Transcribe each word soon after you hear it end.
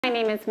My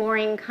name is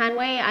Maureen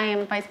Conway. I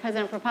am Vice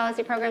President for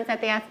Policy Programs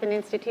at the Aspen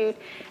Institute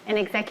and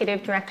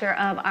Executive Director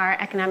of our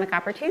Economic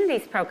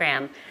Opportunities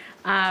Program.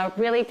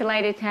 Really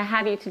delighted to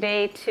have you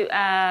today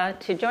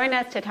to join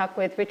us to talk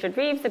with Richard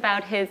Reeves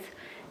about his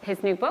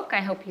new book.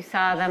 I hope you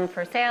saw them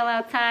for sale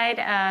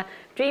outside.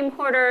 Dream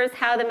Hoarders,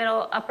 how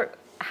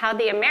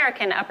the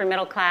American upper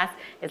middle class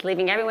is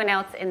leaving everyone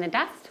else in the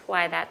dust,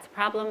 why that's a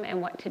problem, and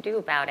what to do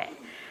about it.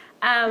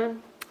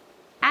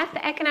 At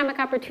the Economic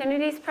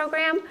Opportunities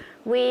Program,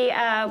 we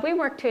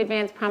work to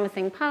advance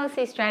promising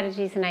policy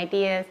strategies and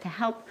ideas to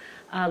help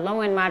low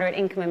and moderate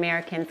income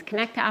Americans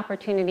connect to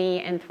opportunity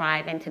and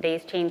thrive in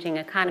today's changing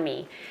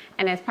economy.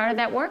 And as part of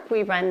that work,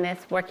 we run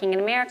this Working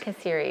in America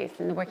series.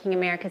 In the Working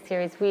America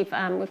series, we've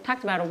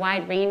talked about a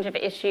wide range of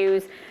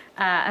issues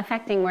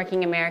affecting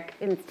working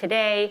Americans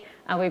today.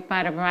 We've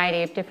brought a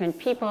variety of different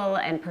people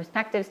and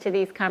perspectives to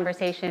these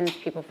conversations,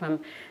 people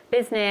from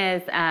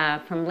business,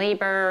 from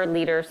labor,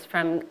 leaders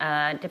from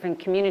different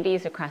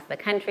communities across the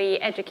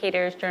country,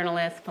 educators,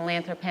 journalists,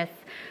 philanthropists,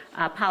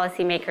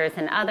 policymakers,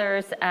 and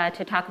others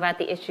to talk about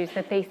the issues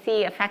that they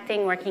see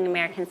affecting working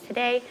Americans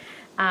today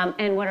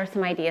and what are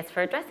some ideas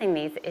for addressing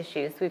these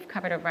issues. We've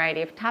covered a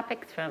variety of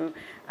topics from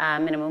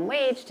minimum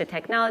wage to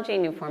technology,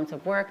 new forms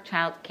of work,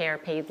 child care,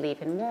 paid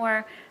leave, and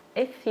more.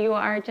 If you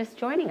are just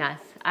joining us,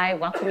 I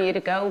welcome you to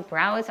go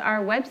browse our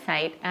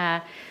website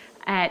at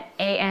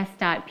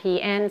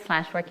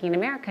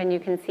as.pn/workinginamerica, and you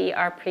can see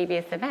our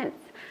previous events.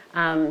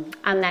 On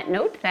that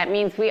note, that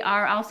means we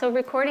are also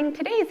recording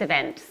today's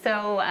event.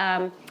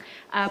 So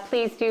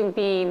please do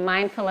be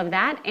mindful of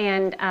that,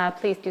 and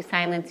please do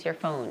silence your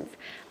phones.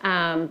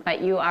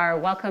 But you are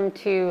welcome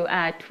to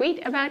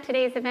tweet about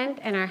today's event,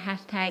 and our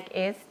hashtag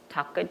is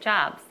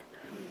TalkGoodJobs.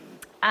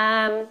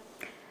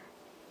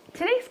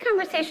 Today's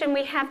conversation,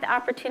 we have the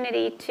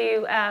opportunity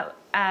to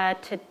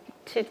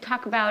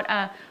talk about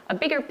a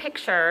bigger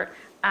picture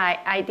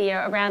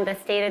idea around the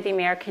state of the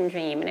American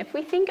dream. And if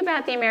we think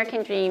about the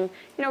American dream,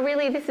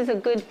 really this is a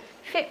good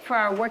fit for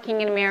our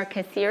Working in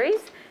America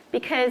series,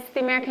 because the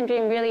American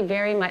dream really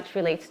very much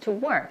relates to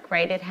work,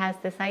 right? It has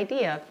this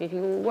idea of if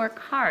you work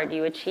hard,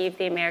 you achieve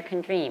the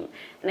American dream.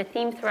 And a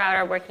theme throughout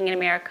our Working in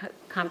America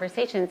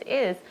conversations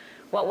is,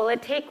 what will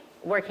it take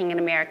working in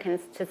Americans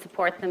to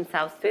support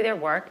themselves through their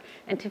work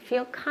and to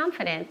feel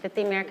confident that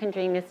the American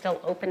dream is still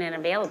open and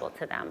available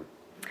to them?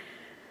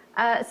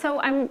 So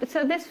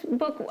this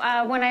book,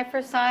 when I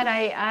first saw it,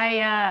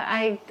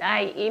 I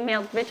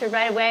emailed Richard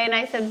right away and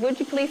I said, would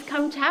you please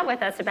come chat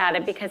with us about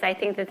it, because I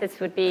think that this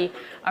would be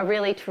a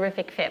really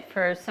terrific fit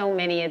for so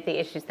many of the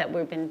issues that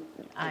we've been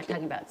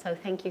talking about. So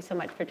thank you so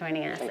much for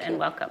joining us and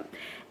welcome.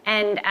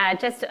 And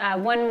just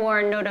one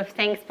more note of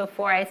thanks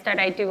before I start.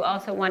 I do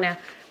also want to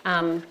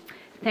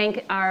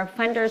thank our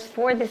funders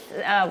for this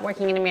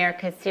Working in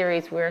America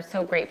series. We're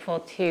so grateful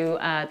to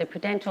the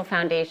Prudential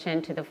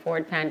Foundation, to the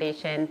Ford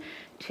Foundation,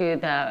 to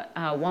the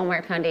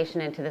Walmart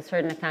Foundation, and to the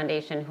Surdina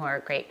Foundation, who are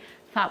great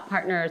thought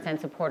partners and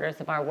supporters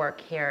of our work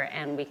here,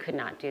 and we could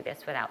not do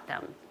this without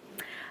them.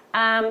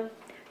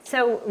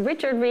 So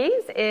Richard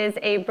Reeves is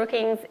a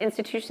Brookings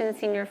Institution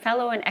Senior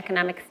Fellow in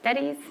Economic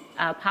Studies,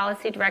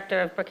 Policy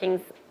Director of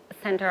Brookings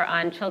Center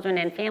on Children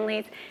and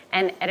Families,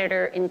 and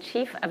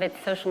editor-in-chief of its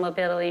Social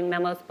Mobility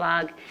Memos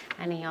blog,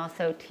 and he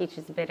also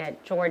teaches a bit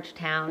at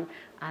Georgetown.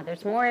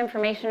 There's more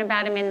information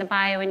about him in the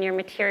bio in your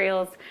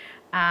materials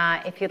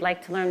if you'd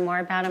like to learn more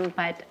about him,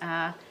 but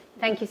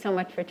thank you so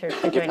much, Richard,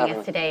 for joining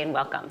us today, and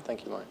welcome.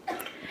 Thank you, Mike.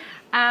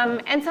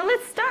 And so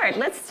let's start.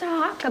 Let's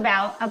talk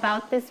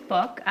about this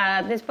book.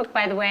 This book,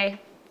 by the way,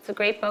 it's a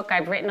great book.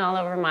 I've written all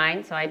over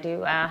mine, so I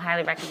do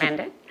highly recommend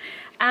it.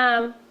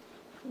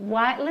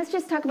 Let's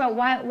just talk about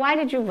why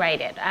did you write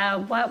it?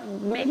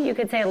 Maybe you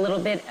could say a little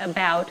bit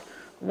about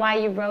why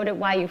you wrote it,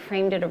 why you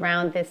framed it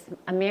around this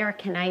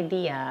American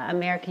idea,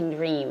 American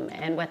dream,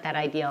 and what that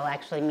ideal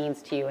actually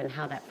means to you and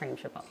how that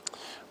frames your book.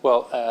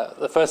 Well,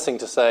 the first thing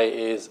to say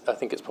is I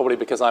think it's probably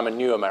because I'm a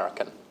new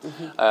American.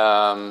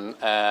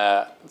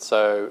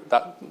 So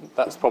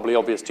that's probably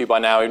obvious to you by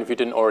now, even if you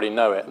didn't already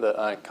know it, that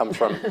I come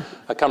from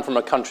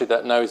a country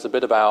that knows a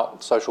bit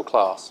about social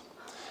class.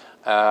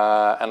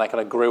 And I kind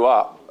of grew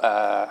up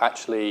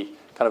actually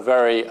kind of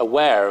very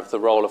aware of the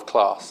role of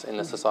class in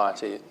the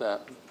society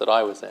that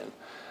I was in.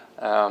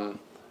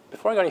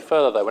 Before I go any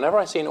further, though, whenever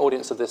I see an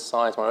audience of this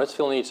size, I always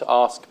feel the need to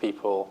ask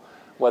people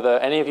whether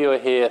any of you are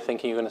here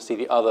thinking you're going to see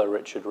the other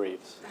Richard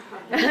Reeves.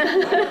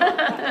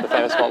 The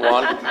famous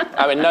one.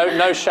 I mean,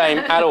 no shame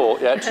at all.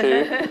 Yeah,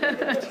 2,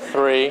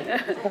 3.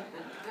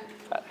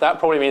 That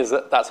probably means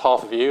that that's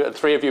half of you, and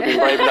 3 of you have been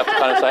brave enough to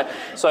kind of say.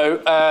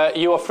 So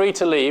you are free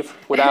to leave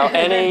without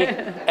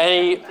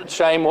any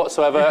shame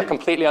whatsoever.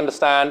 Completely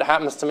understand. It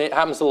happens to me. It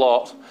happens a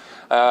lot.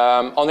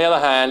 On the other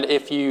hand,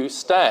 if you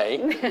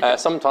stay,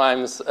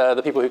 sometimes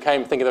the people who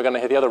came thinking they were going to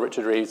hear the other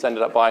Richard Reeves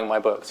ended up buying my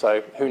book.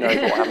 So who knows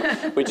what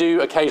happened. We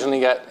do occasionally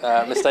get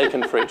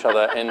mistaken for each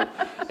other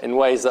in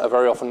ways that are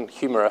very often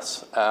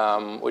humorous,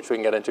 which we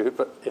can get into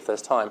if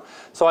there's time.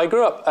 So I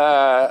grew up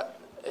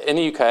in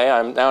the UK.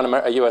 I'm now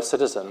a US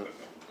citizen.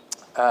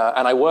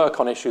 And I work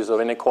on issues of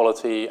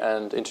inequality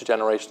and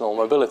intergenerational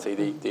mobility,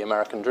 the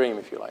American dream,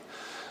 if you like.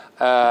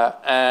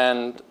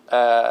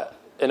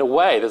 In a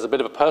way, there's a bit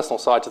of a personal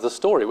side to the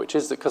story, which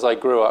is that because I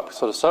grew up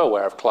sort of so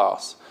aware of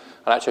class,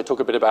 and actually I talk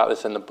a bit about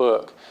this in the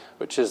book,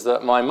 which is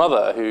that my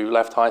mother, who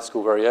left high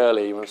school very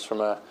early, was from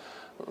a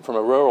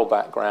rural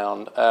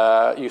background,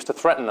 used to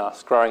threaten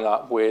us growing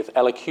up with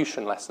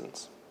elocution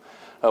lessons.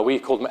 We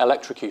called them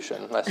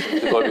electrocution lessons.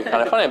 We thought it'd be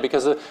kind of funny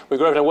because we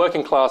grew up in a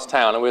working class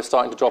town and we were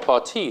starting to drop our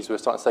T's. We were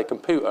starting to say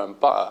computer and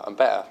butter and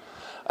better.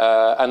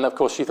 And of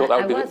course, she thought that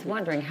would be. I was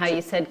wondering how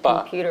you said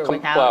computer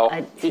without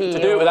a T.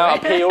 To do it without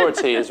a P or a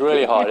T is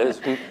really hard.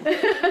 It's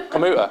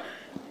commuter.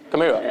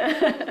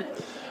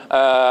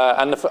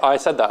 And I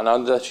said that,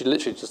 and she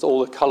literally just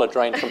all the colour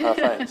drained from her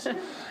face.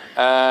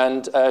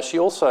 And she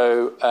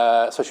also,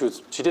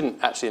 she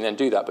didn't actually then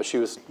do that, but she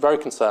was very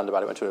concerned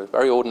about it. Went to a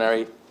very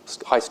ordinary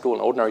high school,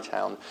 an ordinary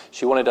town.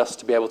 She wanted us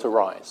to be able to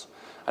rise,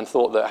 and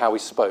thought that how we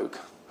spoke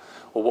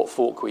or what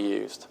fork we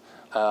used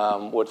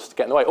would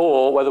get in the way,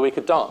 or whether we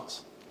could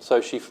dance. So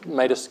she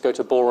made us go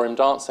to ballroom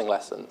dancing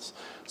lessons.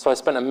 So I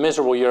spent a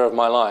miserable year of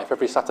my life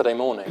every Saturday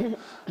morning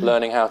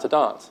learning how to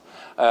dance,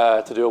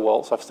 to do a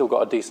waltz. I've still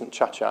got a decent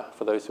cha-cha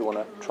for those who want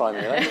to try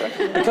me later.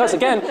 Because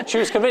again, she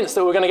was convinced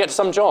that we were going to get to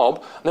some job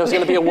and there was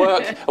going to be a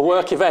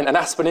work event, an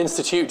Aspen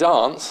Institute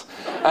dance.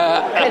 Could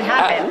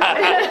happen.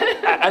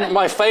 And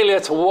my failure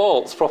to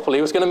waltz properly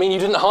was going to mean you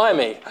didn't hire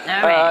me.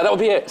 Right. That would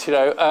be it, you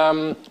know.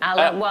 I'll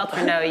let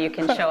Walter know you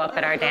can show up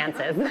at our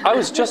dances. I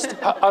was just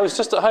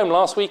at home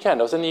last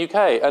weekend. I was in the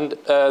UK, and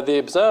the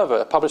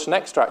Observer published an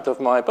extract of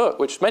my book,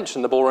 which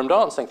mentioned the ballroom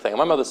dancing thing. And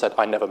my mother said,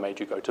 "I never made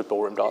you go to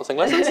ballroom dancing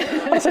lessons."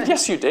 I said,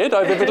 "Yes, you did.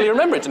 I vividly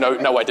remember it."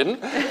 No, I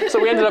didn't. So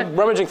we ended up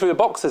rummaging through the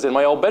boxes in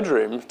my old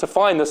bedroom to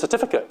find the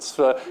certificates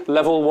for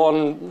level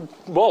 1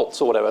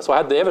 waltz or whatever. So I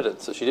had the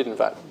evidence that she did in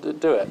fact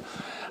do it.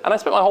 And I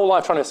spent my whole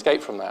life trying to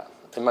escape from that.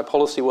 In my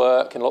policy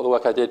work, and a lot of the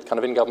work I did kind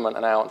of in government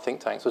and out in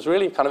think tanks, was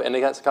really kind of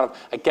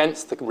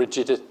against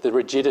the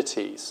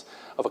rigidities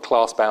of a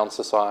class-bound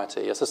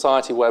society, a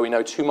society where we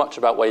know too much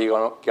about where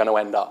you're going to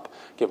end up,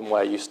 given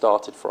where you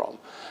started from.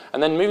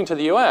 And then moving to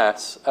the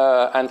US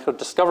and kind of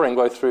discovering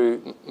both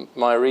through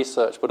my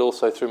research but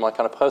also through my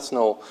kind of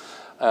personal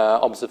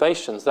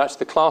observations that actually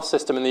the class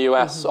system in the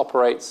US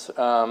operates,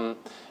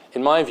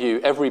 in my view,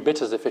 every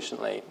bit as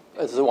efficiently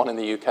as the one in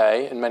the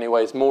UK, in many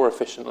ways more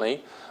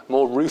efficiently,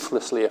 more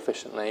ruthlessly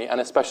efficiently, and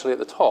especially at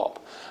the top,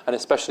 and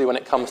especially when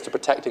it comes to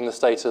protecting the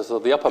status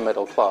of the upper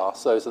middle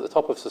class, those at the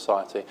top of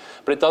society.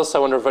 But it does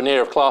so under a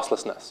veneer of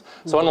classlessness.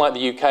 So unlike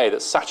the UK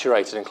that's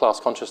saturated in class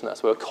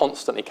consciousness, we're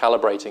constantly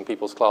calibrating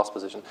people's class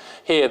position.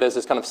 Here there's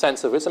this kind of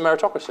sense of it's a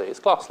meritocracy, it's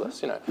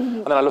classless, you know.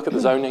 And then I look at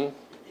the zoning,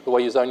 the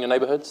way you zone your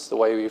neighbourhoods, the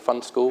way you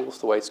fund schools,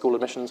 the way school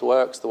admissions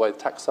works, the way the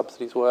tax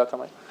subsidies work,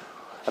 and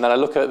then I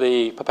look at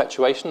the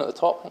perpetuation at the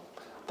top.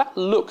 That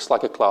looks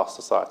like a class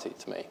society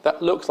to me.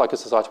 That looks like a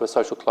society where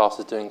social class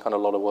is doing kind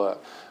of a lot of work.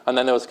 And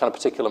then there was a kind of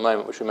particular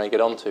moment, which we may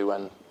get onto,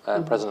 when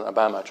President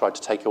Obama tried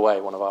to take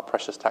away one of our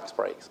precious tax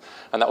breaks.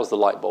 And that was the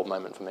light bulb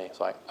moment for me. It's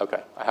like,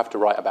 okay, I have to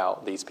write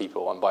about these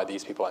people, and by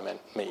these people I meant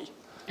me,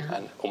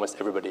 and almost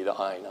everybody that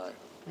I know.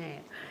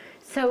 Right.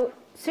 So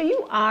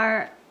you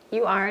are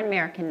an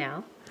American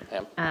now.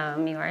 Yeah.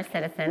 You are a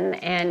citizen,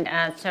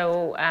 and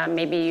so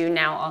maybe you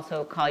now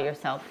also call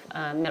yourself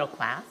middle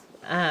class.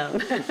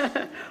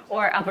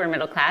 Or upper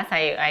middle class.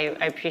 I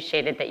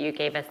appreciated that you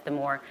gave us the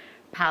more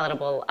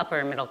palatable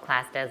upper middle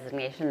class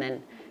designation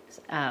than,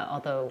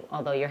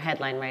 although your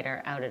headline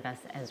writer outed us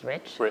as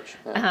rich. Rich.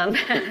 Yeah.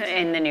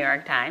 In the New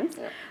York Times.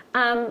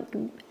 Yeah.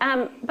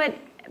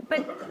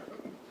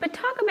 But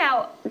talk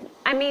about,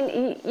 I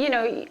mean, you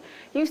know,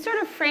 you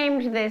sort of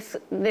framed this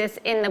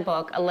in the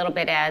book a little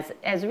bit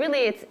as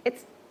really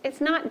it's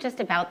not just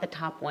about the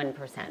top 1%,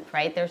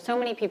 right? There's so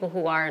many people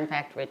who are in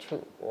fact rich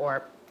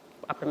or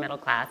upper middle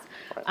class,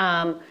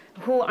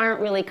 who aren't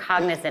really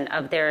cognizant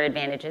of their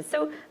advantages.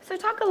 So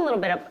talk a little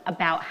bit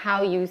about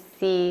how you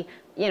see,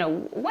 you know,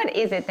 what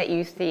is it that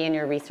you see in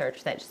your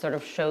research that sort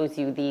of shows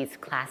you these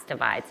class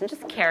divides, and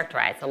just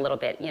characterize a little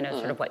bit, you know,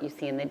 sort of what you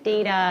see in the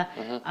data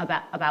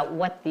about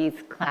what these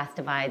class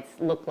divides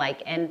look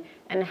like and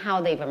how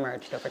they've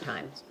emerged over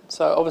time.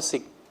 So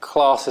obviously,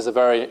 class is a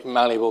very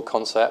malleable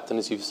concept, and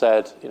as you've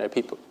said, you know,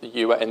 people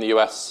in the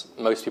US,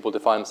 most people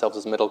define themselves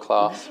as middle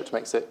class, which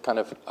makes it kind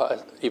of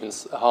even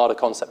a harder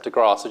concept to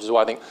grasp, which is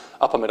why I think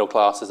upper middle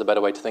class is a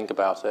better way to think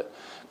about it,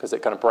 because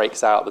it kind of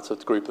breaks out the sort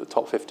of group at the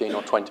top 15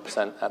 or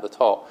 20% at the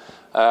top.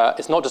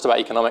 It's not just about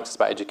economics, it's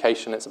about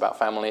education, it's about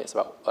family, it's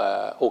about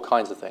all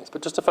kinds of things.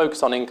 But just to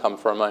focus on income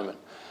for a moment,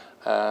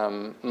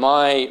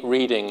 my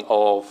reading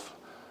of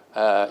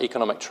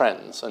economic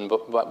trends. And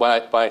when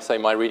I say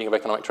my reading of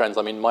economic trends,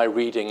 I mean my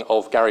reading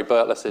of Gary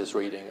Burtless's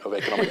reading of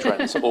economic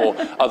trends or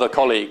other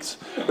colleagues'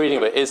 reading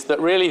of it, is that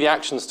really the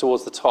actions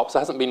towards the top, so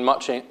there hasn't been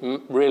much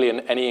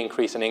any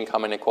increase in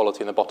income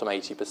inequality in the bottom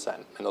 80%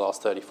 in the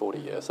last 30, 40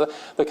 years. So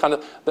the kind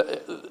of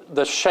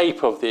the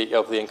shape of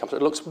the income, so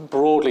it looks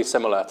broadly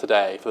similar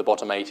today for the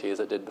bottom 80 as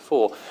it did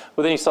before.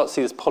 But then you start to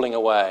see this pulling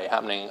away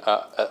happening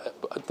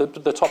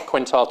the top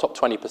quintile, top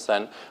 20%.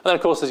 And then,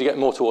 of course, as you get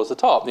more towards the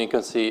top, then you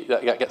can see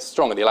that it gets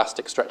stronger. The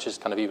elastic stretches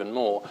kind of even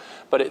more.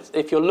 But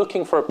if you're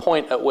looking for a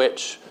point at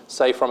which,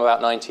 say, from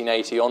about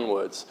 1980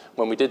 onwards,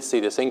 when we did see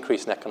this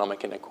increase in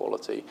economic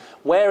inequality,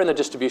 where in the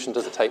distribution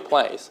does it take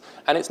place?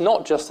 And it's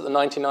not just at the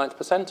 99th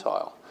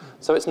percentile.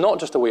 So it's not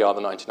just a we are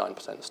the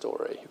 99%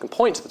 story. You can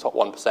point to the top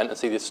 1% and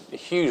see this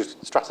huge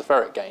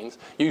stratospheric gains.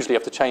 Usually you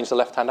have to change the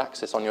left-hand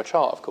axis on your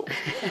chart, of course,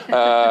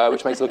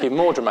 which makes it look even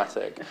more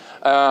dramatic.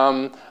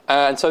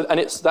 That's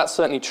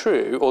certainly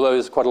true, although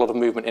there's quite a lot of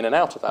movement in and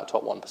out of that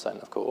top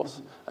 1%, of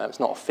course. It's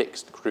not a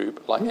fixed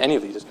group like any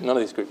of these. None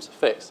of these groups are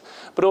fixed.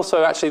 But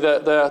also, actually,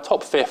 the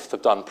top fifth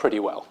have done pretty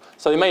well.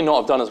 So they may not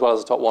have done as well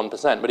as the top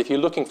 1%, but if you're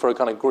looking for a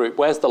kind of group,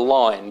 where's the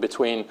line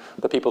between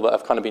the people that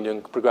have kind of been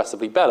doing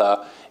progressively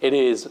better? It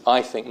is,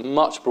 I think,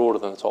 much broader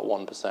than the top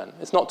 1%.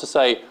 It's not to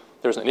say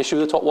there isn't an issue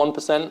with the top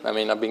 1%. I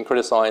mean, I've been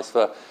criticised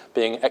for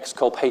being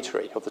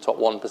exculpatory of the top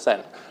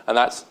 1%, and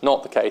that's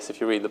not the case if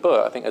you read the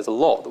book. I think there's a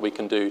lot that we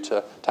can do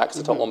to tax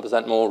the top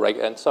 1% more,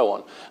 and so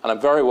on. And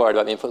I'm very worried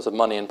about the influence of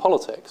money in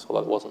politics,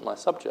 although it wasn't my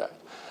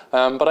subject.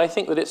 But I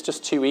think that it's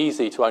just too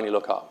easy to only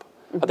look up.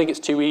 I think it's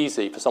too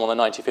easy for someone on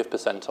the 95th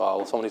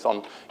percentile, someone who's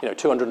on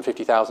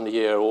 250,000 a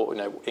year or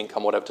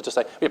income, whatever, to just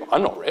say, yeah, but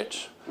I'm not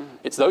rich.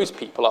 It's those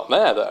people up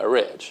there that are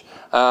rich.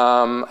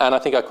 And I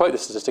think I quote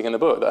this statistic in the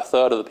book, that a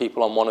third of the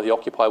people on one of the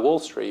Occupy Wall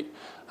Street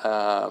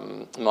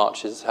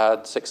marches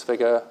had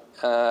six-figure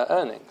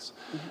earnings.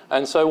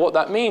 And so what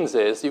that means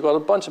is you've got a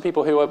bunch of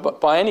people who are,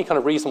 by any kind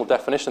of reasonable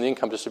definition of the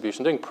income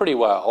distribution, doing pretty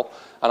well,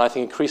 and I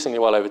think increasingly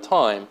well over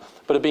time,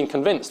 but have been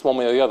convinced one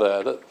way or the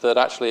other that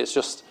actually it's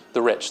just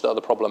the rich that are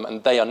the problem,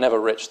 and they are never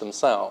rich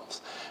themselves.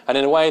 And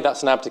in a way,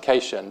 that's an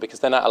abdication, because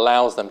then that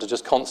allows them to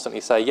just constantly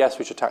say, yes,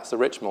 we should tax the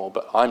rich more,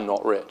 but I'm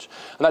not rich.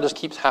 And that just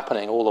keeps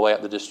happening all the way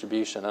up the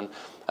distribution. And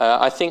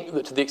I think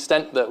that to the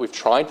extent that we've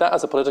tried that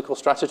as a political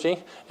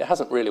strategy, it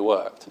hasn't really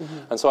worked.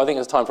 And so I think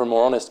it's time for a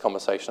more honest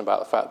conversation about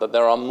the fact that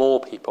there are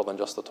more people than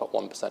just the top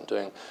 1%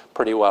 doing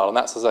pretty well. And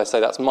that's, as I say,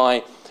 that's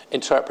my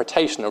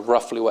interpretation of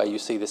roughly where you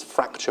see this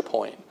fracture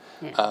point.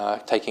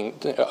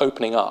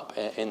 Opening up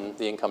in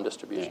the income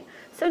distribution.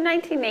 So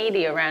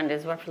 1980 around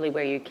is roughly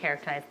where you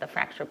characterize the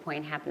fracture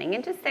point happening.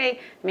 And just say,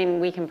 I mean,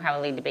 we can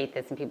probably debate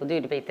this, and people do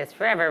debate this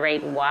forever,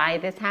 right, why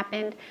this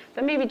happened.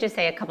 But maybe just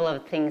say a couple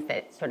of things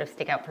that sort of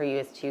stick out for you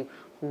as to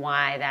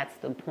why that's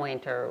the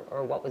point,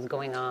 or what was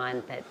going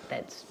on that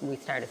we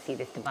start to see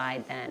this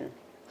divide then.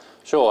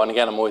 Sure, and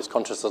again, I'm always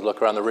conscious as I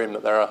look around the room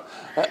that there are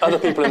other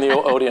people in the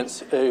audience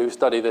who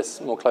study this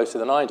more closely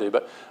than I do.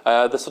 But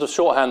the sort of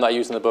shorthand that I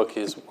use in the book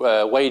is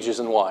wages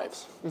and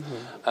wives.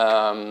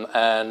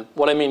 And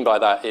what I mean by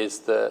that is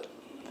that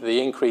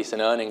the increase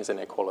in earnings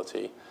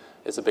inequality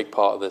is a big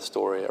part of the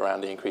story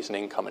around the increase in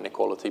income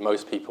inequality.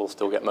 Most people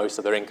still get most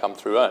of their income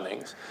through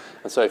earnings.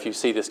 And so if you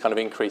see this kind of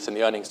increase in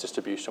the earnings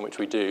distribution, which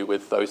we do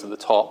with those at the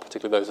top,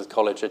 particularly those with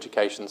college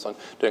educations, so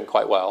doing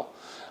quite well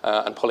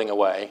and pulling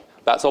away,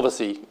 that's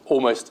obviously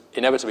almost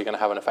inevitably going to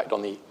have an effect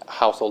on the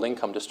household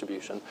income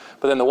distribution.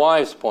 But then the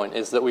wives' point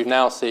is that we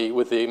now see,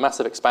 with the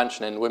massive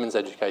expansion in women's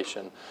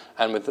education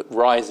and with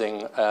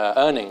rising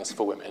earnings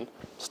for women,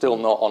 still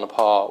not on a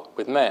par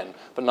with men,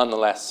 but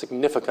nonetheless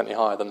significantly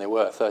higher than they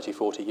were 30,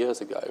 40 years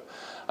ago.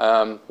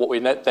 What we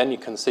then you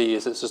can see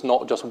is it's just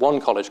not just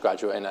one college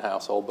graduate in a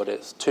household, but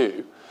it's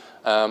two.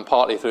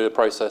 Partly through a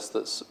process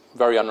that's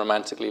very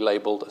unromantically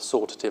labelled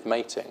assortative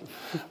mating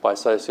by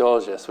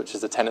sociologists, which is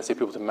the tendency of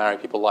people to marry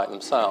people like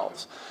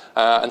themselves.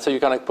 And so you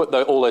kind of put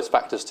all those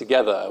factors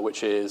together,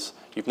 which is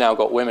you've now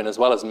got women as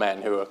well as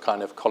men who are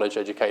kind of college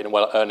educated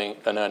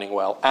and earning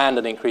well, and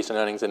an increase in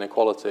earnings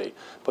inequality,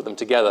 put them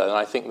together. And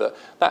I think that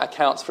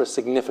accounts for a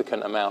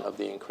significant amount of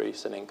the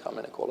increase in income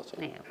inequality.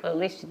 Yeah, well, at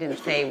least you didn't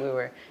say we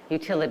were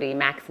utility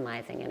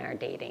maximizing in our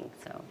dating.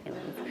 So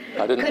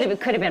I didn't.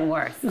 Could have been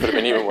worse. Could have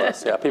been even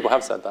worse. Yeah, people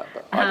have said that,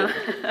 but I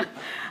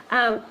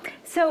didn't.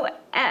 So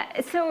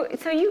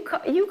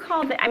you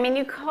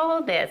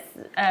call this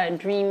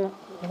dream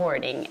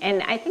hoarding,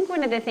 and I think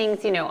one of the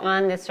things,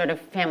 on this sort of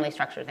family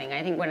structure thing,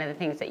 I think one of the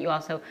things that you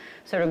also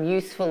sort of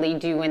usefully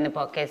do in the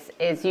book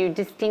is you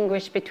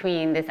distinguish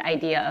between this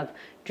idea of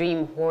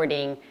dream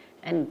hoarding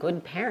and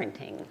good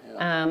parenting.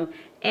 Yeah.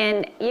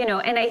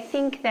 And I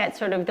think that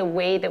sort of the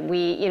way that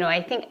we,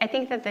 I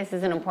think that this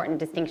is an important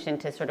distinction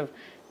to sort of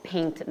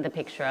paint the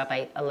picture up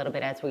a little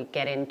bit as we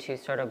get into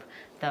sort of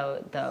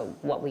the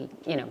what we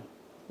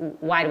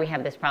why do we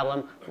have this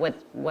problem?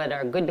 What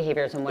are good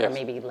behaviors and what Yes. are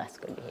maybe less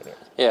good behaviors?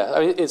 Yeah, I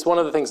mean, it's one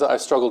of the things that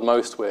I've struggled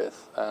most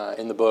with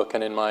in the book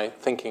and in my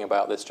thinking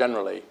about this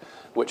generally,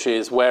 which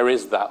is where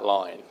is that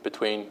line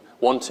between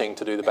wanting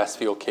to do the best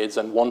for your kids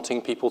and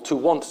wanting people to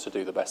want to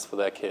do the best for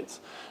their kids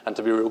and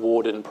to be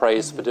rewarded and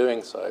praised for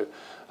doing so,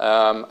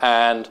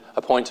 and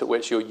a point at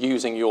which you're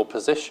using your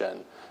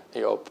position,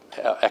 your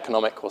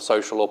economic or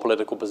social or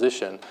political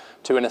position,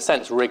 to, in a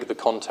sense, rig the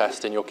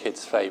contest in your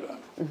kids' favour.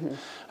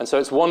 And so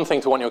it's one thing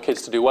to want your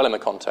kids to do well in the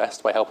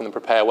contest by helping them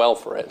prepare well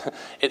for it.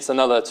 It's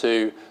another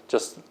to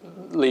just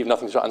leave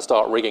nothing to try and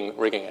start rigging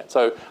it.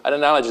 So an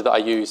analogy that I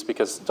use,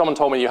 because someone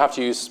told me you have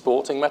to use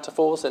sporting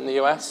metaphors in the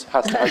US,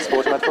 has to have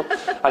sporting metaphor.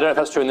 I don't know if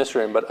that's true in this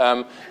room, but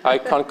I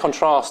kind of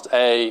contrast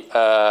a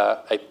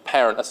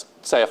parent,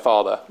 say a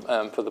father,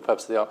 for the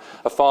purpose of the argument,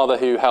 a father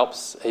who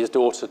helps his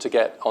daughter to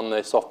get on the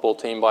softball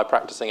team by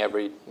practicing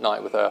every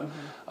night with her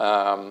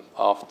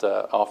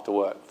after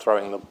work,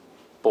 throwing the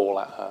ball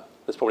at her.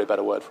 There's probably a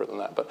better word for it than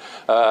that. But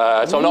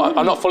so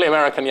I'm not fully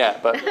American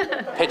yet, but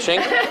pitching.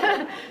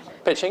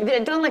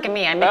 Don't look at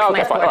me. I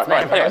mix my sports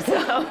metaphors.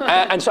 Anyway.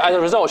 And so as a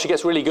result, she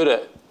gets really good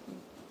at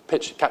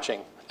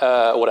catching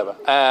or whatever,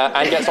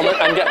 and gets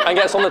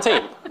on the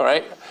team. All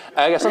right,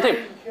 gets on the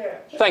team.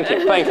 Thank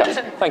you, playing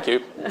catch. Thank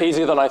you.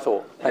 Easier than I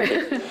thought. Thank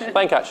you.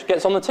 Playing catch,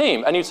 gets on the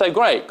team, and you'd say,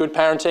 great, good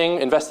parenting,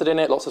 invested in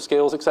it, lots of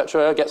skills,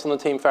 etc. Gets on the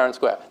team fair and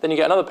square. Then you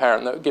get another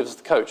parent that gives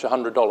the coach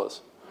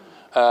 $100.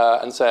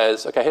 And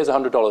says, okay, here's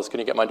 $100, can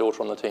you get my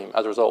daughter on the team?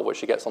 As a result of which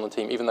she gets on the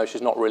team, even though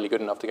she's not really good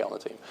enough to get on the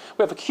team.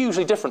 We have a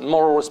hugely different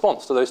moral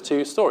response to those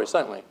two stories,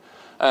 don't we?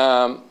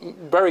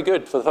 Very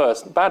good for the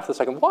first, bad for the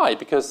second. Why?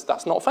 Because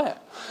that's not fair.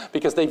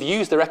 Because they've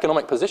used their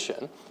economic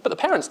position, but the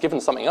parent's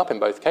given something up in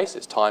both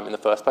cases, time in the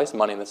first place,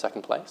 money in the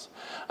second place.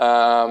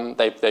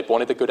 They've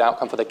wanted the good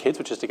outcome for their kids,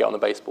 which is to get on the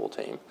baseball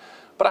team.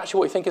 But actually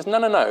what you think is,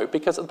 no,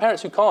 because the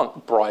parents who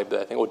can't bribe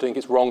their thing, or think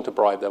it's wrong to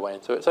bribe their way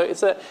into it. So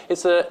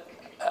it's a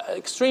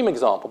extreme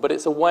example, but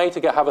it's a way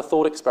to have a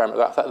thought experiment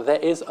about the fact that there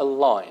is a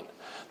line.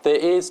 There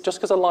is, just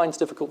because a line's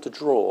difficult to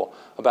draw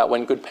about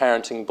when good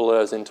parenting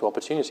blurs into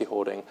opportunity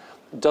hoarding,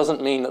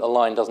 doesn't mean that the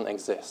line doesn't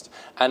exist.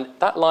 And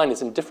that line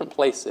is in different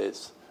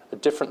places,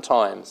 at different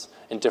times,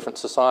 in different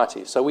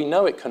societies. So we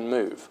know it can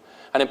move.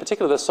 And in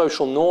particular, the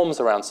social norms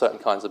around certain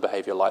kinds of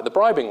behavior, like the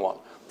bribing one.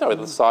 There are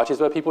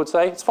societies where people would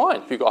say, it's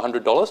fine, if you've got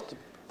 $100,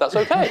 that's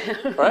okay,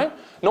 right?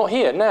 Not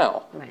here,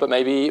 now, right. But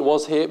maybe it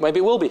was here, maybe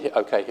it will be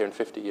okay here in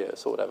 50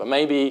 years or whatever.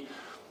 Maybe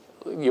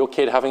your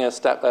kid having a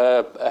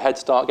head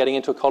start getting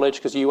into a college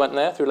because you went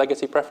there through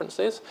legacy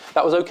preferences,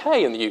 that was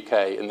okay in the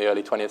UK in the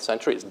early 20th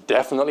century. It's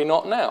definitely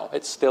not now.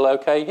 It's still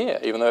okay here,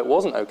 even though it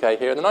wasn't okay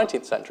here in the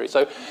 19th century.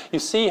 So you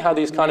see how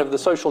these kind of the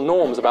social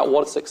norms about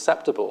what's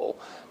acceptable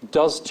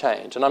does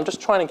change. And I'm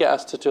just trying to get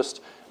us to just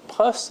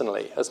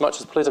personally, as much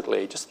as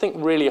politically, just think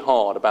really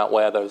hard about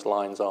where those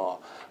lines are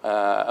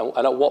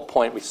and at what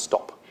point we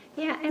stop.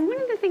 Yeah, and one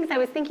of the things I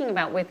was thinking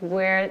about with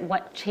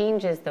what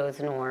changes those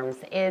norms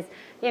is,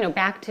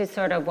 back to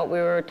sort of what we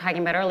were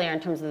talking about earlier in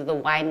terms of the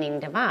widening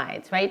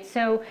divides, right?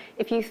 So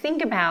if you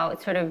think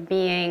about sort of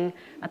being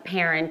a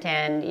parent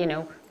and,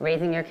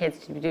 raising your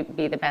kids to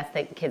be the best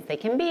kids they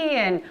can be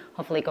and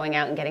hopefully going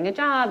out and getting a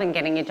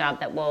job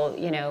that will,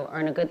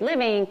 earn a good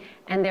living,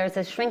 and there's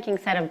a shrinking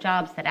set of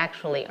jobs that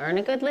actually earn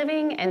a good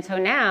living, and so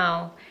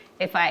now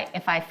if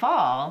I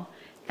fall,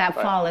 that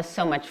fall is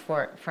so much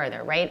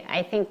further, right?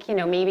 I think,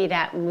 maybe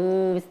that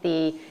moves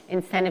the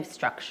incentive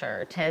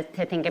structure to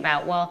think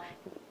about, well,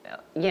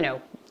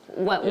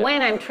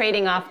 when I'm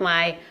trading off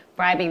my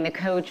bribing the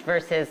coach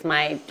versus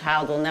my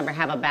child will never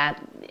have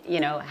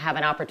have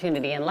an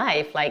opportunity in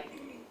life, right?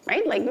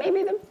 Like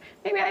maybe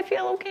I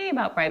feel okay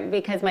about bribing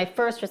because my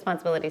first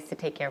responsibility is to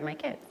take care of my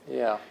kids.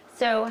 Yeah.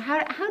 So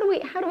how do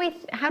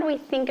we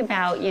think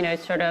about,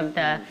 sort of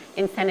the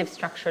incentive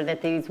structure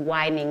that these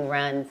widening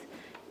rungs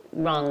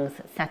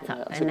sets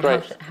up, and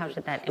how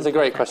should that? It's a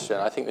great question.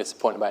 I think this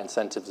point about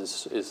incentives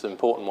is an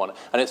important one,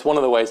 and it's one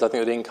of the ways I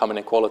think that income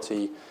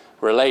inequality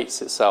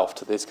relates itself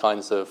to these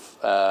kinds of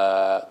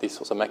these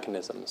sorts of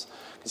mechanisms.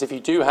 Because if you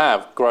do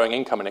have growing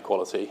income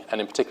inequality, and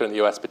in particular in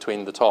the US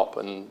between the top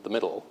and the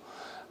middle,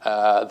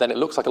 then it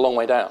looks like a long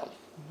way down.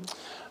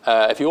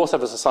 If you also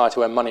have a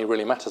society where money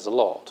really matters a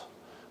lot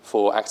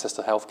for access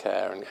to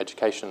healthcare and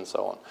education and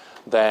so on,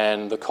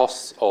 then the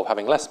costs of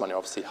having less money are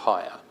obviously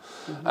higher.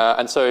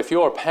 And so if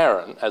you're a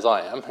parent, as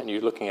I am, and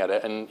you're looking at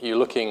it, and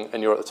you're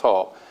at the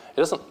top, it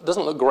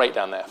doesn't look great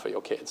down there for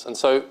your kids. And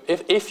so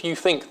if you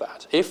think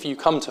that, if you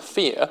come to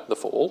fear the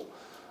fall,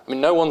 I mean,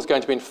 no one's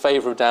going to be in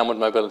favour of downward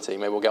mobility.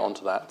 Maybe we'll get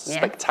onto that. It's a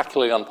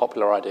spectacularly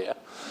unpopular idea,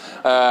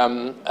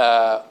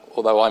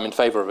 although I'm in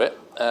favour of it,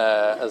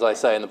 as I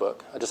say in the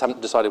book. I just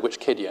haven't decided which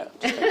kid yet.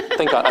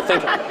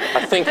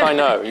 I think I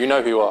know. You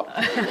know who you are.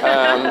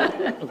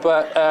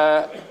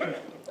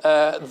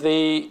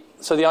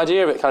 So the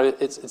idea of it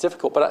it's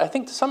difficult, but I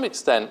think to some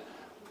extent,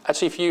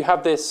 actually, if you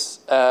have this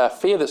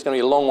fear that's going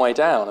to be a long way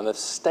down and the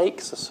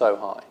stakes are so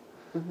high,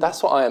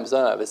 That's what I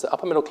observe, is that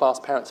upper middle class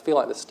parents feel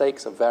like the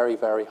stakes are very,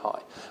 very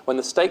high. When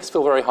the stakes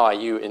feel very high,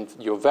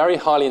 you're very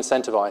highly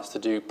incentivized to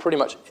do pretty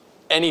much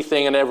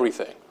anything and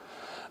everything,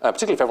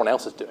 particularly if everyone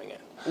else is doing it,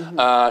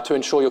 to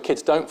ensure your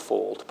kids don't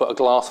fall, to put a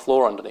glass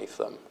floor underneath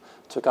them,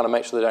 to kind of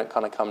make sure they don't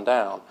kind of come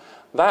down.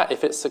 That,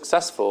 if it's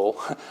successful,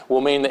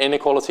 will mean that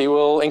inequality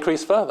will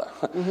increase further.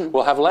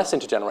 We'll have less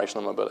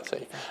intergenerational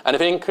mobility. And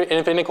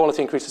if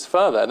inequality increases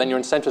further, then your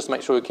incentives to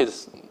make sure your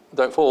kids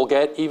don't fall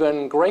get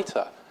even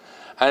greater.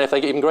 And if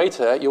they get even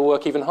greater, you'll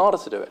work even harder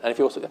to do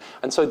it.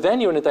 And so then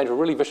you're in a danger of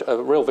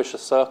a real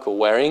vicious circle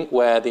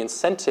where the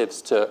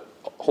incentives to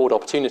hoard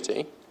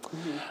opportunity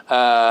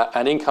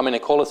and income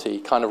inequality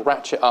kind of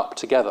ratchet up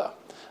together.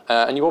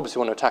 And you obviously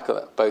want to tackle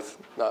it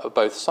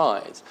both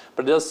sides.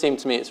 But it does seem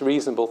to me it's a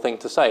reasonable thing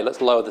to say,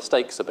 let's lower the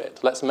stakes a bit.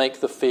 Let's make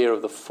the fear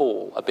of the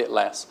fall a bit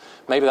less.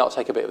 Maybe that'll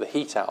take a bit of the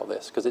heat out of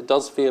this, because it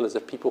does feel as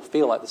if people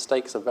feel like the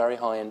stakes are very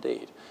high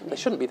indeed. They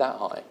shouldn't be that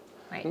high.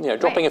 Right. You know,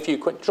 dropping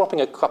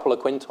a couple of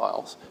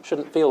quintiles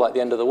shouldn't feel like the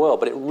end of the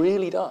world, but it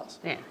really does.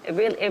 Yeah, it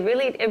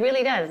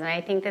really does, and I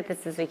think that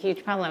this is a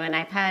huge problem. And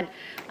I've had,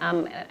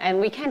 and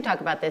we can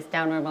talk about this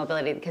downward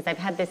mobility, because I've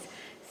had this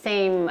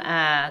same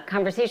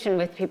conversation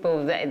with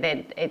people that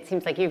it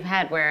seems like you've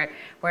had, where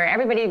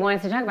everybody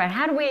wants to talk about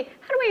how do we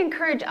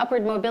encourage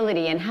upward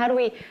mobility, and how do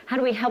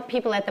we help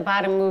people at the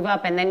bottom move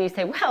up? And then you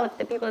say, well, if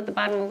the people at the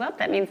bottom move up,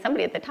 that means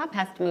somebody at the top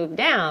has to move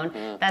down.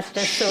 That's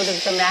just sort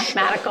of the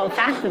mathematical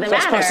fact of the matter.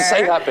 I'm supposed to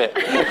say that bit.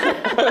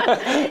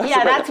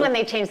 Yeah, that's when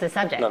they change the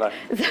subject.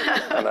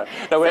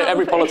 No,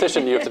 every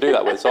politician you have to do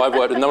that with. So I've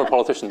worked with a number of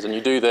politicians, and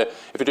if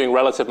you're doing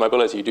relative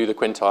mobility, you do the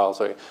quintiles,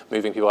 so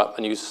moving people up,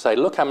 and you say,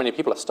 look how many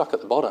people are stuck at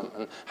the bottom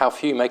and how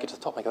few make it to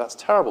the top. That's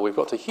terrible. We've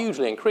got to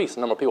hugely increase the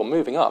number of people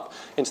moving up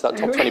into that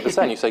top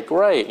 20%. You say,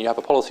 great, and you have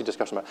a policy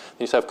discussion about it. And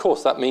you say, of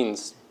course, that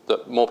means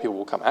that more people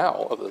will come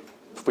out of the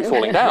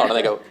falling down. And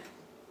they go,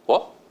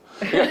 what?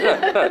 You go,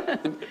 no.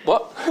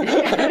 What?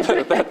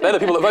 They're the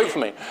people that vote for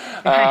me.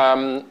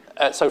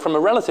 So from a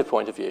relative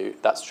point of view,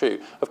 that's true.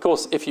 Of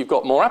course, if you've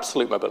got more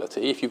absolute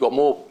mobility, if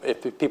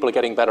people are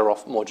getting better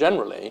off more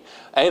generally,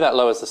 that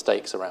lowers the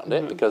stakes around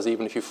it, because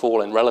even if you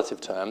fall in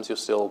relative terms, you're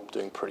still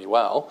doing pretty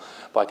well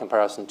by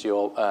comparison to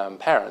your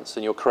parents,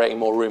 and you're creating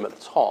more room at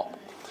the top.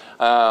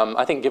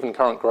 I think given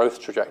current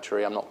growth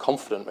trajectory, I'm not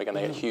confident we're going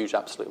to get huge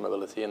absolute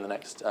mobility in the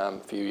next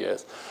few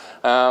years.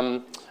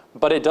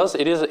 But it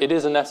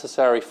is a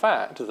necessary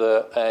fact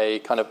that a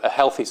kind of a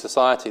healthy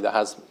society that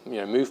has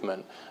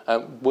movement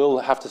will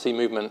have to see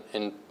movement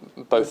in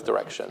both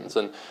directions.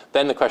 And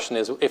then the question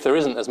is, if there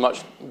isn't as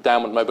much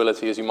downward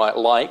mobility as you might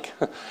like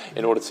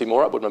in order to see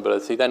more upward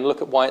mobility, then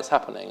look at why it's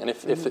happening. And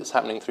if it's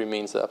happening through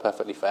means that are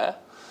perfectly fair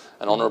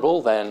and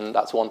honourable, then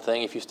that's one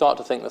thing. If you start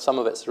to think that some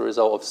of it's the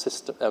result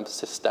of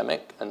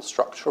systemic and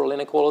structural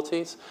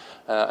inequalities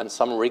and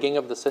some rigging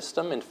of the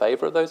system in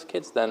favour of those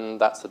kids, then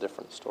that's a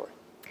different story.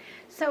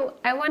 So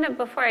I want to,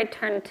 before I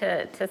turn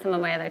to some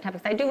of my other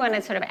topics, I do want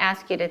to sort of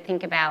ask you to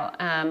think about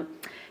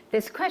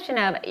this question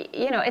of,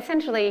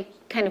 essentially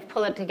kind of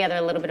pull it together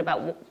a little bit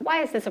about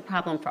why is this a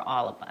problem for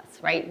all of us,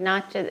 right?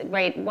 Not just,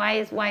 right, why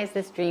is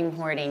this dream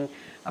hoarding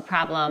a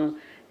problem,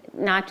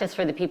 not just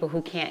for the people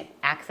who can't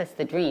access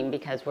the dream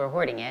because we're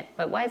hoarding it,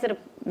 but why is it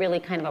really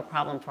kind of a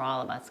problem for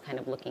all of us, kind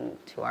of looking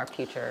to our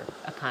future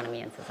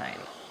economy and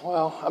society?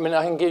 Well, I mean,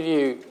 I can give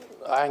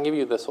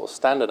you the sort of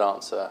standard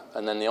answer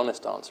and then the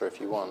honest answer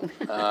if you want.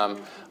 I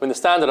mean, the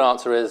standard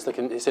answer is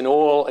it's in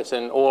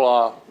all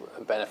our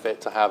benefit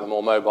to have a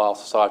more mobile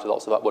society,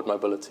 lots of upward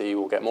mobility.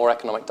 We'll get more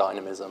economic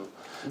dynamism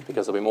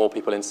because there'll be more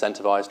people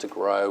incentivized to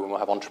grow, and we'll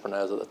have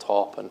entrepreneurs at the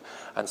top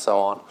and so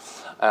on.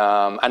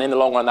 And in the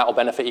long run, that will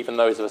benefit even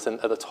those of us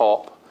at the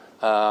top.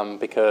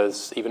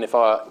 Because even if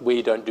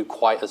we don't do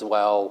quite as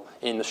well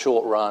in the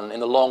short run, in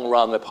the long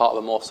run, we're part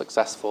of a more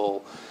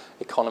successful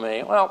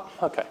economy. Well,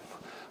 okay.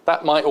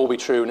 That might all be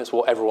true, and it's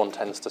what everyone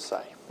tends to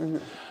say.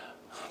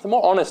 The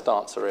more honest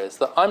answer is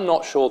that I'm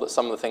not sure that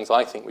some of the things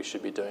I think we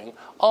should be doing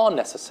are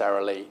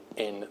necessarily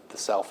in the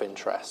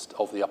self-interest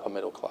of the upper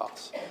middle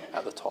class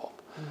at the top.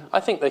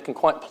 I think they can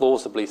quite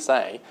plausibly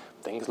say,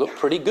 things look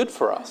pretty good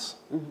for us,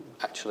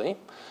 actually,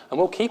 and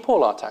we'll keep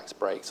all our tax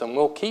breaks, and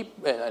we'll keep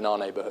it in our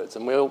neighbourhoods,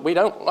 and we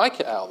don't like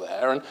it out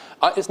there. And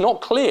it's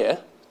not clear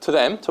to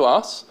them, to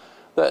us,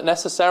 that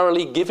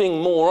necessarily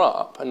giving more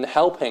up and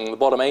helping the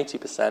bottom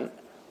 80%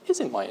 is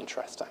in my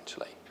interest,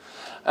 actually.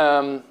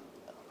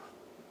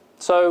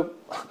 So,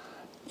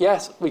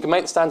 yes, we can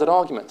make the standard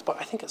arguments, but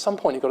I think at some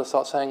point you've got to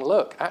start saying,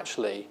 look,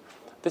 actually,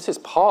 this is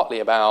partly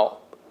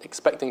about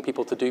expecting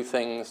people to do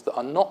things that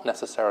are not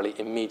necessarily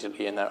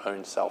immediately in their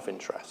own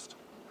self-interest.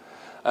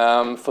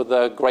 For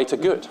the greater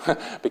good,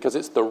 because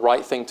it's the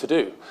right thing to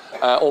do,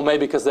 or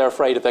maybe because they're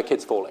afraid of their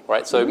kids falling,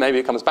 right? So maybe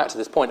it comes back to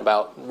this point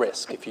about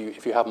risk. If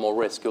you have more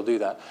risk, you'll do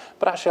that.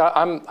 But actually,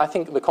 I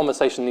think the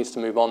conversation needs to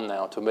move on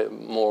now to a bit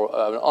more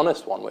an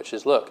honest one, which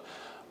is, look,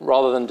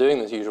 rather than doing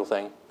this usual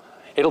thing,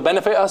 it'll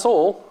benefit us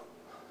all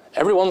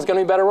everyone's going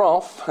to be better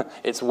off,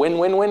 it's win,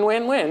 win, win,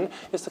 win, win,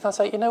 is to kind of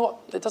say, you know what,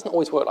 it doesn't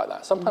always work like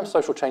that. Sometimes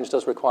social change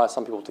does require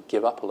some people to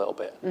give up a little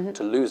bit,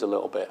 to lose a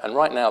little bit, and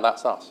right now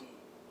that's us.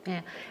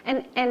 Yeah,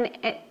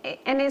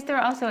 and is there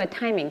also a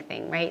timing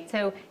thing, right?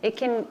 So we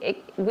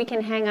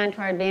can hang on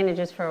to our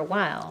advantages for a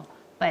while,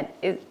 but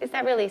is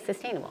that really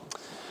sustainable?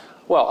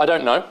 Well, I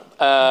don't know.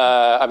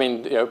 I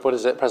mean, you know, what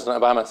is it?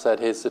 President Obama said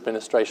his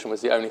administration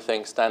was the only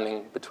thing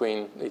standing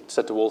between, he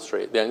said to Wall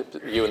Street,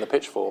 you and the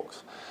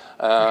pitchforks.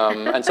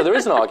 And so there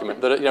is an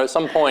argument that, you know, at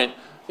some point,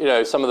 you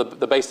know, some of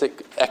the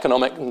basic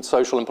economic and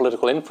social and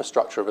political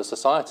infrastructure of a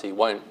society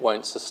won't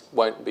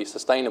be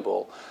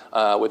sustainable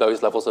with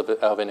those levels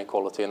of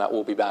inequality, and that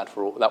will be bad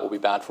for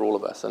all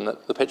of us. And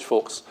the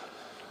pitchforks,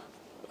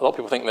 a lot of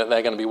people think that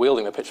they're going to be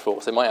wielding the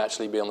pitchforks. They might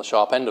actually be on the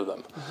sharp end of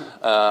them.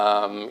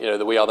 You know,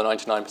 the "we are the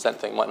 99%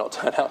 thing" might not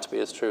turn out to be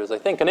as true as they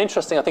think. And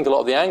interesting, I think a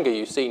lot of the anger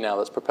you see now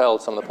that's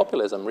propelled some of the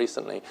populism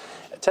recently,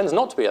 it tends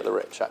not to be at the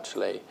rich,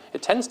 actually.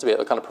 It tends to be at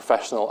the kind of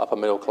professional, upper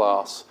middle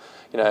class,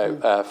 you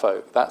know,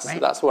 folk.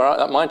 That's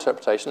where my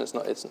interpretation.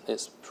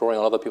 It's drawing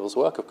on other people's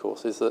work, of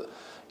course, is that,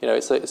 you know,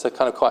 it's a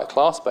kind of quite a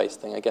class-based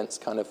thing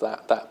against kind of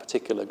that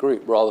particular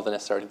group, rather than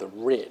necessarily the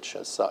rich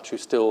as such, who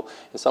still,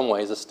 in some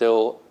ways, are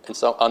still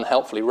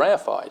unhelpfully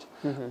reified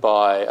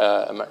by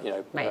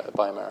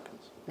by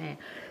Americans. Yeah.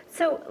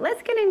 So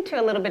let's get into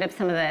a little bit of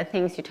some of the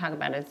things you talk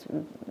about, as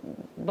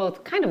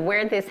both kind of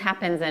where this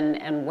happens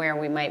and where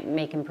we might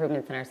make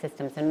improvements in our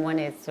systems. And one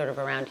is sort of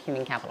around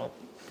human capital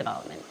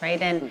development,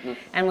 right? And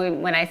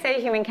when I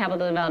say human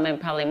capital development,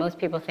 probably most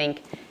people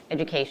think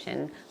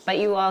education, but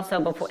you also,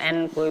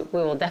 we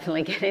will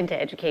definitely get into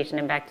education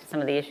and back to some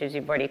of the issues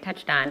you've already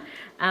touched on.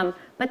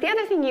 But the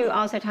other thing you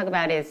also talk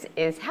about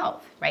is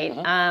health, right?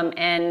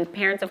 And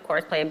parents, of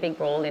course, play a big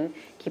role in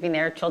keeping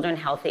their children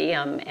healthy,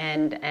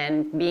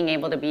 and being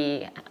able to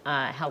be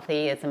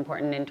healthy is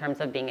important in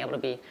terms of being able to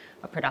be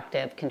a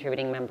productive,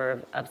 contributing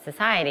member of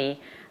society.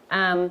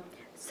 And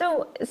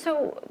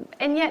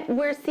yet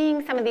we're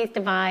seeing some of these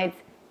divides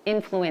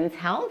influence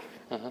health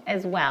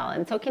as well.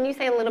 And so can you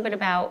say a little bit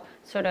about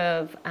sort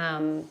of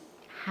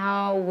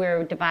how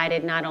we're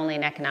divided not only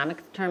in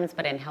economic terms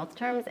but in health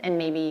terms, and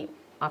maybe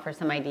offer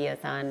some ideas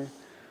on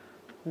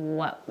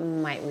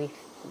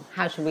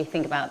how should we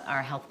think about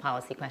our health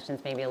policy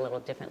questions maybe a little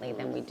differently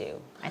than we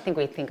do? I think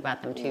we think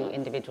about them too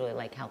individually,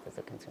 like health is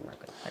a consumer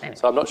good. But anyway.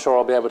 So I'm not sure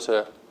I'll be able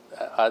to.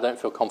 I don't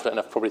feel confident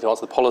enough probably to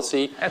answer the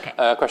policy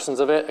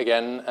questions of it,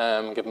 again,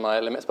 given my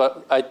limits.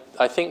 But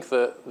I think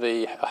that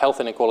the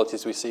health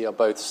inequalities we see are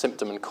both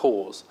symptom and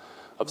cause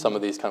of some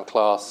of these kind of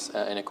class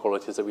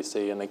inequalities that we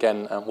see. And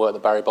again, work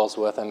that Barry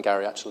Bosworth and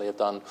Gary actually have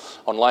done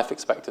on life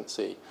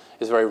expectancy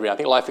is very real. I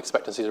think life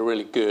expectancy is a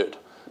really good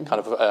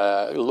kind of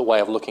way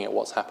of looking at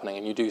what's happening.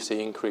 And you do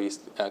see increased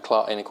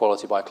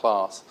inequality by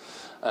class.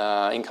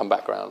 Income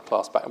background,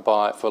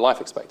 for life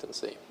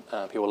expectancy.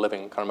 People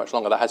living kind of much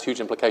longer. That has huge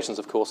implications,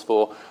 of course,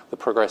 for the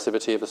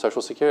progressivity of the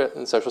social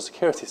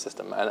security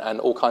system and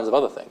all kinds of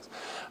other things.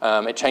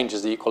 It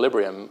changes the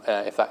equilibrium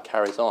if that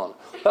carries on.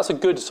 That's a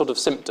good sort of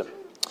symptom.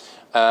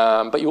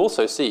 But you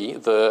also see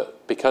that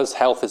because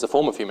health is a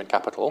form of human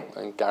capital,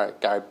 and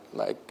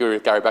Guru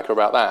Gary Becker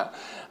about that,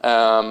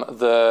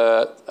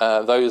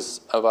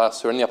 those of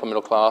us who are in the upper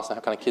middle class and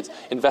have kind of kids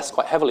invest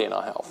quite heavily in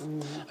our health.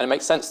 And it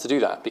makes sense to do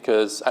that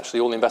because actually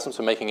all the investments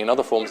we're making in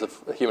other forms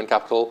of human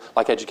capital,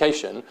 like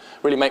education,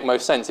 really make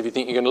most sense if you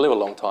think you're going to live a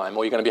long time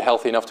or you're going to be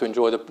healthy enough to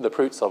enjoy the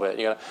fruits of it.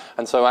 You know?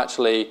 And so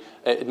actually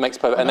it makes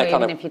perfect sense.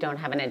 Even if you don't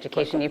have an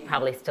education, you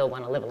probably still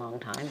want to live a long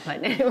time.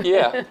 But anyway.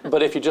 Yeah,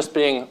 but if you're just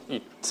being,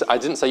 I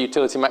didn't say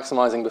utility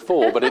maximizing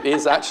before, but it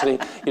is actually,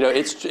 you know,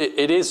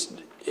 it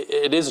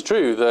is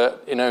true that,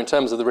 you know, in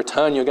terms of the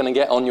return you're going to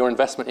get on your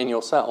investment in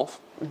yourself,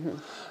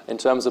 in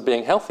terms of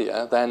being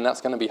healthier, then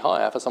that's going to be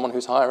higher for someone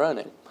who's higher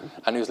earning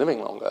and who's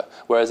living longer.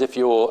 Whereas if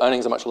your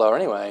earnings are much lower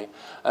anyway,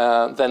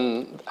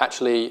 then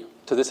actually,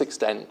 to this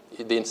extent,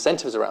 the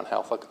incentives around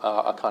health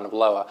are kind of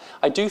lower.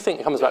 I do think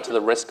it comes back to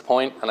the risk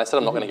point, and I said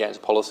I'm not going to get into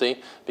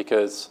policy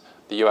because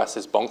the US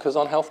is bonkers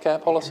on healthcare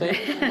policy,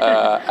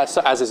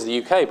 as is the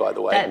UK, by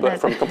the way, but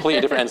from completely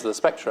different ends of the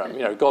spectrum. You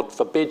know, God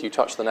forbid you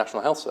touch the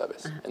National Health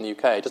Service in the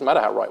UK. It doesn't matter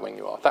how right-wing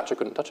you are. Thatcher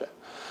couldn't touch it,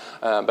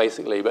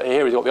 basically. But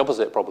here he's got the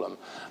opposite problem.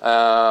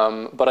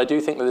 But I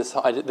do think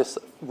that this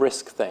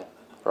risk thing,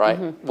 right?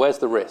 Where's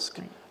the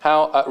risk?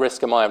 How at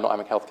risk am I of not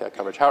having healthcare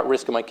coverage? How at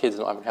risk are my kids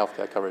of not having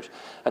healthcare coverage?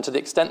 And to the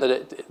extent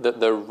that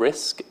the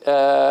risk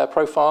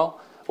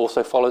profile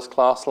also follows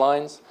class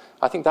lines,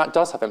 I think that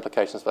does have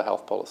implications for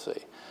health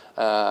policy.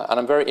 And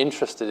I'm very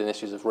interested in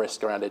issues of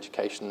risk around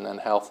education and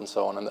health and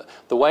so on. And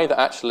the way that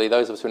actually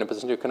those of us who are in a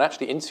position to can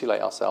actually insulate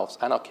ourselves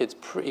and our kids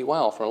pretty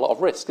well from a lot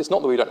of risks. It's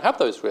not that we don't have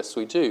those risks,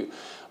 we do.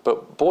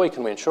 But boy,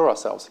 can we insure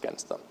ourselves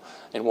against them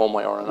in one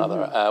way or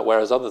another.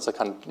 Whereas others are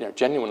kind of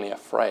genuinely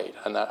afraid.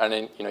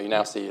 And you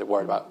now see you're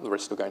worried about the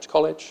risk of going to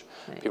college.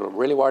 People are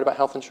really worried about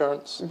health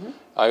insurance.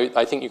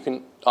 I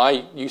think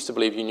I used to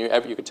believe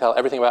you could tell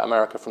everything about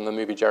America from the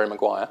movie Jerry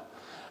Maguire.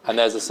 And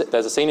there's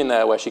a scene in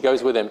there where she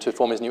goes with him to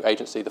form his new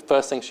agency. The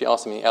first thing she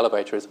asks him in the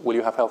elevator is, will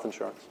you have health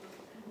insurance?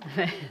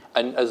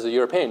 And as a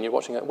European, you're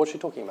watching it, what's she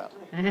talking about?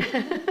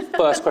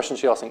 First question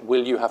she's asking,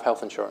 will you have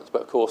health insurance?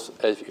 But of course,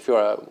 if you're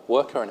a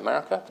worker in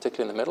America,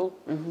 particularly in the middle,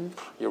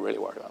 you're really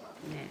worried about that.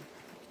 Yeah,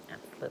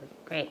 absolutely.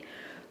 Great.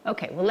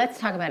 Okay, well, let's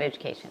talk about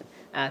education,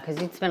 because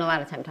you spend a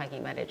lot of time talking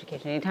about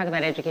education. You talk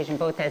about education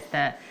both I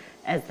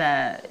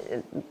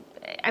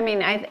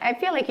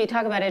feel like you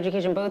talk about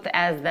education both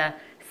as the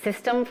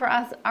system for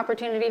us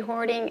opportunity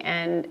hoarding,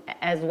 and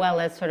as well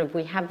as sort of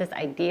we have this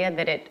idea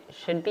that it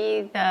should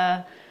be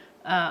the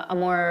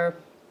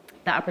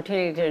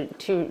opportunity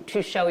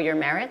to show your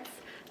merits,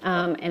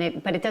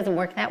 but it doesn't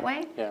work that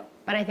way. Yeah.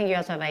 But I think you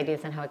also have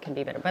ideas on how it can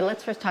be better. But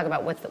let's first talk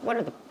about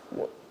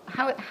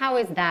how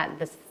is that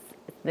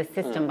the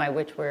system by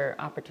which we're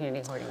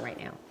opportunity hoarding right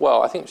now?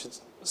 Well, I think we should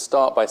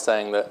start by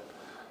saying that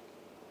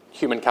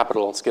human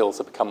capital and skills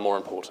have become more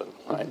important,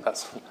 right?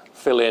 That's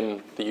fill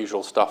in the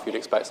usual stuff you'd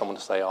expect someone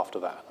to say after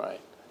that, right?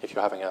 If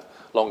you're having a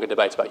longer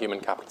debate about human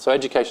capital. So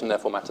education,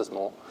 therefore, matters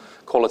more.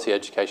 Quality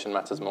education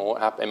matters more.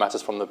 It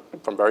matters from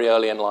very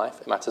early in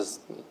life. It matters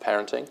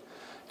parenting.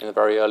 In the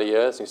very early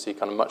years, you see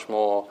kind of much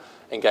more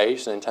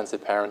engaged and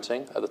intensive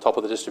parenting at the top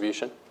of the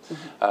distribution.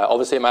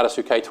 Obviously, it matters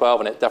through K-12,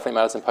 and it definitely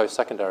matters in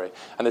post-secondary.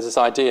 And there's this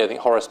idea, I think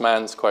Horace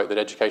Mann's quote, that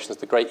education is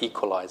the great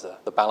equalizer,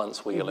 the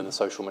balance wheel in the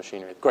social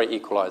machinery. The great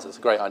equalizer, it's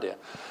a great idea.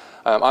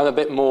 I'm a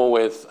bit more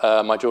with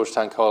my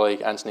Georgetown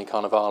colleague, Anthony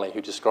Carnevale,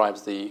 who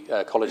describes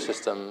the college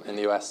system in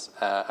the US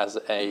as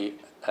an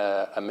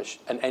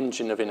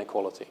engine of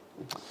inequality.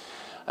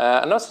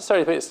 And not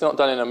necessarily it's not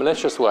done in a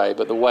malicious way,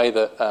 but the way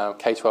that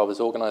K-12 is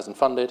organised and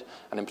funded,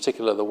 and in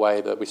particular the way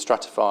that we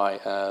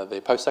stratify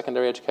the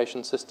post-secondary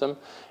education system,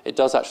 it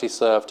does actually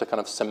serve to kind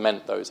of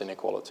cement those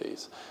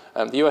inequalities.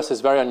 The US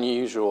is very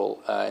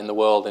unusual in the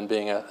world in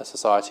being a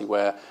society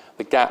where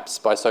the gaps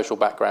by social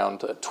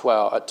background at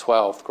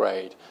 12th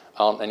grade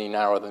aren't any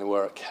narrower than they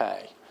were at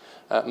K.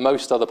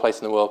 Most other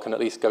places in the world can at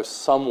least go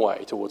some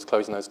way towards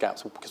closing those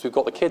gaps because we've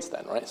got the kids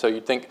then, right? So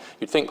you'd think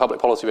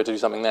public policy would do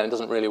something then. It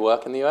doesn't really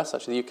work in the US.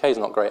 Actually, the UK is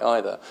not great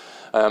either.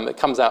 It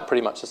comes out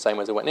pretty much the same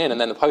way as it went in. And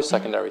then the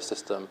post-secondary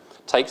system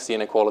takes the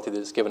inequality that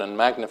it's given and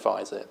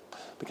magnifies it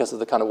because of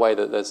the kind of way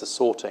that there's a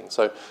sorting.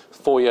 So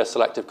 4-year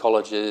selective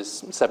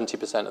colleges,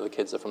 70% of the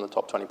kids are from the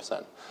top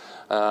 20%.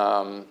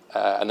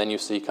 And then you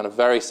see kind of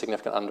very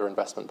significant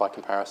underinvestment by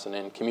comparison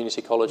in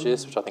community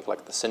colleges, which I think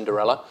like the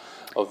Cinderella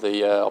of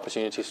the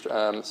opportunity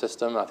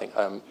system. I think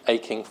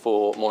aching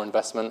for more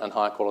investment and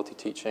higher quality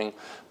teaching,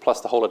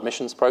 plus the whole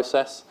admissions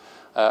process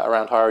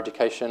around higher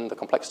education, the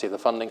complexity of the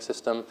funding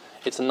system.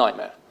 It's a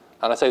nightmare.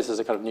 And I say this as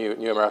a kind of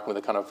new American with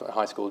a kind of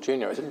high school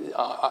junior.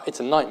 It's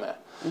a nightmare.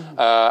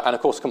 And of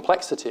course,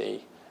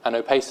 complexity and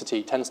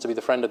opacity tends to be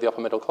the friend of the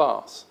upper middle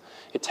class.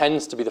 It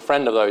tends to be the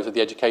friend of those with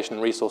the education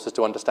and resources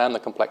to understand the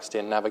complexity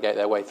and navigate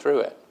their way through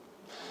it.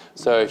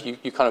 So if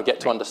you kind of get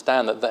to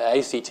understand that the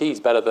ACT is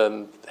better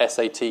than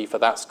SAT for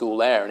that school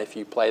there, and if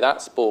you play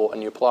that sport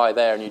and you apply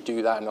there and you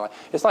do that, and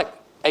it's like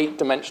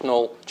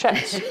 8-dimensional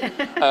chess,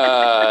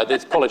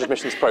 this college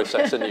admissions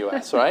process in the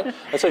US, right?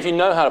 And so if you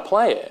know how to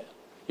play it,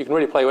 you can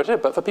really play with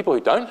it. But for people who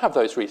don't have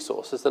those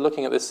resources, they're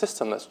looking at this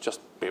system that's just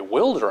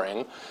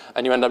bewildering,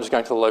 and you end up just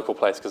going to the local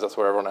place because that's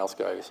where everyone else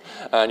goes.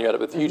 And you end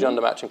up with huge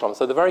undermatching problems.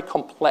 So the very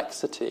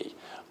complexity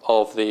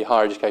of the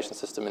higher education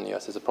system in the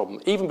US is a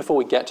problem, even before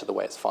we get to the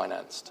way it's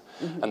financed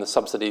and the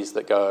subsidies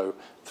that go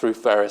through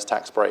various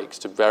tax breaks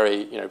to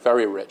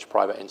very rich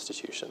private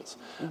institutions.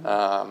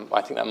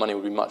 I think that money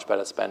would be much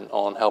better spent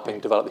on helping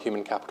develop the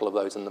human capital of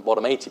those in the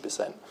bottom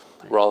 80%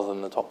 rather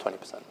than the top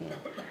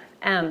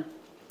 20%.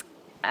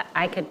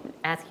 I could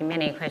ask you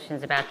many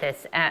questions about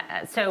this.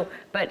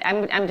 But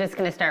I'm just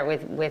going to start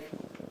with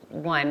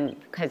one,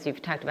 because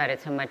you've talked about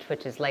it so much,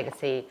 which is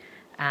legacy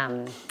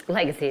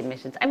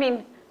admissions. I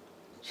mean,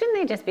 shouldn't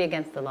they just be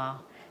against the law?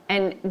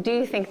 And do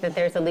you think that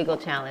there's a legal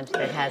challenge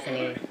that has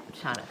any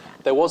shot at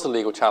that? There was a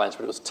legal challenge,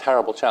 but it was a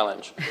terrible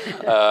challenge.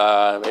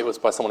 It was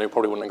by someone who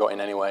probably wouldn't have got in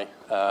anyway.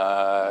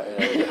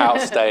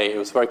 Outstay, it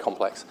was very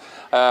complex.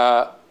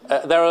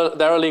 There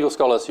are legal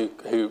scholars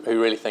who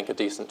really think a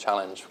decent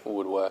challenge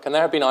would work. And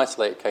there have been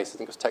isolated cases. I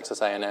think it was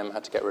Texas A&M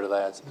had to get rid of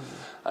theirs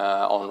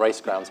on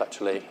race grounds,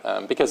 actually.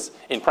 Because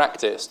in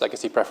practice,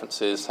 legacy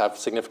preferences have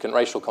significant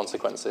racial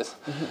consequences.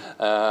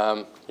 You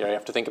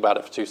have to think about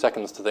it for 2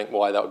 seconds to think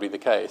why that would be the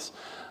case.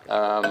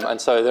 And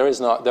so there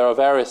are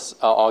various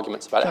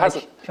arguments about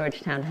it.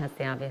 Georgetown has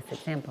the obvious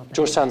example.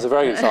 Georgetown's a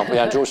very good example.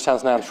 Yeah,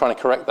 Georgetown's now trying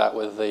to correct that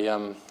with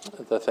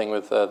the thing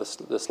with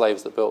the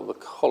slaves that built the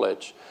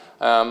college.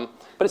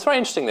 But it's very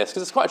interesting, this,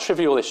 because it's quite a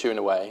trivial issue in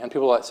a way. And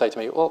people like to say to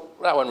me, well,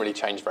 that won't really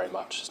change very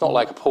much. It's not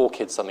like a poor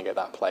kid suddenly get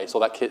that place,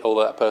 or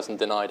that person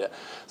denied it.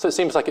 So it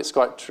seems like it's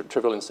quite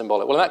trivial and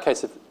symbolic. Well, in that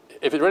case,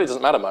 if it really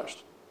doesn't matter much,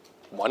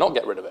 why not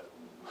get rid of it?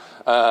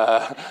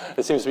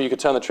 It seems to me you could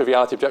turn the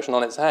triviality objection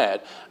on its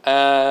head.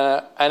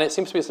 And it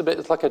seems to be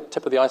it's like a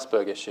tip of the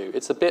iceberg issue.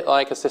 It's a bit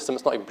like a system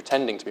that's not even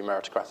pretending to be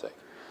meritocratic.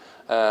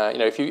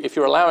 if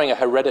you're allowing a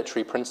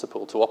hereditary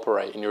principle to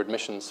operate in your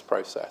admissions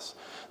process,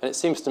 then it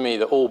seems to me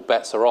that all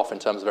bets are off in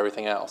terms of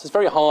everything else. It's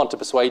very hard to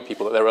persuade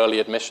people that their early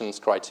admissions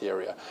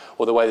criteria,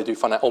 or the way they do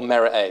or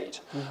merit aid,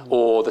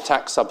 or the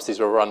tax subsidies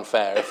are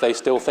unfair if they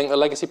still think that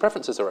legacy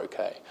preferences are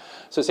okay.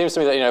 So it seems to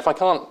me that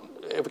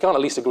if we can't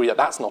at least agree that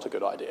that's not a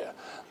good idea,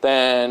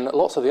 then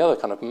lots of the other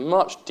kind of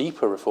much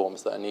deeper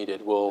reforms that are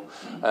needed will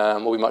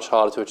be much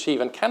harder to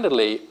achieve. And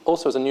candidly,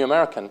 also as a new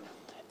American,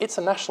 it's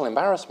a national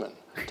embarrassment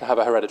to have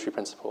a hereditary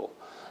principle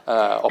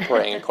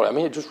operating in college. I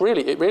mean, it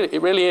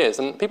really is.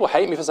 And people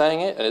hate me for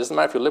saying it, and it doesn't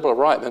matter if you're liberal or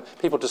right. Then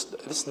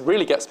this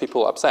really gets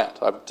people upset.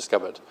 I've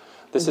discovered.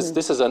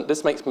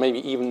 This makes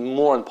maybe even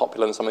more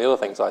unpopular than some of the other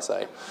things I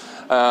say.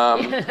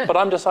 But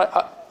I'm just like,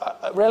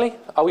 really?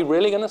 Are we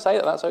really going to say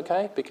that that's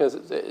okay? Because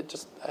it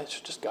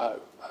should just go.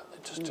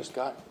 Just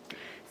go.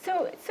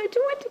 So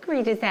to what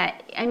degree does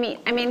that, I mean,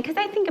 because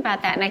I think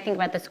about that, and I think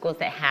about the schools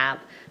that have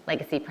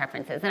legacy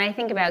preferences, and I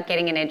think about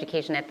getting an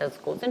education at those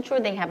schools, and sure,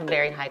 they have a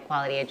very high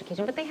quality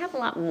education, but they have a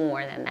lot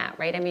more than that,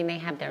 right? I mean, they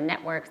have their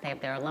networks, they have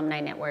their alumni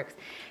networks,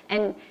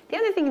 and the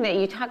other thing that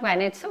you talk about,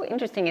 and it's so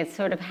interesting, is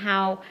sort of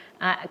how,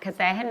 because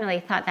I hadn't really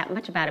thought that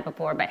much about it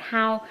before, but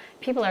how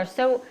people are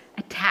so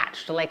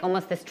attached, like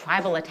almost this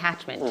tribal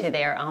attachment to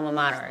their alma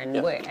mater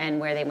and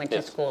where they went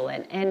to school,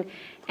 and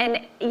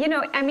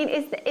I mean,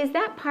 is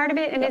that part of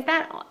it, and is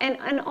that,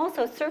 and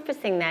also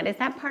surfacing that, is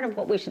that part of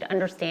what we should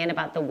understand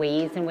about the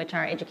ways in which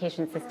our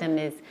education system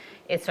is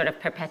sort of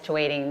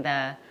perpetuating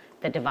the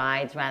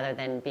divides rather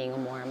than being a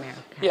more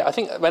American? Yeah, I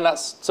think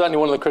that's certainly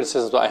one of the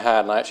criticisms that I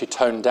had, and I actually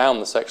toned down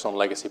the section on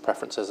legacy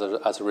preferences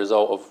as a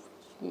result of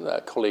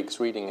colleagues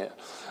reading it.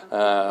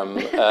 So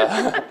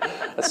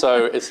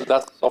that's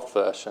the soft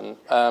version.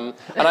 And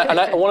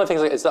one of the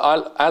things is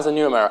that as a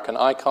new American,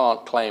 I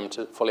can't claim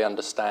to fully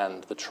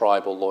understand the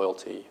tribal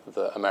loyalty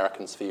that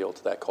Americans feel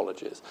to their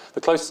colleges.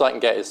 The closest I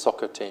can get is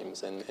soccer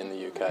teams in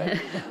the UK.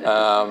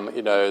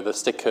 The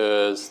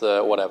stickers,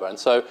 the whatever. And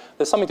so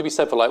there's something to be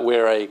said for like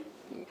we're a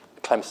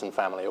Clemson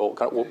family or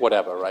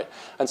whatever, right?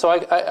 And so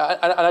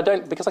I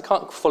don't, because I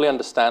can't fully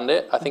understand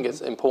it, I think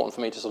it's important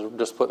for me to sort of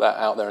just put that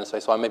out there and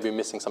say, so I may be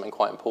missing something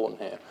quite important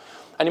here.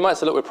 And you might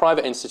say, look, we're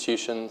private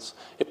institutions.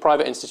 If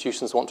private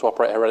institutions want to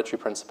operate a hereditary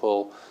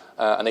principle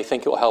and they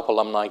think it will help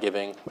alumni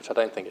giving, which I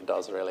don't think it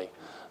does really,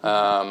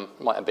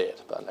 might a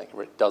bit, but I don't think it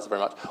really does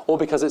very much. Or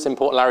because it's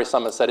important, Larry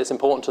Summers said, it's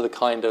important to the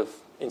kind of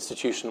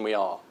institution we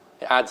are.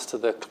 It adds to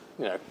the,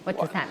 What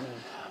does that mean?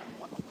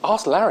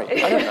 Ask Larry.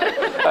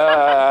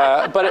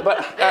 I don't know.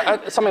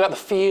 But something about the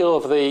feel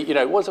of the,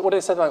 what do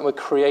they say? Like we're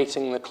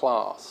creating the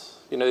class.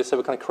 They say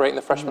we're kind of creating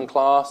the freshman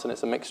class, and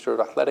it's a mixture of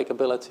athletic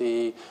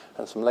ability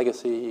and some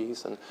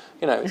legacies, and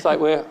it's like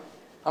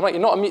I'm like,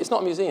 it's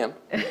not a museum.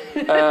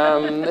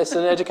 It's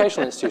an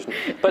educational institution.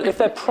 But if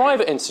they're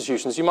private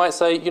institutions, you might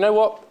say, you know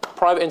what,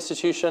 private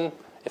institution,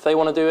 if they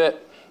want to do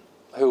it,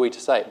 who are we to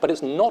say? But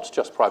it's not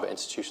just private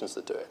institutions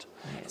that do it.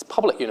 It's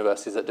public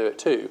universities that do it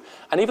too.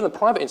 And even the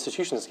private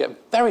institutions get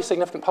very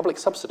significant public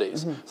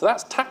subsidies. So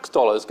that's tax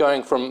dollars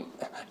going from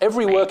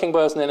every working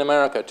person in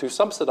America to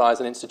subsidize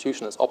an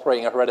institution that's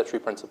operating a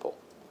hereditary principle.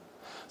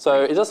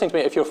 So it does seem to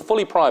me, if you're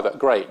fully private,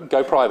 great,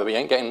 go private, but you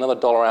ain't getting another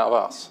dollar out of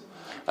us.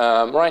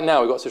 Right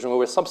now, we've got a situation where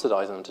we're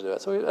subsidizing them to do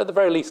it. So at the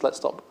very least, let's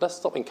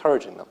stop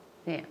encouraging them.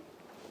 Yeah.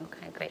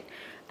 Okay, great.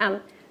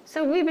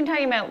 So we've been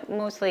talking about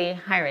mostly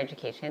higher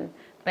education,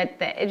 but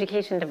the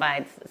education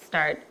divides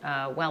start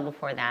well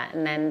before that.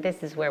 And then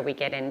this is where we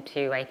get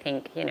into, I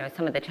think,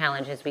 some of the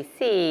challenges we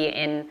see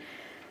in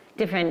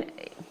different,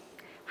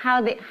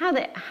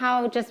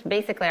 how just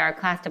basically our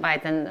class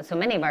divides and so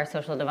many of our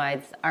social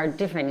divides are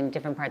different in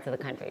different parts of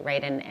the country,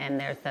 right? And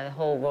there's the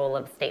whole role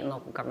of state and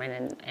local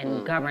government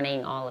and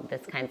governing all of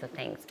this kinds of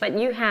things. But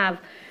you have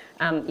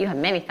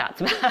many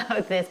thoughts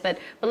about this, but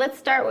let's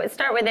start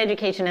with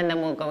education, and then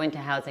we'll go into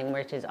housing,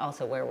 which is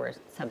also where we're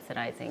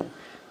subsidizing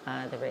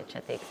the rich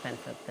at the expense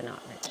of the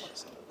not rich.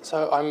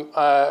 So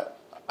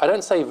I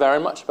don't say very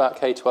much about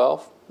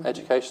K-12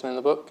 education in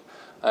the book,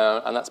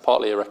 and that's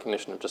partly a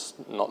recognition of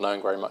just not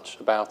knowing very much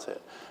about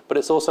it. But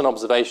it's also an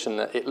observation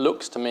that it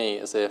looks to me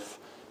as if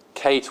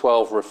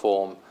K-12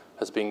 reform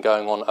has been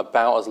going on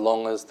about as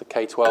long as the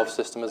K-12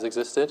 system has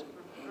existed.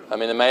 I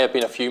mean, there may have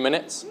been a few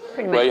minutes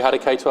where you had a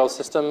K-12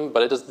 system,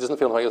 but it doesn't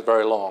feel like it's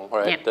very long,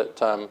 right?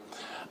 Yeah.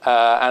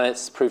 And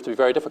it's proved to be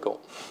very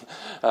difficult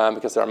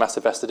because there are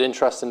massive vested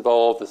interests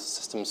involved. The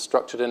system's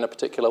structured in a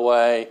particular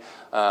way.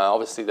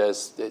 Obviously,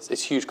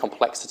 it's huge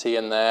complexity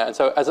in there. And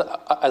so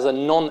as a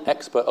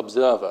non-expert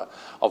observer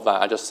of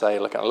that, I just say,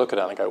 look at it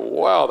and I go,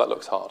 wow, that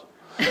looks hard.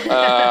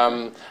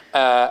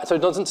 So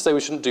it doesn't say we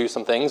shouldn't do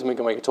some things, and we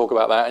can talk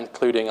about that,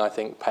 including, I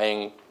think,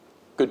 paying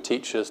good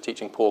teachers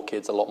teaching poor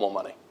kids a lot more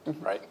money,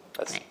 right?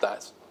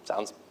 That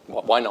sounds,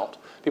 why not?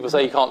 People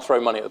say you can't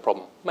throw money at the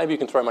problem. Maybe you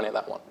can throw money at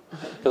that one.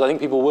 Because I think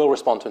people will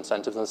respond to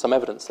incentives, and there's some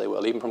evidence they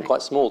will, even from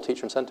quite small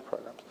teacher incentive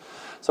programs.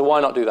 So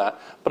why not do that?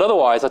 But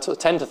otherwise, I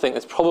tend to think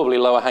there's probably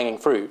lower hanging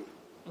fruit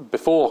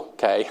before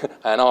K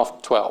and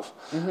after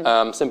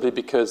 12, simply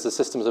because the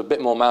systems are a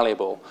bit more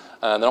malleable,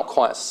 and they're not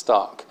quite as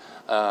stuck.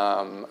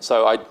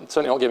 So I'm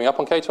certainly not giving up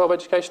on K-12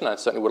 education. I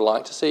certainly would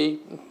like to see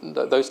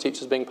those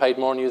teachers being paid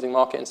more and using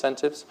market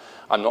incentives.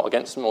 I'm not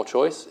against more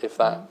choice if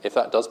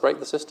that does break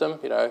the system.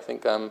 You know, I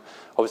think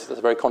obviously that's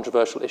a very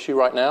controversial issue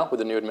right now with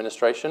the new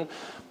administration.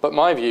 But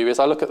my view is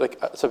I look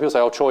at so people say,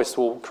 oh, choice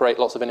will create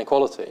lots of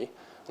inequality.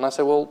 And I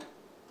say, well,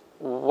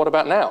 what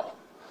about now?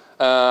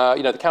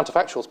 You know, the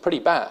counterfactual is pretty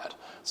bad.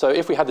 So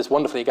if we had this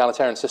wonderfully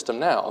egalitarian system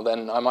now,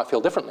 then I might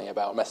feel differently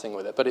about messing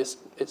with it. But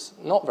it's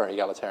not a very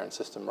egalitarian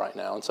system right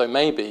now. And so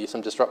maybe some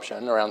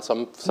disruption around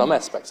some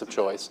aspects of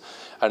choice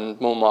and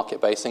more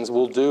market-based things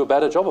will do a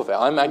better job of it.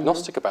 I'm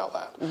agnostic about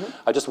that.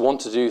 I just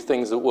want to do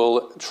things that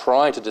will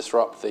try to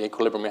disrupt the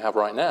equilibrium we have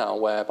right now,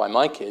 whereby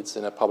my kids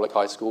in a public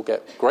high school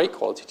get great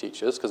quality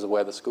teachers because of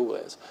where the school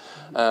is.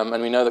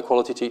 And we know that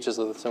quality teachers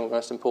are the single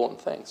most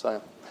important thing.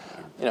 So,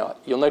 you know,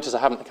 you'll notice I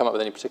haven't come up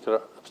with any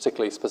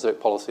particularly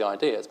specific policy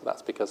ideas, but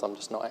that's because I'm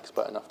just not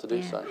expert enough to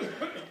do so.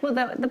 Well,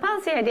 the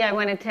policy idea I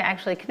wanted to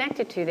actually connect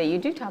it to that you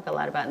do talk a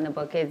lot about in the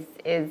book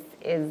is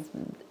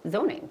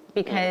zoning,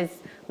 because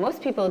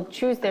most people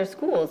choose their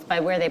schools by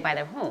where they buy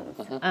their homes.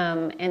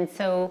 And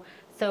so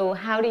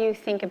how do you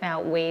think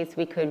about ways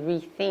we could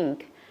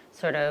rethink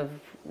sort of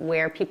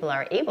where people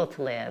are able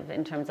to live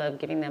in terms of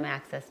giving them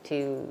access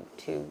to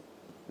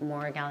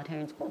more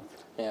egalitarian schools?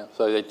 Yeah,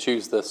 so they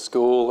choose the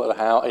school or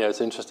how. You know,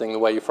 it's interesting the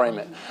way you frame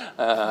it.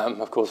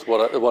 Of course,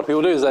 what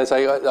people do is they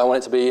say, I want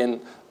it to be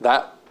in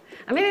that.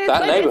 I mean,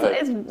 that neighborhood.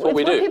 It's what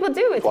people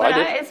do.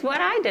 It's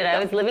what I did.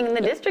 I was living in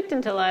the district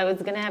until I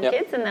was going to have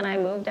kids, and then I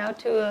moved out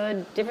to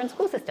a different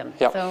school system.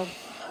 So.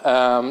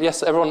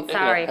 Yes, everyone.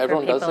 Sorry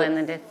everyone for people does it. in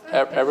the district.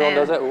 Everyone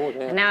does it. Ooh,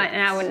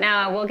 yeah.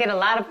 Now we'll get a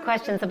lot of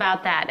questions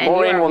about that. And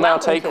Maureen will now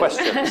take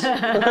questions.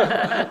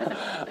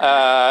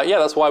 Yeah,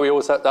 that's why we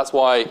always. That's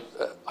why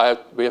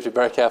we have to be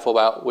very careful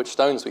about which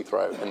stones we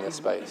throw in this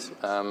space,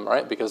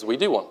 right? Because we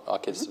do want our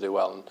kids to do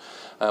well,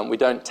 and we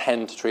don't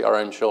tend to treat our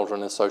own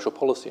children as social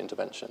policy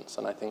interventions,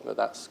 and I think that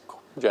that's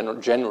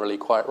generally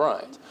quite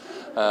right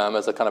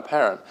as a kind of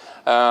parent.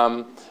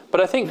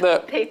 But I think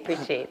that they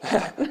appreciate.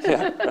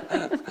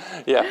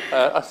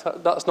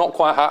 That's not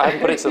quite how I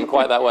haven't put it to them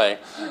quite that way.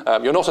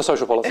 You're not a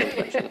social policy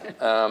intervention.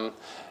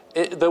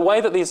 The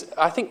way that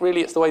I think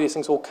really it's the way these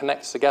things all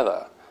connect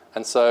together.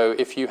 And so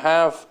if you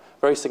have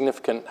very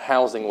significant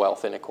housing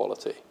wealth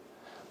inequality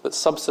that's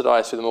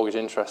subsidised through the mortgage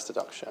interest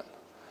deduction,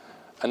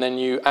 and then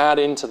you add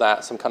into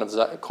that some kind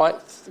of quite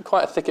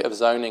a thicket of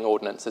zoning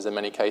ordinances in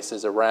many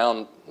cases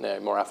around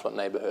more affluent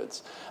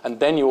neighbourhoods. And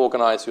then you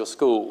organise your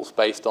schools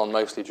based on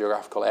mostly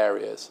geographical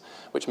areas,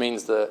 which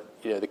means that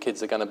the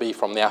kids are going to be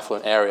from the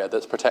affluent area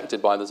that's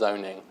protected by the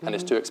zoning and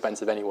is too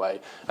expensive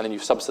anyway. And then you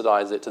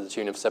subsidise it to the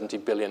tune of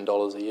 $70 billion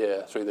a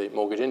year through the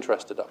mortgage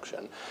interest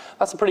deduction.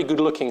 That's a pretty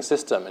good-looking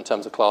system in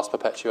terms of class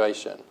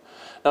perpetuation.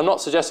 Now, I'm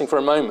not suggesting for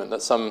a moment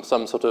that some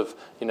sort of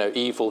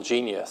evil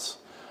genius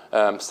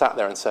sat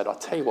there and said, I'll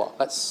tell you what,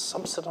 let's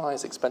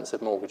subsidise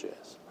expensive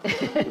mortgages,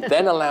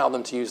 then allow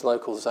them to use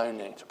local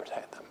zoning to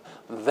protect them,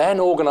 then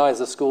organise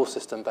the school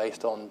system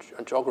based on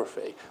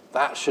geography.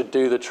 That should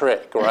do the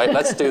trick, right?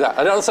 Let's do that.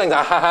 I'm not saying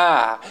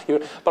that,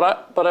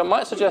 but I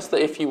might suggest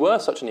that if you were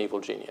such an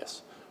evil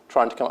genius,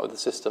 trying to come up with a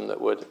system that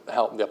would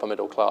help the upper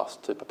middle class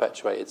to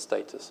perpetuate its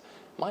status,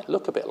 might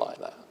look a bit like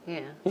that.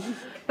 Yeah.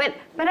 But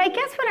I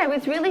guess what I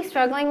was really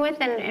struggling with,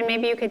 and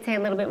maybe you could say a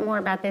little bit more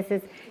about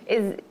this,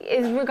 is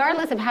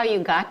regardless of how you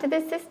got to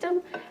this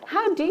system,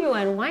 how do you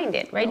unwind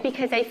it, right?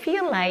 Because I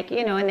feel like,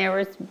 and there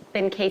has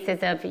been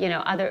cases of,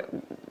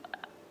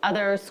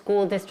 other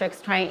school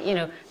districts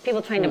trying,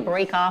 people trying to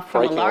break off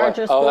from a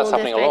larger school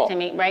district. I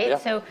mean, right?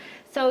 Yeah.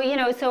 So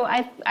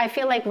I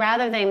feel like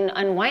rather than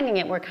unwinding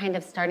it, we're kind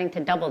of starting to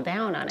double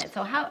down on it.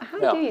 So how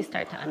do you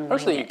start to unwind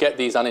Mostly you get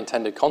these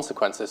unintended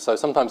consequences. So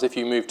sometimes if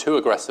you move too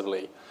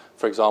aggressively,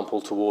 for example,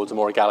 towards a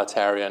more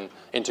egalitarian,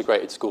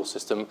 integrated school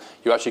system,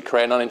 you actually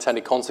create an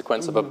unintended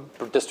consequence of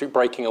a district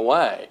breaking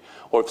away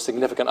or of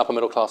significant upper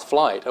middle class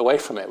flight away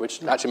from it,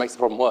 which actually makes the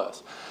problem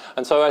worse.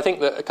 And so I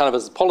think that kind of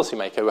as a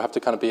policymaker, we have to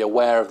kind of be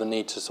aware of the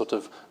need to sort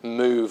of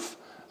move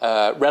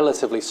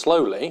relatively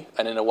slowly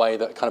and in a way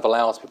that kind of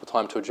allows people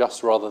time to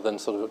adjust rather than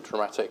sort of a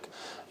dramatic,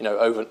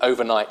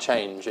 overnight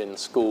change in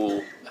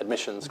school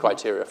admissions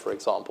criteria, for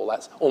example.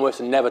 That's almost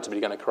inevitably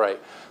going to create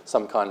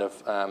some kind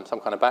of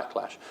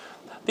backlash.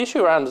 The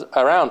issue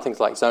around things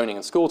like zoning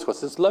and school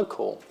choice is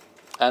local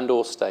and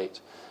or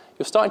state.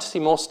 You're starting to see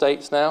more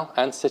states now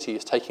and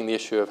cities taking the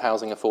issue of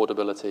housing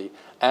affordability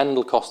and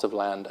the cost of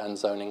land and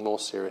zoning more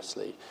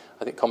seriously.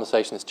 I think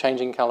conversation is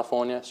changing in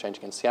California, it's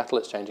changing in Seattle,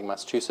 it's changing in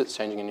Massachusetts, it's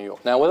changing in New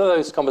York. Now, whether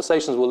those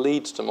conversations will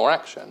lead to more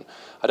action,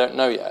 I don't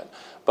know yet.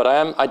 But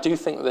I do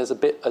think that there's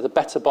a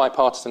better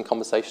bipartisan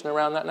conversation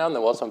around that now than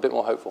there was, so I'm a bit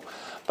more hopeful.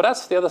 But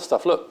as for the other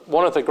stuff, look,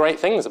 one of the great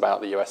things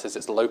about the US is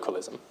its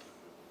localism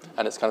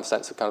and its kind of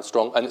sense of kind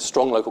of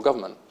strong local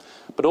government.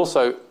 But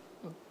also,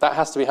 that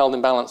has to be held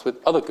in balance with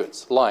other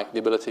goods, like the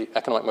ability,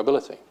 economic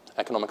mobility,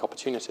 economic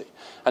opportunity.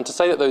 And to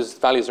say that those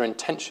values are in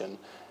tension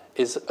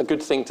is a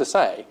good thing to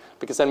say,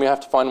 because then we have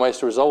to find ways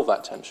to resolve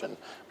that tension.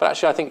 But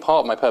actually, I think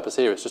part of my purpose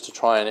here is just to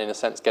try and, in a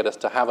sense, get us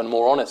to have a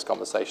more honest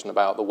conversation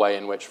about the way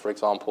in which, for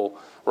example,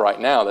 right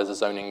now there's a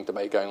zoning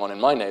debate going on in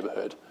my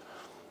neighbourhood,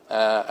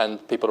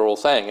 and people are all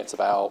saying it's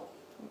about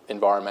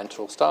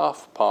environmental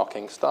stuff,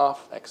 parking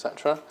stuff,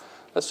 etc.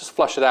 Let's just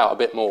flush it out a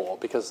bit more,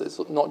 because it's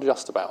not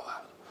just about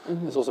that.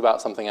 It's also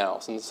about something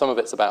else, and some of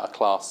it's about a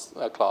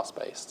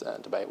class-based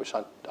debate, which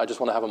I just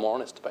want to have a more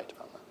honest debate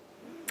about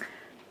that.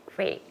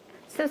 Great.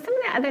 So some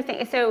of the other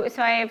things, so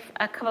I have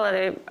a couple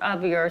other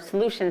of your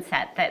solution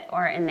set that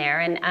are in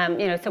there, and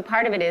you know, so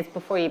part of it is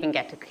before you even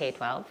get to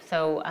K-12.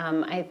 So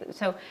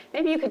so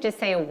maybe you could just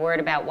say a word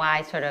about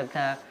why sort of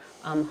the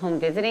home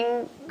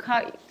visiting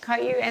caught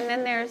you, and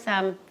then there's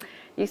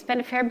you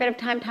spend a fair bit of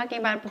time talking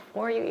about it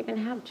before you even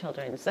have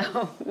children.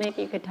 So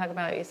maybe you could talk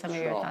about some of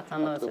your thoughts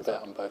on those as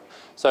well. On both.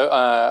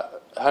 So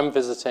home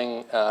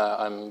visiting,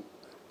 I'm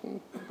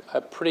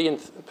a pretty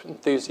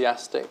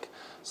enthusiastic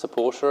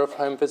supporter of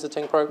home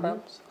visiting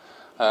programs.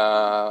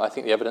 I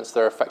think the evidence for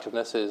their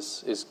effectiveness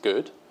is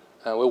good.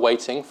 We're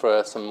waiting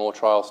for some more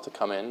trials to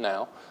come in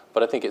now,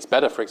 but I think it's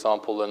better, for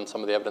example, than some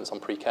of the evidence on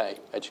pre-K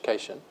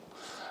education.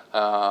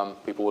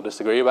 People will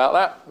disagree about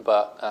that,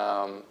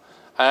 but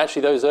and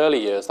actually those early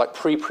years, like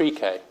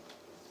pre-K,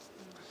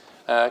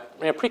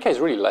 pre-K is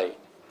really late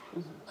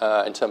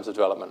in terms of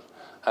development.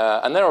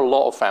 And there are a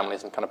lot of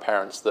families and kind of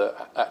parents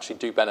that actually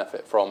do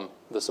benefit from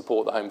the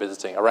support that home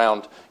visiting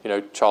around,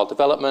 child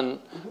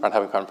development, around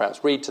having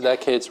parents read to their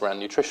kids, around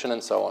nutrition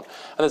and so on.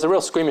 And there's a real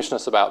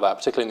squeamishness about that,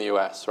 particularly in the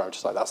US, where I'm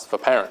just like, that's for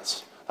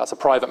parents. That's a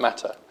private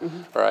matter,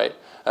 right?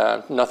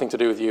 Nothing to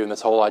do with you and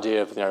this whole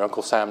idea of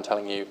Uncle Sam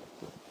telling you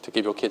to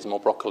give your kids more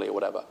broccoli or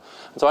whatever.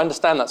 And so I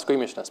understand that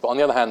squeamishness, but on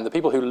the other hand, the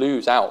people who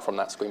lose out from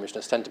that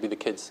squeamishness tend to be the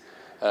kids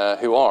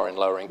who are in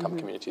lower income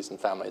communities and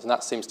families, and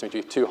that seems to me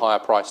to be too high a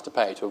price to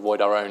pay to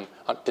avoid our own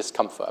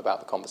discomfort about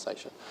the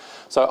conversation.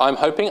 So I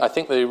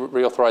think the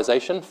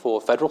reauthorization for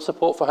federal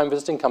support for home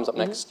visiting comes up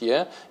next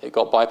year. It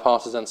got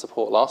bipartisan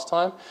support last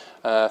time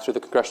through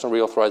the congressional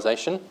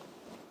reauthorization.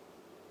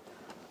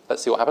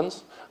 Let's see what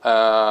happens.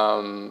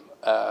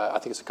 I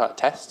think it's a kind of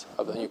test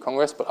of the new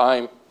Congress, but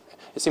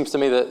it seems to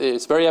me that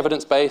it's very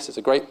evidence-based. It's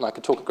I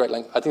could talk at great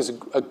length. I think it's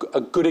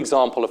a good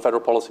example of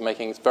federal policy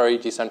making. It's very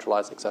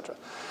decentralized, etc.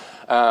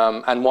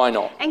 And why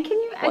not? And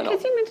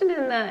because you mentioned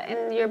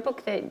in your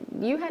book that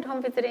you had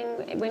home visiting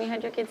when you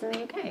had your kids in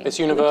the UK. It's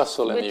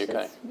universal in the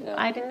UK.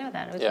 I didn't know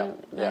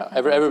that.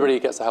 Everybody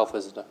gets a health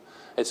visitor.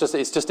 It's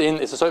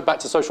back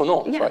to social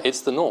norms, right? It's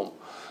the norm.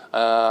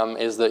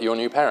 Is that your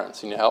new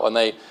parents and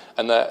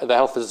the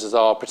health visitors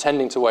are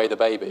pretending to weigh the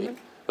baby.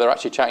 They're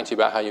actually chatting to you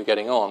about how you're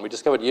getting on. We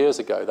discovered years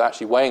ago that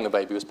actually weighing the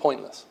baby was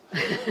pointless.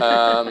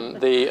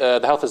 The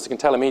health visitor can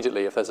tell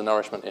immediately if there's a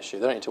nourishment issue.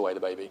 They don't need to weigh the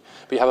baby.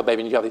 But you have a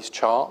baby and you have these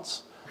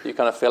charts that you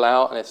kind of fill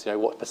out, and it's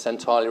what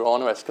percentile you're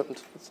on.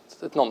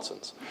 It's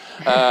nonsense.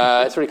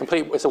 It's really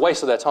complete. It's a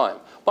waste of their time.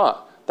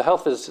 But the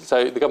health visitor,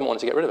 so the government wanted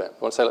to get rid of it. They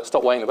wanted to say, let's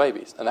stop weighing the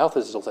babies. And the health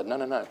visitors all said,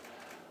 no.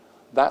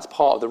 That's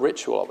part of the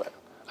ritual of it.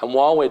 And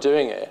while we're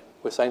doing it,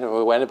 we're saying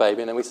we're weighing a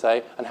baby, and then we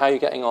say, and how are you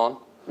getting on?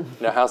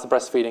 How's the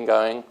breastfeeding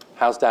going?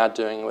 How's dad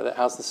doing with it?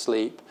 How's the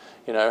sleep?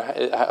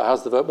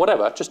 How's the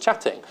whatever? Just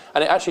chatting,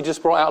 and it actually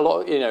just brought out a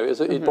lot.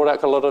 It brought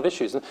out a lot of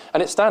issues, and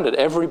it's standard.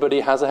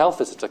 Everybody has a health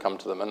visitor come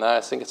to them, and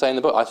I think I say in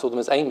the book, I saw them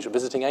as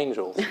visiting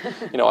angels.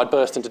 I'd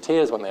burst into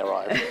tears when they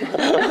arrived. You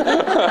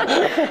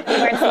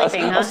weren't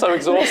sleeping, huh? I was so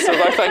exhausted.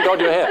 Thank God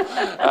you're here.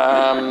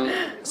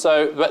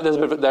 But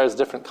there's a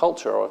different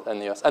culture in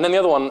the US, and then the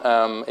other one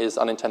is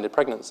unintended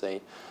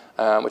pregnancy.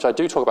 Which I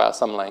do talk about at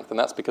some length, and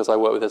that's because I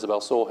work with Isabel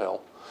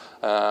Sawhill,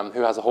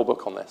 who has a whole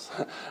book on this.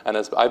 And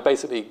I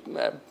basically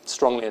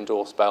strongly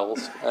endorse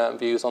Bell's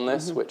views on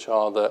this, which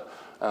are that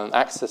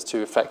access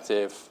to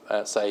effective,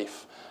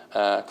 safe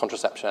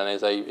contraception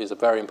is a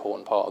very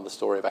important part of the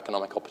story of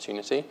economic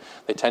opportunity.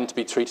 They tend to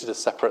be treated as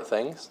separate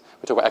things.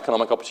 We talk about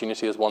economic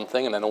opportunity as one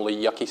thing, and then all the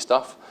yucky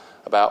stuff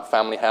about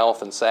family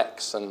health and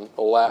sex and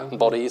all that, and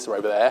bodies are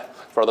over there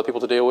for other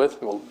people to deal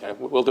with. We'll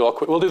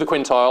do the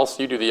quintiles,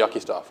 you do the yucky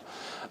stuff.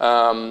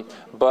 And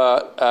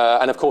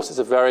of course, it's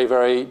a very,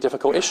 very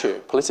difficult issue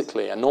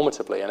politically and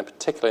normatively, and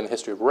particularly in the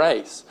history of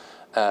race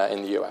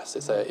in the US.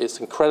 It's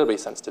an incredibly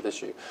sensitive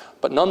issue.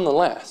 But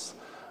nonetheless,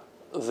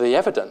 the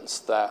evidence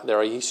that there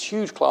are these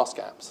huge class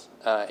gaps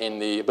in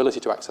the ability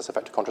to access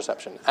effective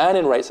contraception and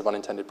in rates of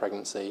unintended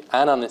pregnancy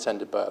and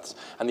unintended births,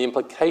 and the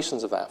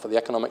implications of that for the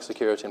economic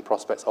security and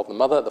prospects of the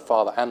mother, the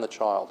father, and the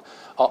child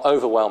are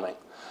overwhelming.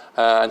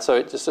 And so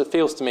it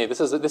feels to me this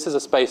is a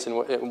space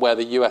where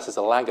the US is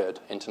a laggard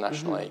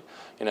internationally.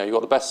 You've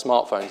got the best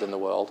smartphones in the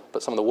world,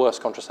 but some of the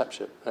worst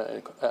contraception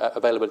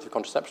availability of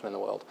contraception in the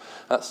world.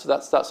 That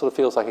sort of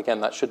feels like,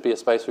 again, that should be a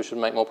space we should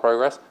make more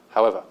progress.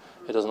 However,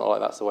 it doesn't look like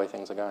that's the way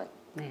things are going.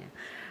 Yeah.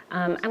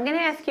 I'm going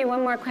to ask you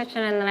one more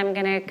question, and then I'm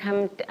going to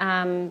come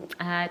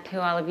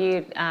to all of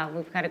you.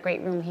 We've got a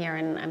great room here,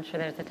 and I'm sure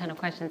there's a ton of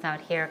questions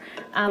out here.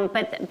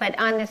 But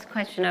on this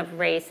question of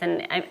race,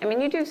 and I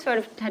mean, you do sort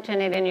of touch on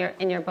it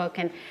in your book,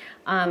 and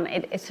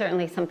It's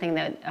certainly something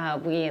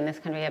that we in this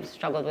country have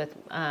struggled with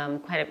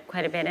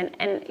quite a bit.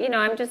 And you know,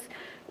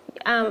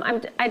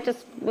 I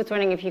just was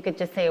wondering if you could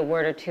just say a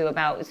word or two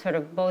about sort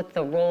of both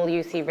the role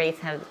you see race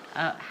has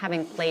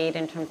having played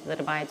in terms of the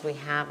divides we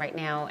have right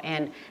now,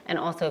 and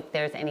also if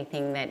there's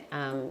anything that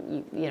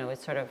you know is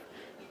sort of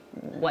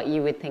what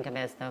you would think of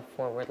as the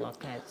forward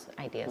look as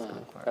ideas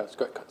going forward. That's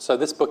great. So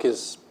this book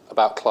is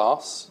about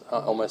class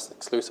almost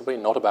exclusively,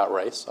 not about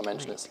race. I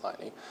mentioned it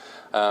slightly.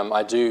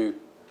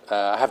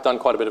 I have done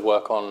quite a bit of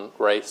work on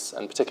race,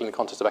 and particularly in the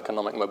context of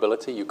economic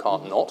mobility. You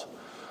can't not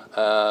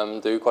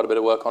do quite a bit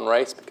of work on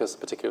race, because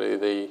particularly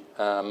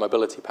the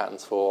mobility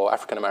patterns for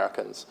African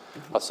Americans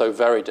are so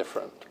very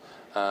different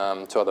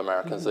to other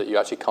Americans that you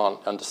actually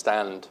can't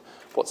understand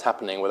what's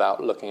happening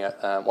without looking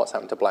at what's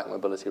happening to black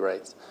mobility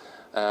rates.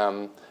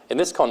 In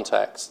this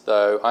context,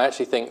 though, I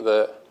actually think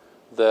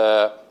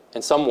that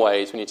in some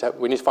ways we need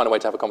to find a way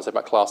to have a conversation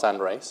about class and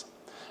race,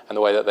 and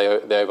the way that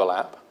they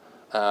overlap.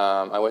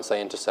 I won't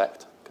say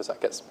intersect, because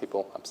that gets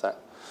people upset.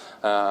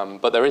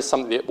 But there is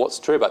something. What's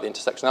true about the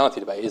intersectionality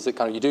debate is that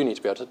kind of you do need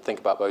to be able to think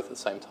about both at the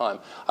same time.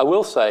 I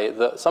will say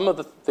that some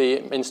of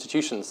the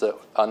institutions that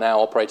are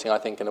now operating, I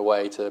think, in a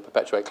way to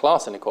perpetuate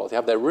class inequality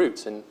have their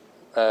roots in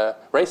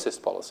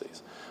racist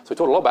policies. So we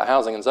talked a lot about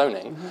housing and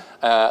zoning.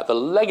 The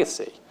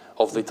legacy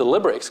of the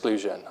deliberate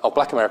exclusion of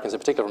black Americans in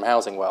particular from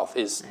housing wealth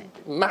is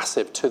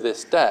massive to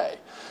this day.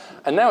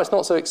 And now it's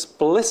not so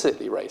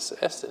explicitly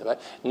racist.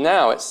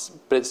 Now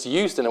it's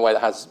used in a way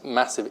that has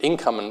massive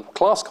income and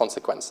class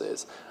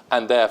consequences,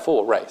 and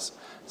therefore race.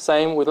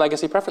 Same with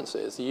legacy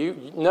preferences.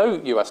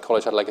 No US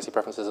college had legacy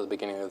preferences at the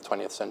beginning of the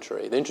 20th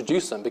century. They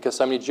introduced them because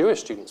so many Jewish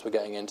students were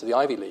getting into the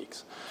Ivy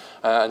Leagues.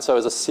 And so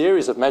as a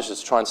series of measures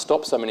to try and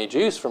stop so many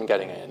Jews from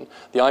getting in,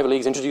 the Ivy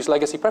Leagues introduced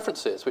legacy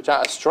preferences, which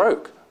at a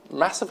stroke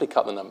massively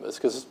cut the numbers,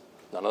 because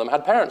none of them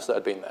had parents that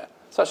had been there.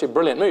 It's actually a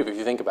brilliant move if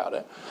you think about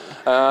it.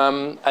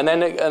 And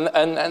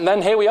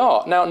then here we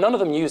are. Now, none of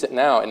them use it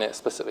now in an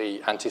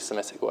explicitly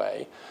anti-Semitic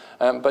way,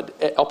 but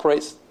it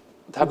operates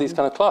to have these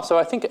kind of class. So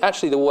I think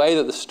actually the way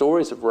that the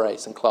stories of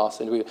race and class,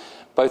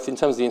 both in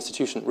terms of the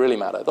institution, really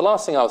matter. The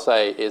last thing I'll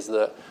say is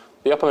that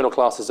the upper middle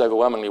class is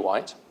overwhelmingly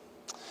white.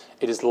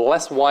 It is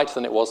less white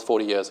than it was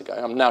 40 years ago.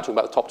 I'm now talking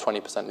about the top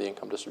 20% of the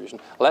income distribution.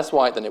 Less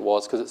white than it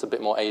was because it's a bit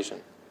more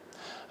Asian.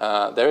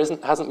 There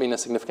hasn't been a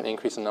significant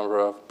increase in the number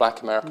of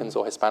black Americans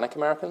or Hispanic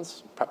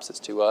Americans. Perhaps it's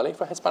too early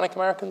for Hispanic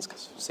Americans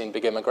because we've seen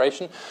big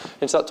immigration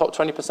into that top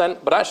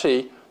 20%. But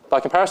actually, by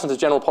comparison to the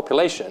general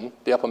population,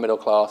 the upper middle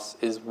class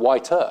is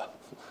whiter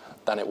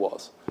than it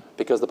was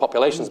because the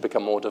population's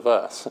become more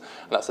diverse. And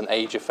that's an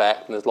age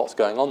effect, and there's lots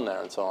going on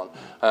there and so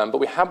on. But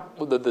we have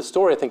the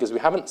story, I think, is we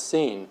haven't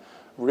seen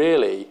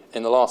really,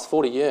 in the last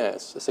 40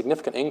 years, a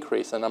significant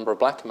increase in the number of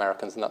black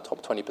Americans in that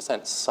top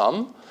 20%.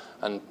 Some,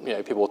 and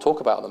people will talk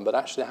about them, but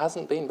actually there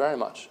hasn't been very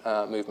much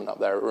movement up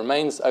there. It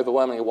remains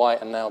overwhelmingly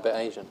white and now a bit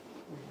Asian.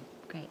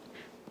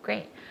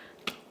 Great.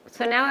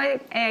 So now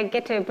I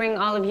get to bring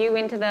all of you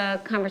into the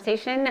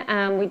conversation.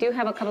 We do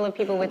have a couple of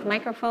people with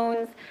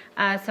microphones,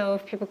 so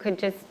if people could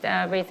just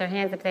raise their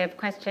hands if they have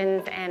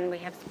questions, and we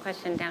have some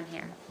questions down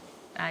here,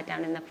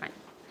 down in the front.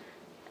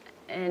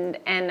 And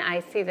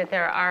I see that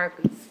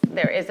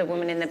there is a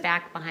woman in the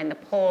back behind the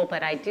pole,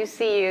 but I do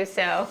see you,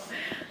 so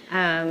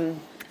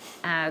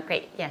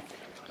great, yes.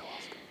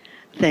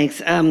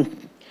 Thanks.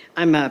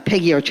 I'm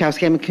Peggy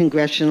Orchowski. I'm a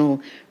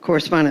congressional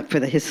correspondent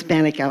for the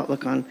Hispanic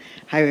Outlook on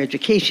Higher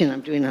Education.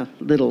 I'm doing a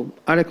little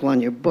article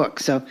on your book.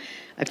 So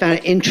I found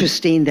it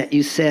interesting that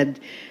you said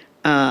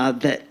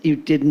that you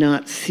did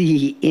not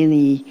see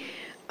any,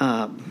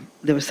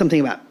 there was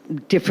something about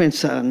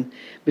difference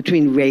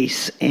between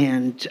race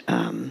and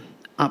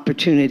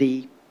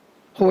opportunity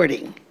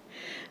hoarding.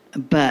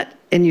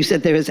 And you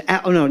said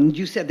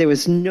you said there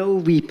was no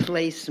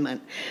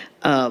replacement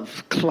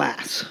of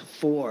class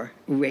for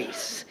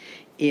race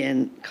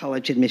in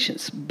college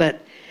admissions.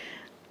 But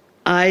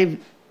I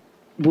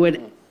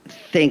would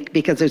think,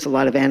 because there's a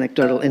lot of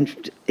anecdotal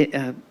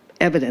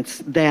evidence,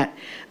 that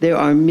there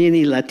are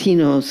many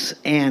Latinos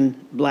and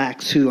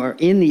blacks who are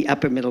in the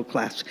upper middle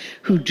class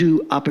who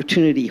do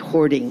opportunity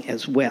hoarding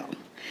as well.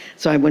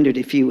 So I wondered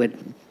if you would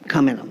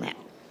comment on that.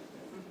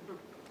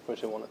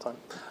 One at a time.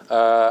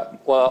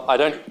 Well,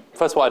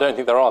 first of all, I don't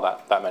think there are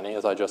that many,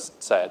 as I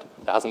just said.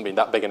 There hasn't been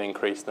that big an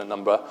increase in the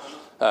number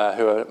who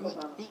are...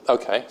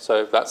 Okay,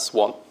 so that's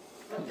one.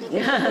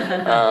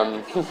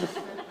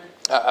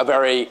 A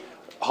very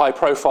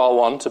high-profile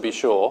one, to be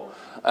sure.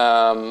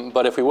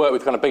 But if we work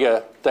with kind of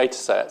bigger data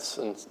sets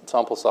and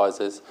sample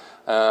sizes,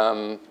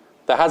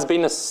 there has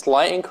been a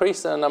slight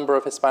increase in the number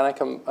of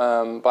Hispanic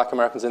and black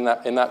Americans in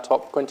that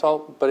top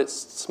quintile, but it's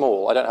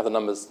small. I don't have the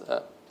numbers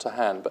to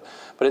hand, but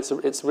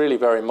it's really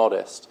very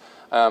modest.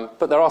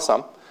 But there are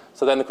some.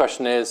 So then the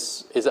question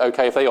is it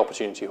okay if they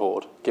opportunity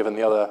hoard, given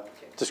the other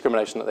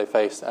discrimination that they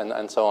face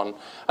and so on?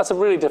 That's a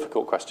really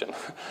difficult question.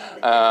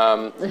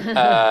 And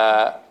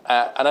I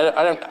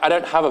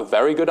don't have a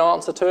very good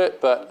answer to it,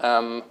 but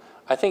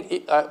I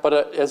think,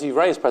 as you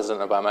raised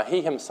President Obama,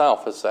 he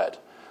himself has said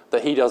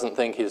that he doesn't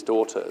think his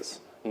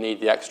daughters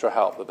need the extra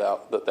help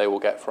that they will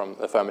get from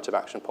affirmative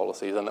action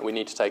policies, and that we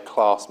need to take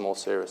class more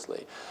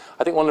seriously.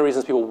 I think one of the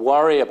reasons people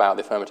worry about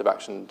the affirmative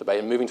action debate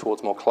and moving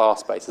towards more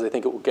class-based is they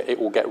think it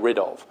will get rid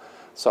of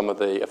some of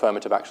the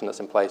affirmative action that's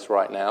in place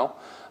right now.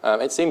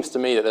 It seems to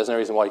me that there's no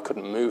reason why you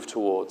couldn't move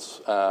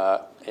towards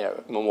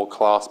more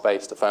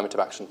class-based affirmative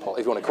action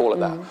policy, if you want to call it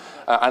that.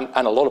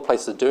 And a lot of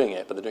places are doing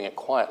it, but they're doing it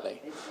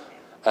quietly.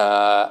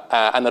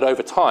 And that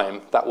over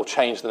time, that will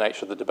change the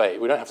nature of the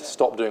debate. We don't have to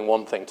stop doing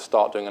one thing to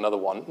start doing another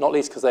one, not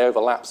least because they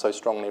overlap so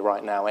strongly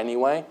right now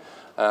anyway.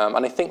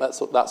 And I think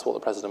that's what the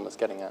president was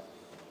getting at.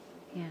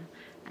 Yeah,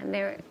 and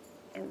there.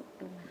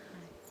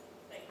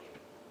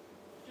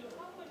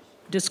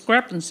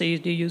 Discrepancies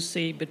do you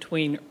see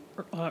between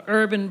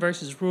urban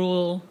versus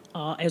rural,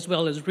 as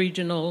well as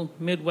regional,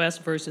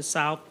 Midwest versus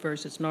South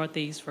versus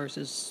Northeast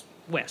versus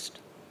West?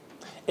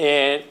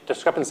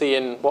 Discrepancy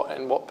in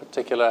what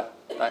particular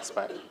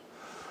aspect?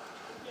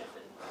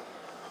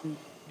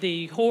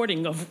 The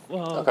hoarding of,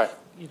 okay.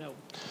 you know.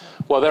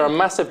 Well, there are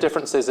massive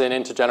differences in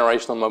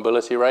intergenerational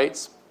mobility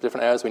rates.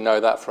 Different areas. We know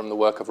that from the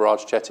work of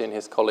Raj Chetty and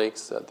his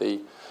colleagues at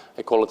the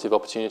Equality of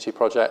Opportunity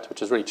Project, which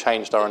has really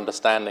changed our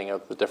understanding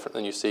of the different.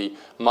 And you see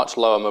much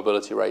lower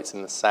mobility rates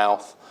in the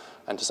South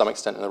and to some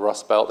extent in the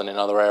Rust Belt than in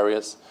other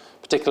areas.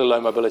 Particularly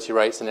low mobility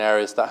rates in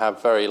areas that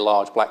have very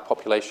large black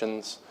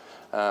populations.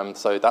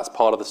 So that's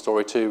part of the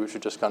story too, which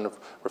we just kind of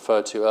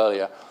referred to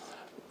earlier.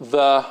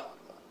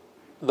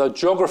 The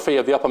geography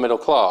of the upper middle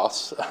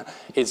class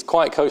is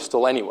quite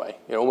coastal anyway,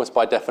 almost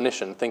by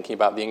definition, thinking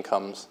about the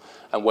incomes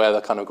and where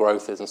the kind of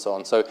growth is and so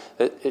on. So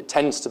it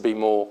tends to be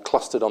more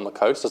clustered on the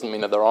coast. Doesn't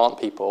mean that there aren't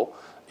people,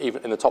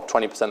 even in the top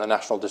 20% of the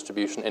national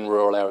distribution in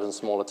rural areas and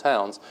smaller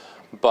towns.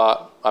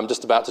 But I'm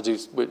just about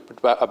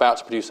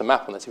to produce a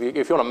map on this.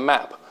 If you want to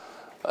map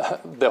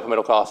the upper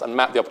middle class and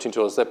map the opportunity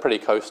orders, they're pretty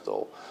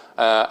coastal.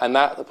 And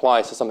that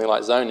applies to something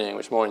like zoning,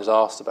 which Maureen's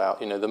asked about.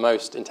 The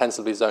most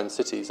intensively zoned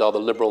cities are the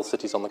liberal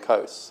cities on the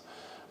coast.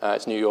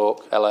 It's New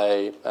York,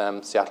 LA,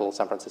 Seattle,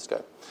 San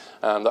Francisco.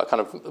 That are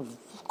kind of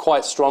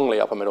quite strongly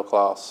upper middle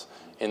class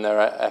in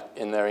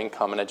their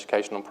income and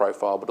educational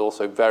profile, but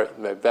also very,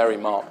 very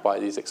marked by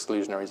these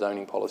exclusionary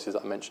zoning policies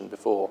that I mentioned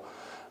before.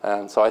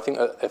 So I think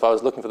that if I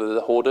was looking for the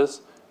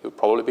hoarders, it would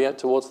probably be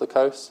towards the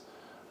coast.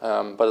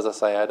 But as I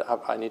say,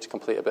 I need to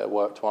complete a bit of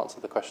work to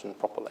answer the question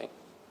properly.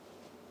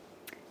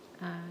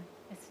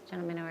 This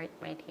gentleman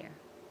right here.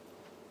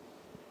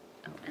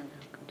 Oh, and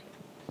I'll come to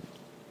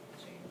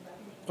you.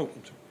 Oh,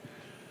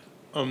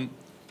 I'm sorry.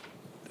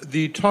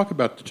 The talk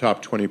about the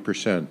top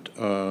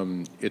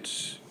 20%,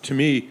 to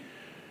me,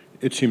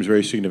 it seems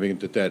very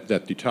significant that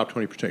the top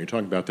 20% you're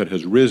talking about that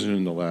has risen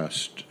in the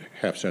last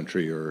half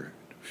century or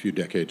a few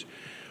decades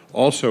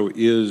also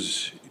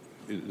there's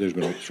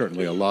been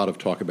certainly a lot of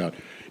talk about,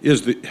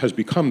 has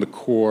become the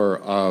core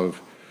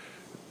of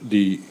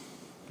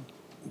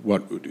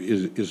what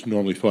is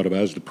normally thought of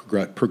as the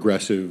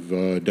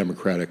progressive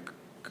democratic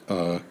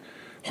heart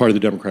of the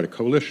Democratic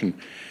coalition.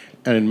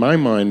 And in my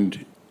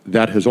mind,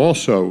 that has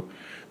also,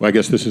 well, I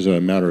guess this is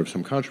a matter of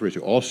some controversy,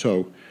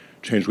 also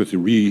changed with the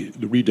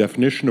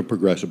redefinition of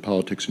progressive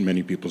politics in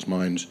many people's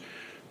minds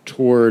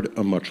toward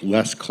a much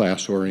less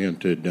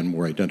class-oriented and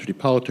more identity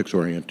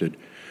politics-oriented,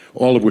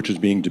 all of which is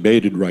being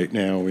debated right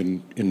now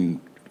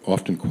in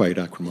often quite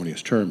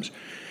acrimonious terms.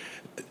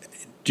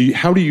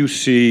 How do you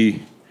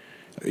see,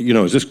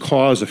 is this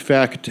cause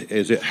effect?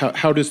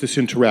 How does this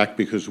interact?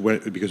 Because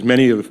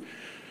many of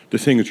the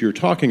things you're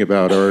talking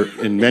about are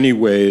in many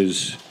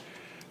ways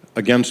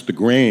against the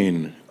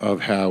grain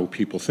of how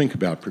people think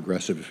about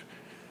progressive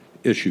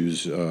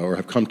issues or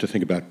have come to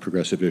think about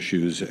progressive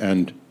issues.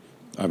 And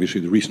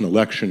obviously the recent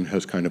election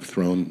has kind of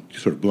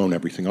blown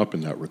everything up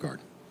in that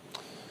regard.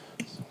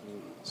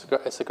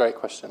 It's a great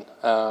question.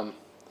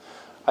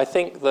 I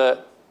think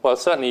that, well,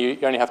 certainly you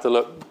only have to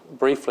look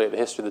briefly at the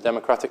history of the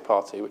Democratic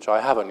Party, which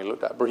I have only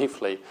looked at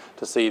briefly,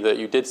 to see that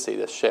you did see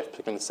this shift,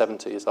 particularly in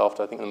the 70s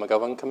after, I think, the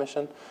McGovern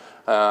Commission,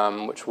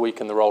 which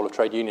weakened the role of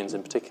trade unions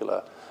in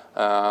particular,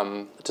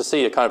 to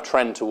see a kind of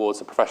trend towards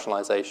the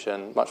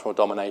professionalization, much more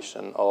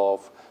domination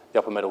of the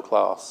upper middle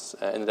class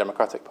in the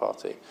Democratic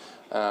Party,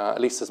 at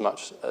least as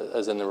much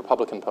as in the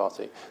Republican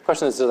Party. The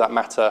question is, does that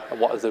matter, and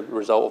what has the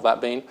result of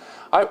that been?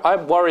 I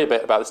worry a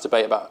bit about this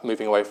debate about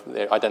moving away from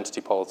the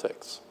identity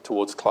politics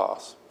towards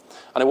class.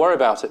 And I worry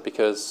about it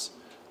because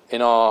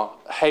in our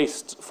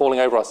haste, falling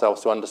over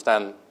ourselves to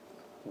understand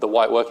the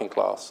white working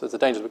class, there's a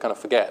danger that we kind of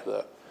forget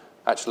that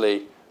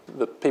actually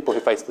the people who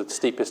face the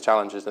steepest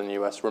challenges in the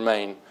US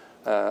remain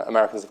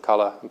Americans of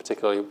color, and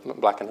particularly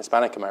black and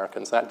Hispanic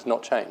Americans. That did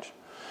not change.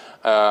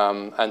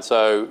 And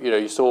so,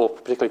 you saw,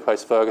 particularly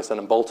post-Ferguson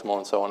and Baltimore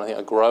and so on, I think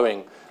a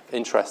growing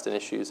interest in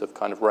issues of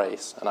kind of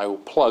race. And I will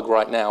plug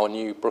right now a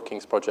new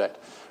Brookings project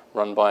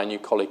run by a new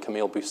colleague,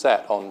 Camille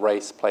Bousset, on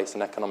race, place,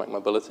 and economic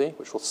mobility,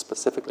 which will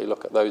specifically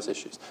look at those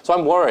issues. So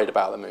I'm worried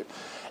about the move.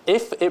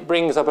 If it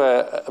brings up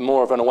a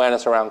more of an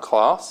awareness around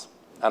class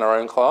and our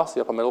own class,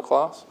 the upper middle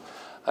class,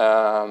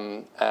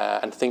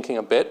 and thinking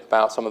a bit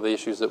about some of the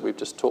issues that we've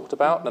just talked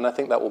about, then I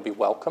think that will be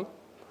welcome.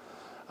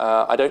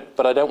 I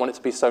don't want it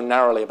to be so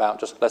narrowly about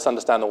just let's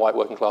understand the white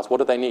working class. What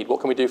do they need? What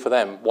can we do for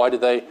them? Why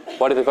did they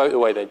vote the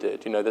way they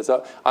did? You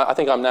know, I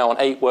think I'm now on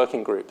 8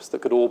 working groups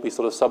that could all be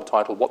sort of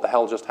subtitled "What the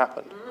hell just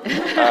happened?" They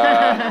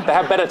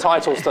have better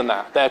titles than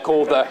that. They're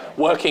called the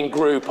Working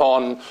Group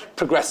on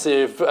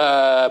Progressive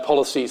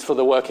Policies for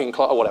the Working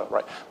Class, or whatever,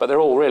 right? But they're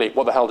all really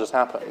 "What the hell just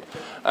happened?"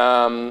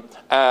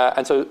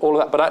 And so all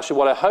of that. But actually,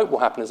 what I hope will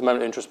happen is a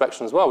moment of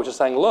introspection as well, which is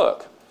saying,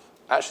 look.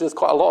 Actually, there's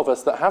quite a lot of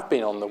us that have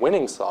been on the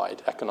winning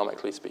side,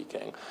 economically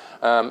speaking.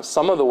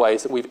 Some of the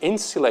ways that we've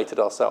insulated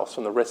ourselves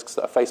from the risks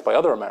that are faced by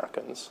other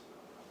Americans,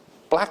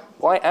 black,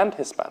 white, and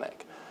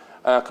Hispanic,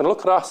 can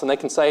look at us and they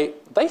can say,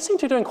 they seem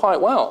to be doing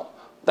quite well.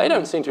 They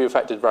don't seem to be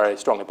affected very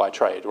strongly by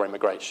trade or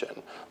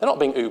immigration. They're not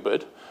being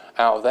Ubered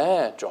out of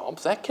their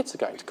jobs. Their kids are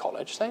going to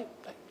college. They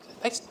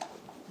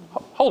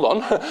hold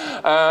on.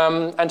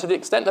 And to the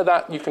extent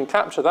that you can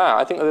capture that,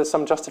 I think that there's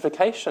some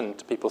justification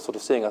to people sort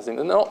of seeing us.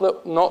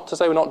 Not to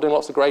say we're not doing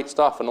lots of great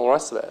stuff and all the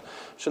rest of it.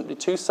 Shouldn't be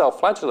too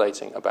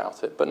self-flagellating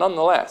about it. But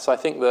nonetheless, I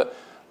think that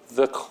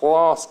the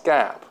class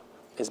gap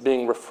is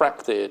being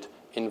refracted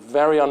in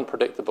very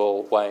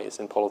unpredictable ways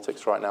in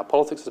politics right now.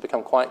 Politics has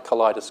become quite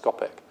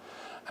kaleidoscopic.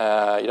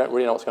 You don't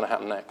really know what's going to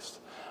happen next.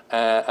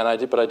 But I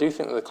do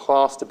think that the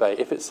class debate,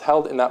 if it's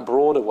held in that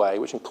broader way,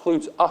 which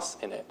includes us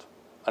in it,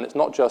 and it's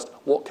not just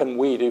what can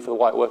we do for the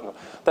white working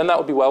class, then that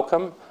would be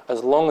welcome,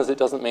 as long as it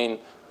doesn't mean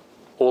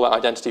all that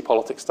identity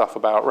politics stuff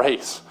about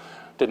race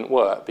didn't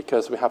work,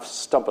 because we have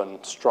stubborn,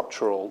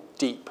 structural,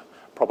 deep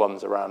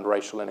problems around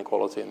racial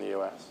inequality in the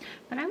US.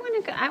 But I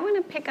want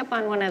to pick up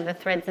on one of the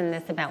threads in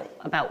this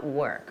about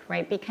work,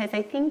 right? Because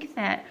I think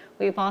that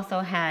we've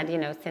also had, you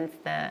know, since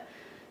the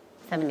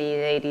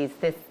 70s, 80s,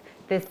 this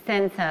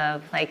sense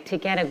of, like, to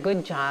get a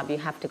good job, you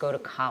have to go to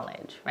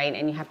college, right?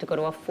 And you have to go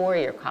to a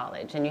 4-year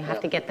college, and you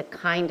have to get the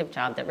kind of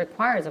job that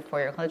requires a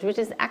 4-year college, which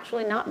is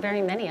actually not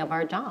very many of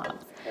our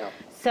jobs. Yeah.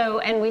 So,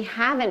 and we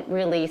haven't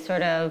really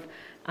sort of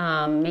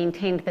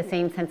maintained the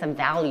same sense of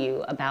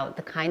value about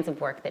the kinds of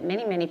work that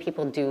many, many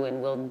people do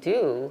and will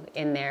do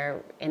in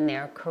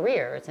their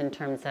careers in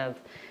terms of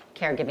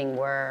caregiving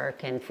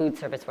work and food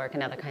service work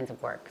and other kinds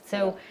of work.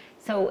 So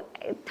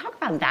talk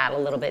about that a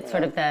little bit,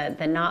 sort of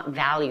the not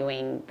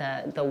valuing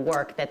the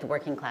work that the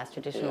working class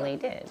traditionally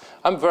did.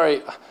 I'm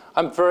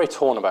very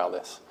torn about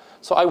this.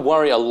 So I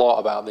worry a lot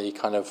about the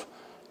kind of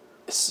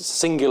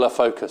singular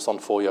focus on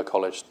 4-year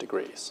college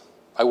degrees.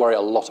 I worry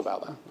a lot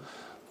about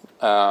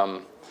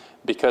that.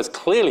 Because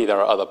clearly there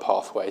are other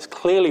pathways.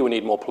 Clearly we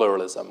need more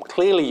pluralism.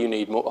 Clearly you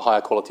need more higher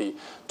quality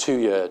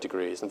 2-year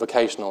degrees and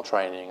vocational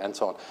training and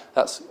so on.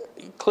 That's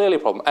clearly a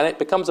problem. And it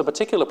becomes a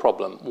particular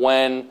problem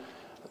when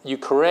you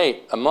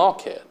create a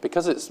market,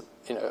 because it's,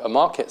 you know, a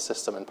market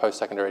system in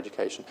post-secondary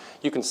education.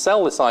 You can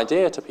sell this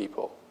idea to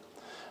people,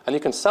 and you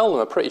can sell them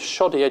a pretty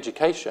shoddy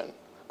education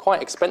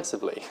quite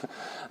expensively.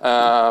 You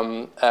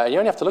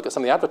only have to look at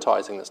some of the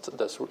advertising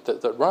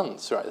that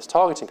runs, right? It's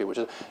targeting people, which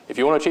is, if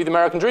you want to achieve the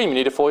American dream, you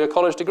need a 4-year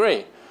college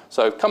degree.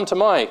 So come to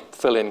my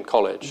fill-in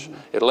college.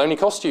 It'll only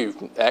cost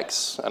you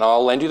X, and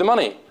I'll lend you the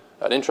money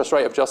at an interest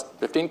rate of just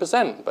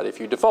 15%. But if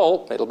you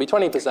default, it'll be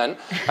 20%.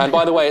 And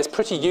by the way, it's a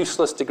pretty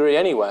useless degree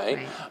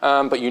anyway,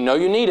 right. But you know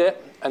you need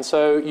it. And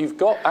so you've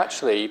got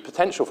actually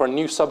potential for a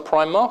new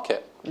subprime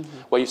market,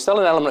 where you sell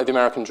an element of the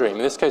American dream.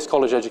 In this case,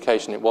 college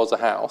education, it was a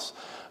house.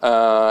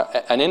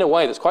 And in a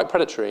way that's quite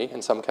predatory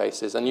in some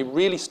cases, and you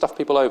really stuff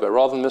people over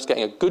rather than just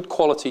getting a good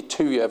quality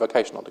 2-year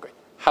vocational degree.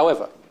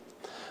 However,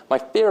 my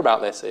fear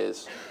about this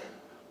is,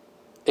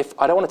 if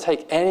I don't want to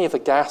take any of the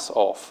gas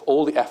off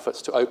all the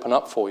efforts to open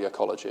up 4-year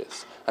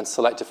colleges and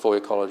selective 4-year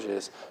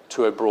colleges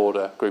to a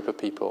broader group of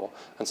people.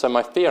 And so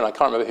my fear, and I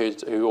can't remember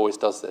who always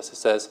does this, it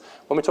says,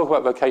 when we talk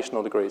about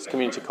vocational degrees,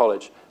 community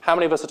college, how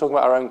many of us are talking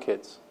about our own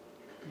kids?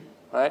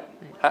 Right?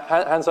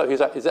 Hands up, who's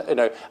that? Is that, you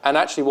know, and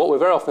actually what we're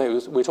very often doing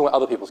is we're talking about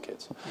other people's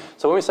kids.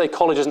 So when we say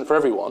college isn't for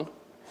everyone,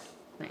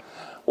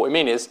 what we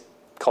mean is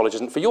college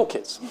isn't for your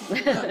kids.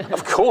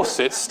 Of course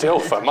it's still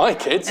for my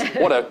kids.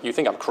 You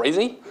think I'm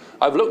crazy?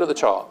 I've looked at the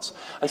charts.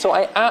 And so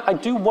I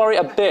do worry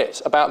a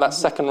bit about that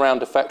second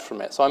round effect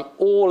from it. So I'm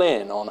all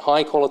in on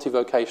high quality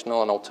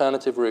vocational and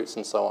alternative routes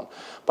and so on.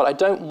 But I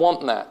don't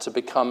want that to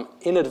become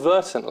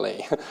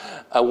inadvertently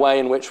a way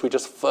in which we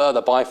just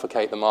further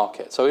bifurcate the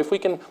market. So if we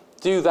can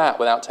do that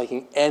without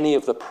taking any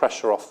of the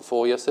pressure off the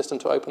 4-year system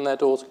to open their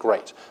doors,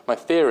 great. My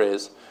fear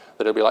is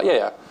that it'll be like,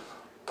 yeah,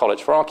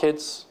 college for our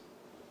kids,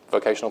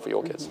 vocational for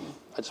your kids.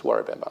 I just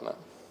worry a bit about that.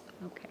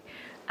 Okay.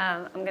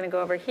 I'm going to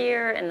go over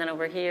here, and then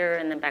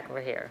back over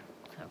here.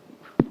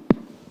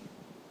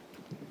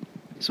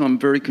 So I'm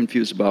very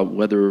confused about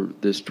whether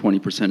this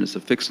 20% is a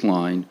fixed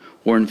line,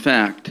 or in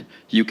fact,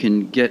 you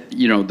can get,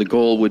 you know, the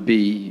goal would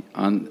be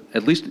on,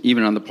 at least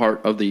even on the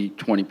part of the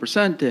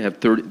 20%, to have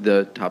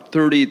the top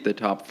 30, the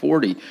top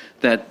 40,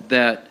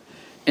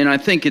 and I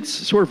think it's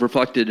sort of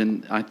reflected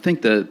in, I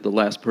think the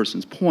last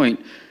person's point,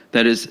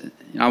 that is,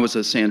 I was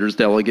a Sanders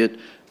delegate,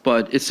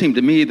 but it seemed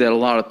to me that a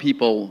lot of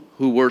people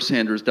who were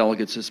Sanders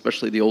delegates,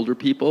 especially the older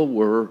people,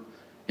 were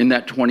in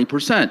that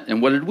 20%.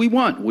 And what did we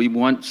want? We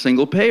want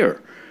single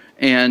payer.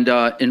 And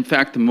in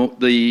fact,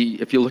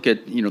 if you look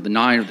at the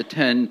 9 or the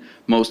 10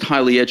 most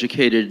highly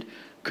educated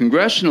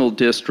congressional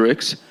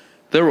districts,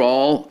 they're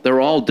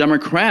all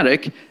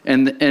Democratic,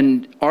 and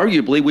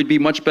arguably we'd be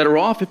much better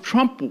off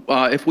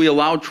if we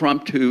allowed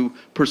Trump to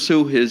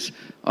pursue his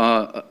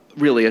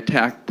really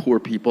attack poor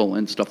people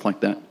and stuff like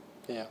that.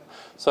 Yeah.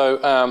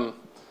 So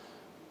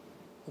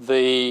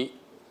the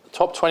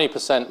top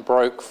 20%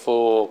 broke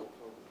for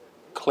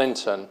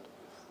Clinton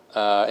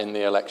in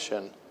the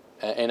election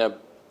in a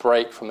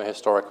break from the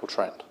historical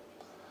trend.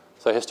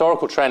 So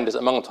historical trend is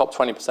among the top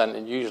 20%,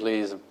 it usually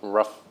is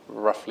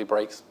roughly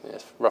breaks,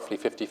 roughly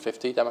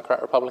 50-50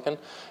 Democrat-Republican.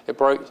 It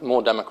broke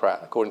more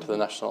Democrat according to the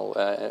national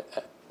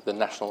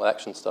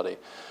election study.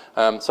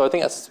 So I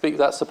think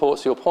that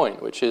supports your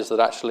point, which is that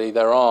actually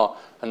there are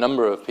a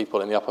number of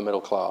people in the upper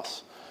middle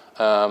class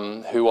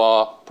who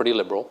are pretty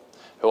liberal,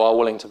 who are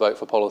willing to vote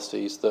for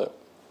policies that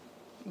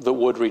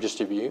would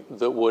redistribute,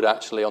 that would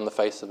actually, on the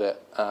face of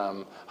it,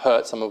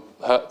 hurt some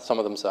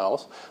of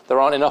themselves. There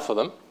aren't enough of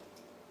them.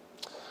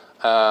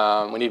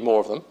 We need more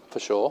of them, for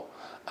sure.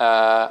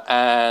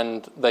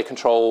 And they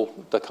control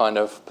the kind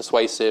of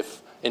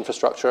persuasive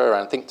infrastructure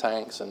around think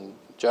tanks and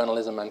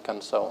journalism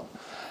and so on.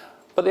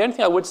 But the only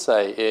thing I would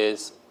say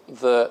is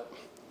that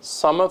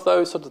some of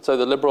those, so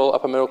the liberal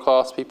upper middle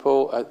class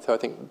people, I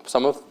think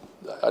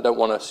I don't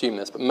want to assume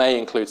this, but may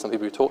include some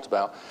people we've talked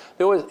about,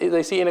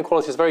 they see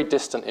inequality as a very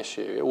distant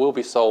issue. It will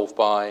be solved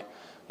by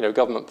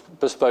government,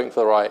 just voting for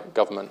the right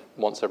government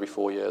once every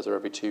 4 years or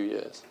every 2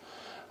 years.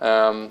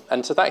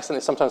 And to that extent,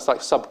 they sometimes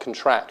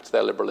subcontract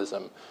their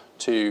liberalism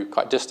to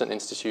quite distant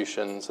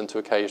institutions and to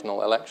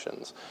occasional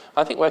elections.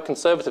 I think where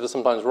conservatives are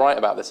sometimes right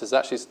about this is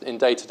actually in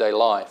day-to-day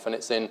life, and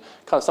it's in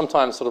kind of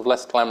sometimes sort of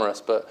less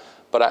glamorous, but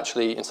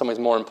actually in some ways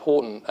more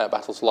important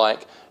battles,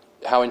 like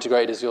how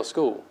integrated is your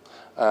school?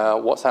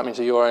 What's happening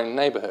to your own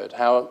neighborhood?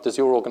 How does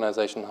your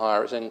organization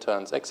hire its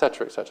interns, et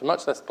cetera,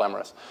 much less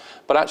glamorous.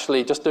 But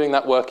actually just doing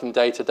that work in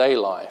day-to-day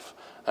life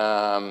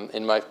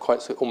in my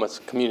quite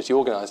almost community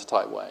organizer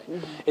type way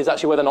is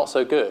actually where they're not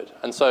so good.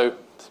 And so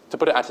to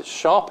put it at its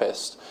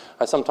sharpest,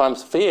 I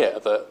sometimes fear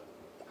that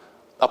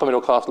upper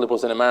middle class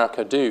liberals in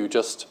America do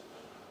just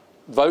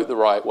vote the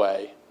right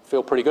way,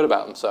 feel pretty good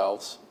about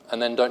themselves,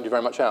 and then don't do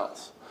very much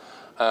else.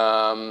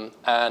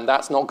 And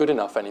that's not good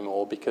enough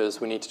anymore,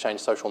 because we need to change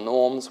social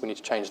norms, we need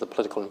to change the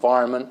political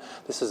environment.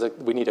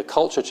 We need a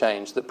culture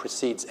change that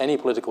precedes any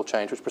political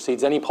change, which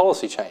precedes any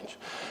policy change.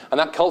 And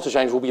that culture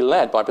change will be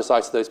led by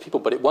precisely those people,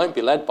 but it won't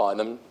be led by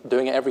them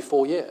doing it every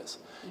 4 years.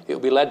 It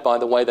will be led by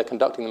the way they're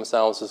conducting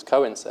themselves, as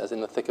Cohen says,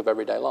 in the thick of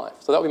everyday life.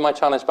 So that would be my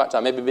challenge back to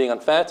them. Maybe being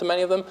unfair to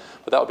many of them,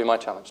 but that would be my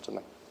challenge to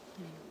them.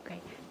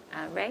 Great.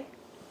 Ray?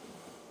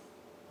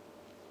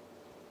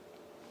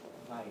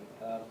 Hi.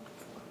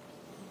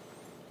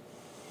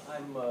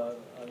 I'm a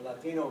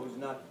Latino who's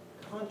not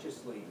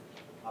consciously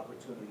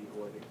opportunity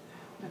hoarding.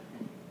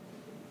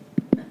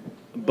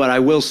 But I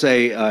will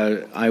say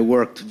I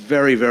worked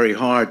very, very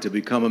hard to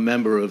become a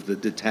member of the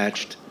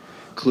detached,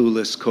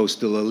 clueless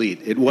coastal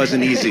elite. It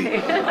wasn't easy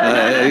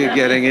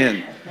getting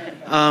in.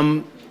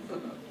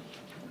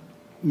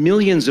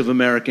 Millions of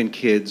American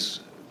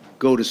kids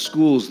go to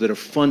schools that are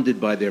funded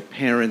by their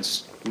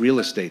parents' real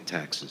estate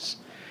taxes.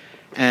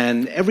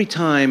 And every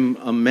time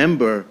a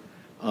member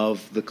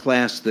of the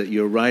class that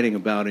you're writing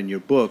about in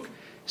your book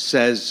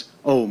says,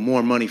 oh,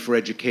 more money for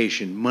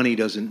education, money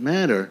doesn't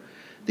matter,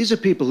 these are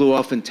people who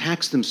often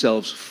tax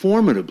themselves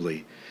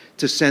formidably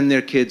to send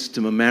their kids to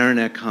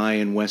Mamaroneck High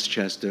in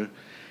Westchester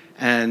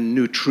and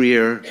New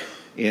Trier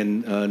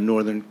in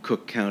northern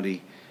Cook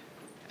County,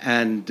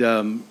 and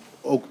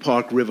Oak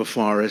Park River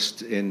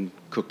Forest in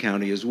Cook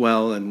County as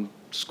well, and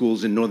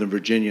schools in Northern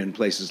Virginia and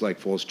places like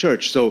Falls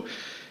Church. So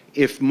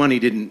if money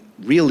didn't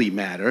really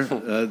matter,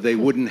 they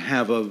wouldn't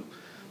have a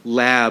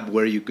lab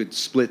where you could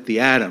split the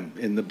atom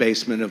in the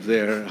basement of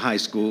their high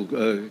school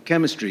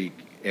chemistry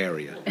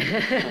area.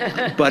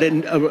 But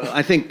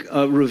I think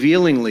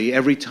revealingly,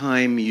 every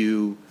time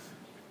you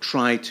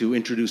try to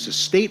introduce a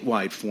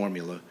statewide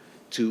formula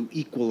to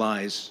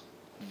equalize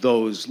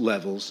those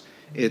levels,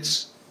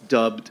 it's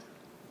dubbed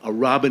a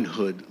Robin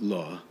Hood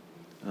law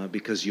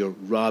because you're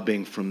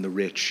robbing from the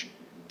rich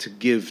to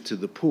give to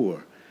the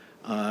poor.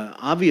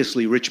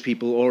 Obviously, rich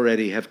people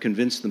already have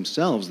convinced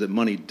themselves that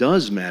money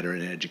does matter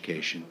in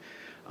education.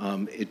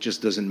 It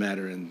just doesn't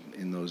matter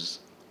in those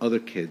other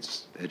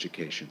kids'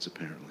 educations,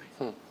 apparently.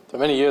 So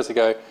many years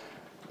ago,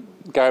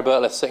 Gary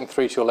Burtless, sitting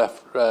 3 to your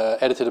left,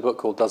 edited a book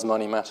called Does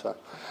Money Matter?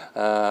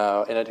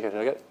 In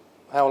education.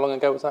 How long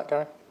ago was that,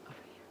 Gary?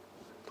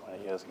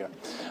 20 years ago.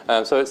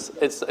 So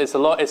it's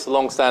a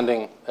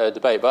long-standing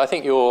debate. But I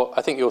think you're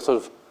sort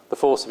of the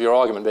force of your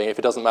argument being, if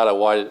it doesn't matter,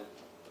 why?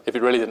 If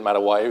it really didn't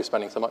matter, why are you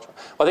spending so much?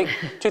 Well, I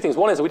think 2 things.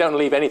 One is that we don't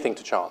leave anything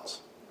to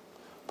chance.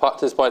 Back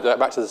to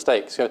the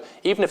stakes.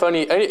 Even if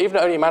it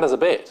only matters a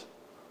bit,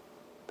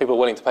 people are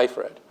willing to pay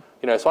for it.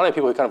 So I know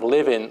people who kind of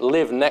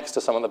live next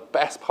to some of the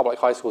best public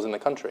high schools in the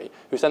country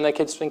who send their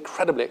kids to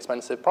incredibly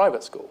expensive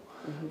private school,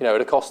 at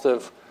a cost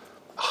of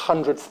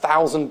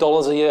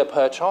 $100,000 a year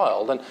per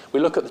child, and we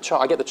look at the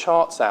chart, I get the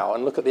charts out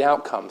and look at the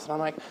outcomes, and I'm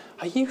like,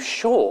 are you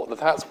sure that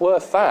that's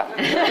worth that?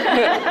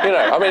 You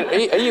know, I mean,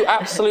 are you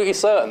absolutely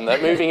certain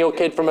that moving your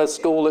kid from a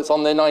school that's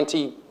on the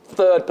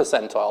 93rd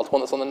percentile to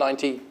one that's on the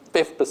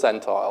 95th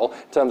percentile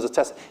in terms of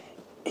tests,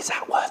 is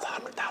that worth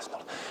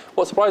 $100,000?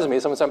 What surprises me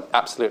is someone saying,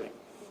 absolutely.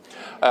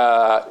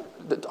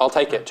 I'll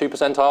take it. 2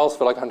 percentiles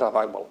for like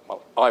 $100,000.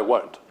 Well, I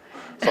won't.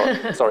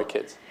 Sorry,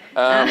 kids.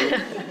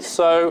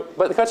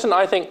 But the question,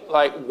 I think,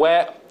 like,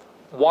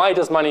 why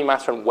does money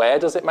matter and where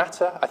does it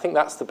matter? I think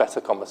that's the better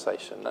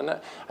conversation. And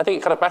I think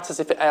it kind of matters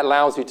if it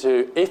allows you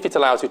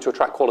to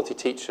attract quality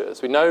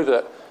teachers. We know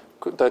that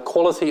the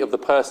quality of the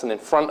person in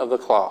front of the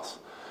class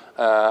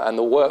and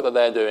the work that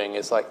they're doing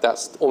is like,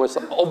 that's almost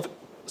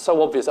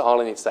so obvious at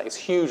Harley needs to say. It's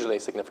hugely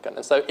significant.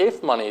 And so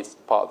if money is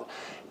part of it,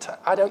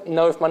 I don't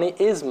know if money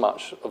is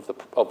much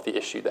of the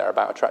issue there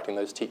about attracting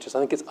those teachers. I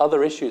think it's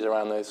other issues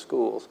around those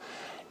schools.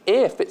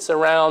 If it's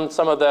around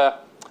some of the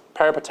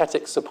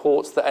peripatetic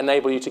supports that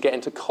enable you to get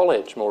into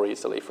college more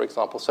easily, for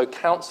example, so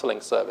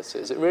counselling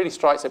services. It really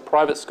strikes me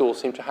private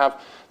schools seem to have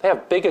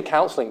bigger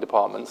counselling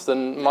departments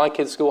than my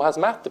kid's school has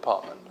math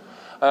department.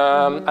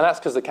 And that's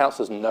because the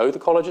counsellors know the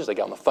colleges, they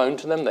get on the phone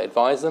to them, they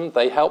advise them,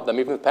 they help them,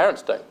 even if the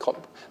parents don't.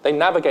 They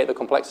navigate the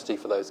complexity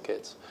for those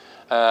kids.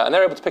 And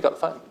they're able to pick up the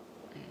phone.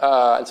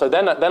 And so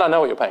then I know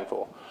what you're paying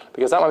for.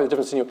 Because that might be the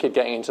difference in your kid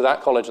getting into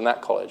that college and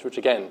that college, which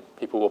again,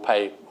 people will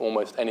pay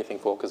almost anything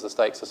for because the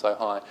stakes are so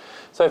high.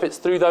 So if it's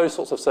through those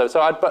sorts of services,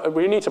 but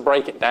we need to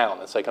break it down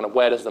and say kind of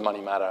where does the money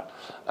matter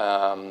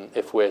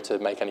if we're to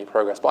make any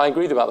progress. But I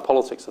agree with you about the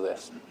politics of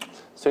this.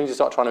 As soon as you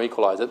start trying to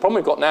equalise it, the problem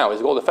we've got now is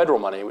we've got the federal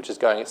money, which is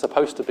going, it's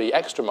supposed to be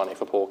extra money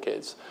for poor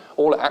kids.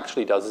 All it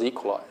actually does is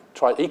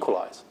try to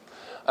equalise.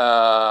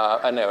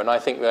 And I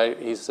think that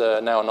he's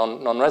now a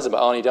non-resident,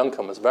 but Arnie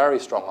Duncan was very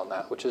strong on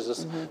that, which is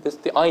just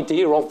the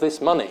idea of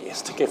this money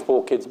is to give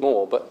poor kids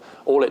more, but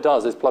all it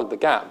does is plug the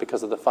gap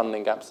because of the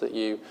funding gaps that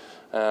you've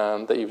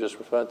just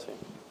referred to.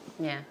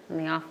 Yeah, and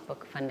the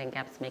off-book funding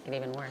gaps make it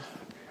even worse.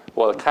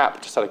 Well, the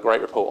CAP just had a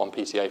great report on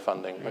PTA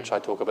funding, which I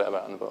talk a bit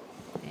about in the book.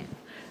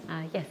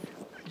 Yeah. Yes.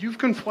 You've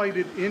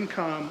conflated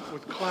income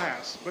with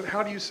class, but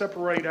how do you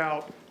separate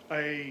out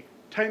a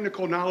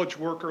technical knowledge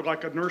worker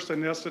like a nurse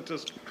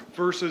anesthetist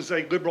versus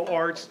a liberal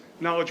arts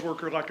knowledge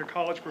worker like a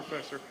college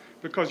professor?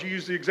 Because you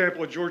use the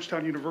example of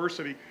Georgetown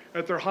University.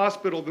 At their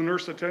hospital,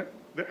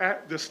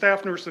 the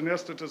staff nurse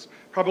anesthetist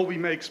probably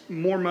makes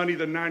more money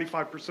than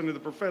 95% of the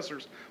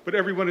professors, but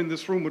everyone in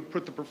this room would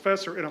put the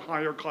professor in a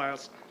higher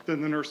class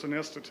than the nurse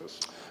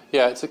anesthetist.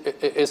 Yeah,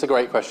 it's a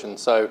great question.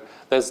 So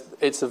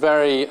it's a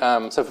very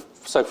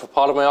so for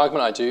part of my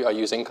argument, I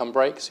use income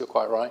breaks. You're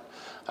quite right,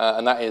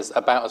 and that is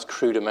about as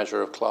crude a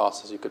measure of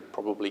class as you could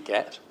probably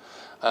get.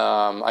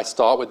 I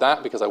start with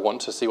that because I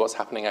want to see what's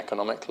happening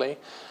economically,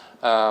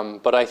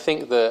 but I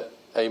think that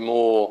a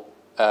more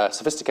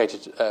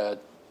sophisticated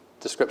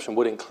description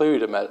would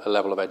include a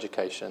level of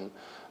education,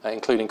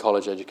 including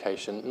college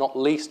education, not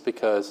least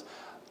because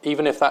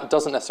even if that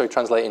doesn't necessarily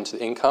translate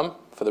into income,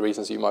 for the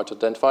reasons you might have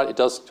identified, it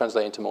does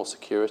translate into more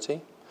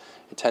security.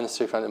 It tends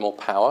to translate more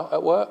power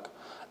at work,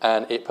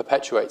 and it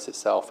perpetuates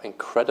itself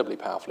incredibly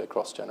powerfully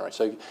across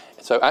generations.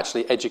 So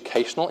actually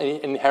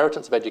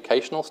inheritance of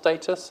educational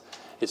status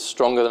is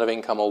stronger than of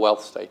income or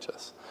wealth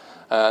status.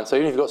 And so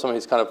even if you've got someone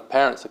whose kind of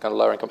parents are kind of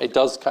lower income, it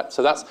does,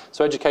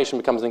 so education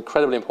becomes an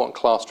incredibly important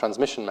class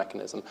transmission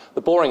mechanism.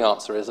 The boring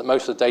answer is that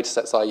most of the data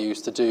sets I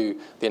use to do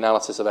the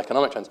analysis of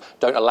economic trends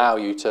don't allow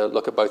you to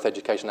look at both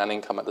education and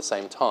income at the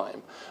same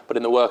time. But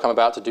in the work I'm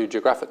about to do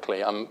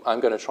geographically, I'm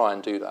going to try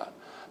and do that.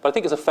 But I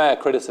think it's a fair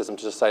criticism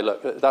to just say,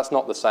 look, that's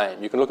not the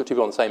same. You can look at two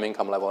people on the same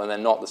income level and they're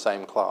not the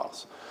same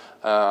class.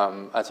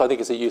 And so I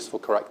think it's a useful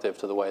corrective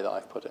to the way that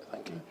I've put it.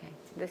 Thank you. Okay.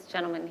 This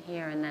gentleman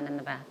here and then in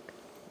the back.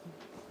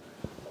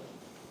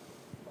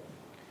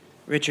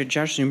 Richard,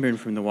 Josh Zoomburn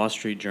from the Wall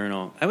Street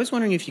Journal. I was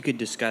wondering if you could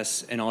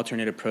discuss an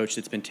alternate approach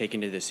that's been taken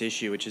to this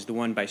issue, which is the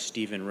one by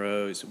Stephen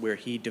Rose, where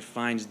he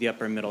defines the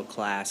upper middle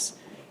class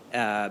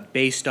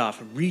based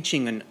off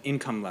reaching an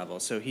income level.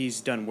 So he's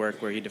done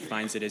work where he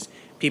defines it as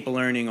people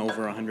earning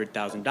over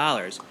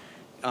 $100,000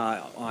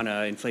 on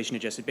an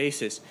inflation-adjusted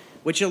basis,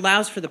 which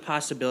allows for the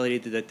possibility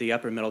that the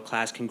upper middle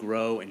class can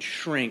grow and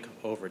shrink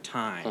over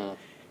time.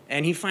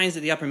 And he finds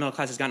that the upper middle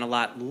class has gotten a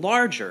lot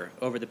larger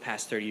over the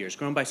past 30 years,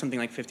 grown by something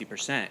like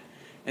 50%.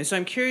 And so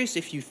I'm curious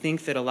if you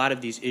think that a lot of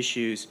these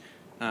issues,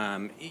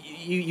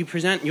 you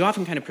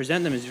often kind of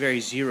present them as very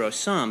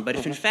zero-sum, but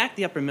if in fact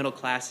the upper middle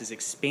class is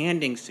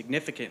expanding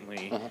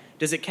significantly,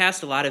 does it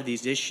cast a lot of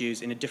these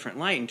issues in a different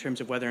light in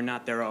terms of whether or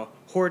not they're a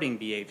hoarding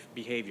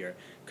behavior?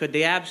 Could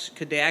they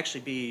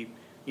actually be,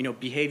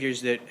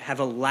 behaviors that have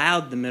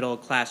allowed the middle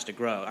class to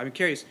grow? I'm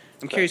curious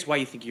why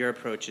you think your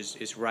approach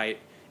is right,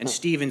 and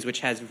Stephen's,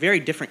 which has very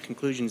different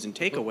conclusions and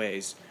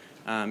takeaways,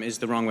 is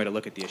the wrong way to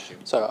look at the issue.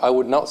 So I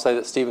would not say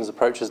that Stephen's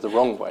approach is the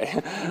wrong way.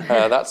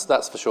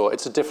 That's for sure.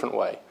 It's a different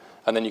way.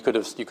 And then you could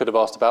have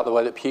asked about the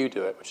way that Pew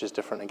do it, which is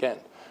different again,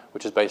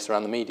 which is based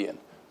around the median.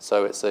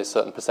 So it's a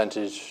certain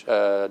percentage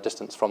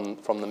distance from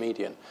the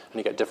median, and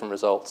you get different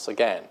results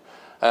again.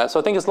 So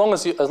I think as long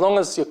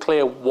as you're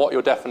clear what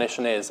your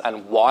definition is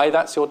and why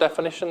that's your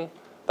definition,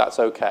 that's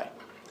okay.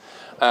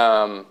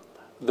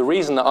 The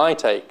reason that I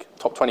take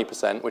top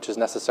 20%, which is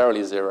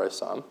necessarily zero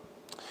sum,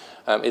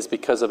 is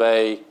because of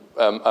a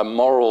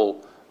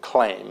moral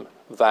claim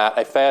that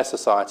a fair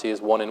society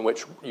is one in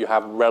which you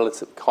have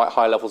quite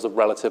high levels of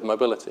relative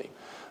mobility.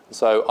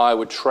 So I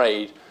would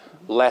trade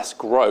less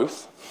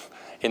growth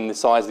in the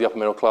size of the upper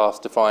middle class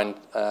defined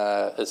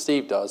as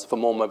Steve does for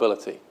more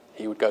mobility.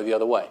 He would go the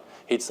other way.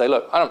 He'd say,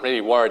 look, I'm not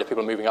really worried if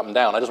people are moving up and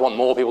down. I just want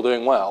more people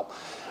doing well.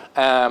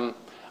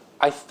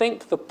 I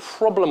think the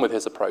problem with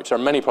his approach, there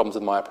are many problems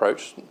with my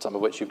approach, some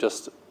of which you've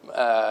just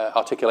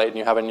articulated and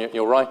you have in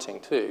your writing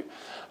too.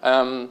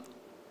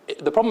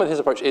 The problem with his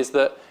approach is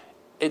that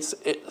it's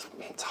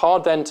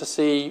hard then to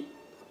see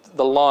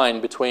the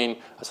line between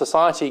a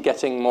society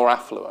getting more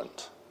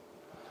affluent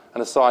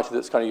and a society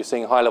that's kind of you're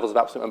seeing high levels of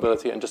absolute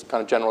mobility and just kind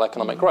of general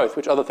economic growth,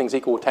 which other things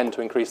equal tend to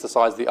increase the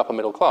size of the upper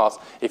middle class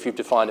if you've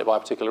defined it by a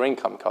particular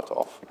income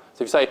cutoff. So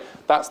if you say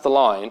that's the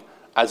line,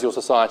 as your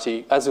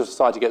society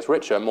gets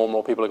richer, more and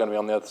more people are going to be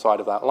on the other side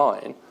of that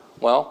line,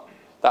 well,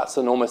 that's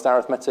an almost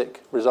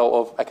arithmetic result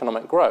of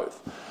economic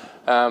growth.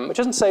 Which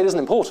doesn't say it isn't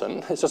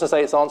important, it's just to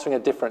say it's answering a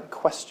different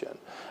question.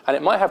 And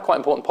it might have quite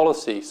important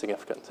policy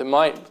significance. It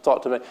might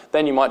start to,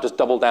 then you might just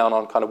double down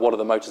on kind of what are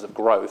the motors of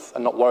growth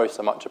and not worry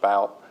so much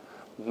about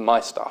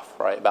my stuff,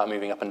 right, about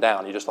moving up and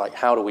down. You're just like,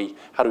 how do we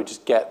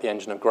just get the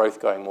engine of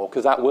growth going more?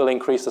 Because that will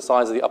increase the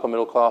size of the upper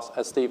middle class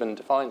as Stephen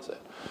defines it.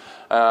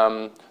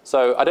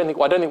 So I don't think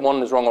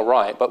one is wrong or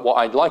right, but what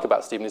I like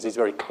about Stephen is he's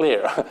very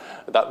clear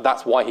that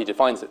that's why he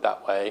defines it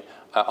that way.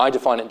 I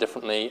define it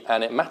differently,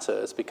 and it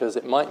matters because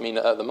it might mean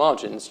that at the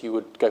margins you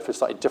would go for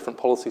slightly different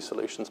policy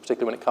solutions,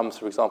 particularly when it comes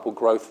to, for example,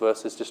 growth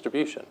versus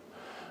distribution.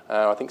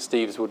 I think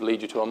Steve's would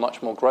lead you to a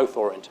much more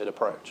growth-oriented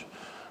approach.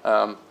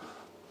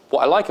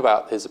 What I like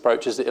about his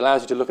approach is it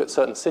allows you to look at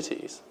certain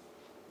cities,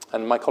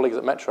 and my colleagues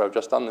at Metro have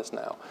just done this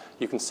now.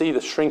 You can see the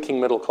shrinking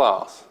middle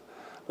class.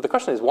 But the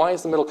question is, why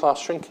is the middle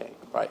class shrinking,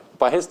 right?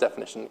 By his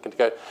definition,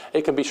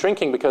 it can be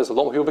shrinking because a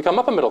lot more people become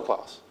upper middle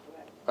class,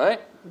 right?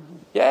 Mm-hmm.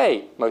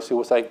 Yay, most people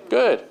will say,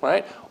 good,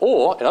 right?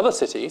 Or in other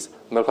cities, the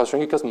middle class is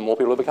shrinking because more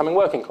people are becoming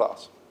working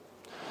class.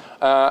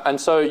 And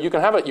so you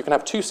can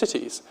have two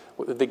cities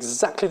with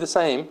exactly the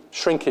same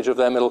shrinkage of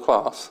their middle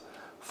class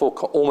for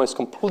almost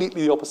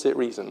completely the opposite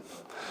reason.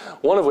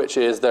 One of which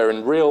is they're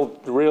in real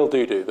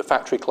doo-doo. The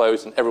factory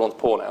closed and everyone's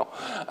poor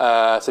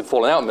now. So they've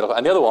fallen out in the middle class.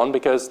 And the other one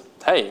because,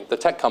 hey, the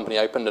tech company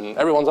opened and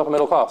everyone's upper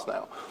middle class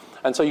now.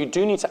 And so you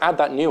do need to add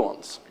that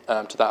nuance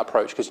to that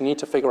approach because you need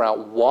to figure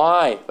out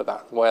why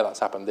that's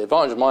happened. The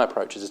advantage of my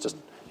approach is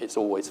it's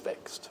always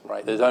fixed,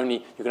 right? You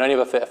can only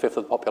ever fit a fifth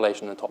of the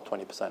population in the top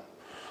 20%.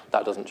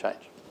 That doesn't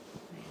change.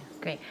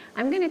 Great.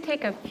 I'm going to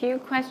take a few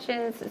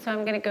questions. So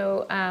I'm going to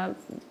go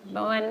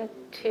 1,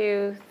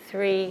 2,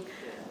 3.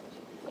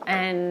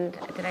 And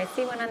did I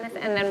see one on this?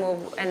 And then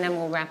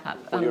we'll wrap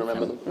up. Will you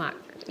remember them? Mark.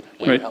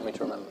 Will you help me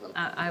to remember them?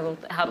 I will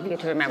help you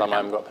to remember them. I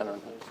haven't got a pen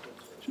and paper.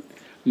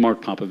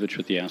 Mark Popovich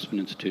with the Aspen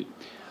Institute.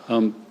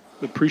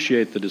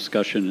 Appreciate the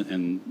discussion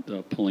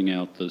and pulling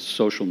out the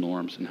social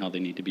norms and how they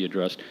need to be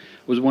addressed. I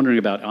was wondering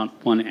about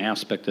one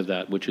aspect of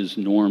that, which is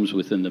norms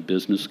within the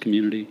business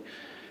community.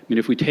 I mean,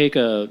 if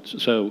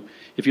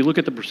you look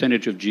at the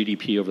percentage of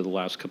GDP over the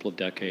last couple of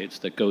decades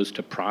that goes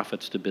to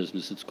profits to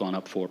business, it's gone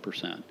up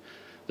 4%.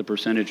 The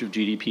percentage of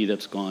GDP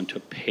that's gone to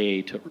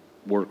pay to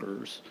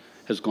workers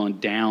has gone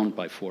down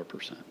by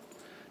 4%.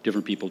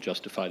 Different people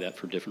justify that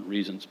for different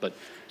reasons, but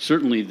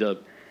certainly the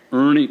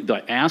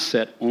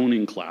asset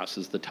owning class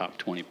is the top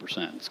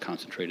 20%. It's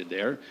concentrated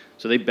there,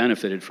 so they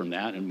benefited from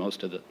that, and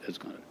most of it has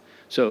gone.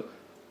 So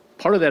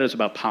part of that is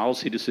about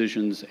policy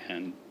decisions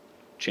and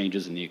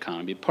changes in the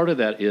economy. Part of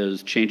that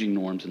is changing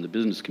norms in the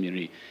business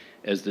community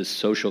as this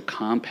social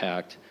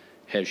compact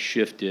has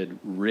shifted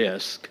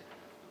risk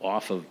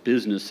off of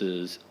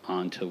businesses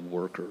onto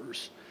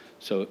workers.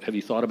 So have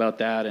you thought about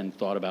that and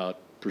thought about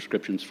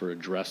prescriptions for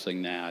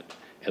addressing that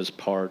as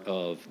part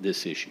of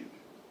this issue?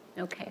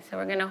 Okay, so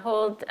we're going to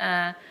hold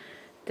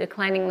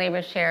declining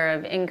labor share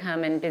of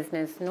income and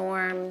business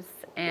norms,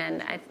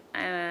 and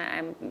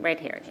I'm right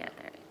here. Yeah,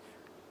 there.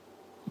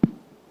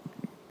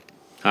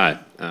 Hi,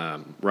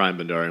 Ryan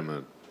Bandari. I'm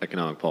an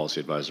economic policy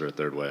advisor at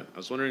Third Way. I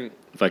was wondering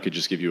if I could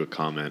just give you a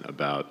comment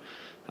about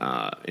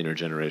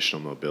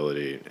intergenerational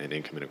mobility and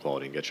income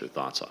inequality and get your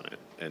thoughts on it.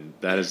 And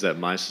that is that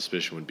my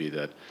suspicion would be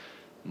that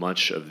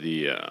much of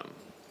the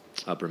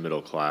upper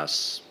middle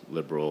class,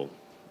 liberal,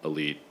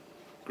 elite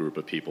group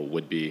of people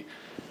would be,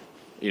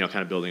 kind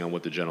of building on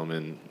what the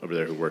gentleman over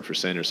there who worked for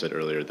Sanders said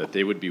earlier, that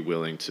they would be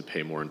willing to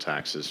pay more in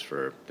taxes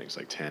for things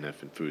like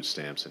TANF and food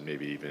stamps and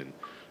maybe even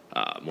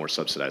more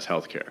subsidized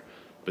health care.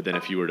 But then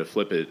if you were to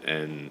flip it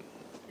and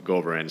go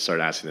over and start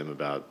asking them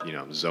about,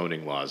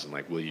 zoning laws and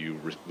will you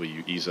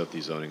ease up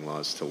these zoning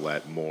laws to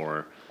let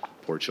more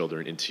poor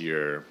children into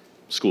your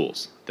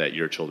schools that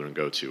your children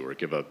go to, or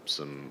give up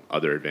some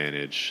other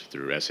advantage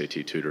through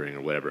SAT tutoring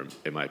or whatever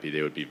it might be,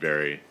 they would be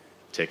very,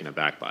 taken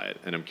aback by it.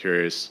 And I'm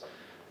curious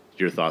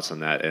your thoughts on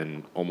that,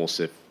 and almost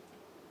if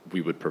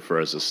we would prefer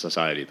as a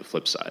society the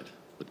flip side,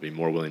 would be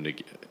more willing to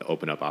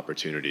open up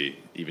opportunity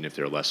even if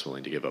they're less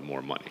willing to give up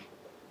more money.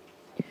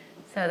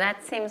 So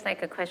that seems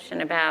like a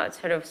question about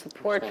sort of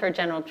support for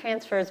general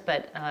transfers,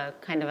 but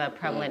kind of a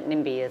prevalent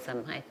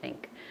NIMBYism, I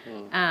think.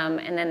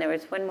 And then there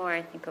was one more,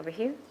 I think, over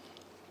here.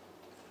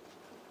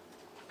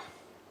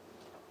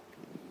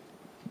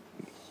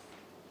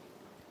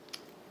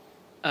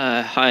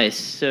 Hi.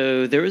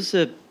 So there was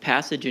a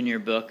passage in your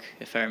book,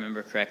 if I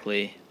remember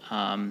correctly,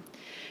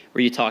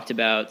 where you talked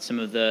about some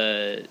of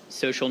the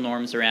social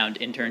norms around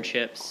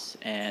internships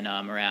and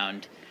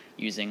around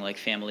using like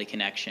family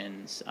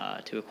connections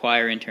to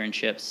acquire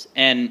internships.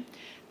 And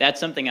that's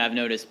something I've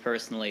noticed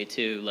personally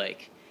too.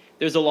 Like,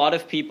 there's a lot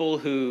of people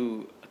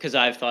who, because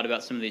I've thought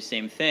about some of these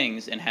same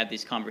things and had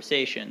these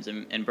conversations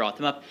and brought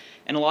them up,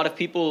 and a lot of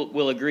people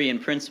will agree in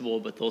principle,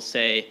 but they'll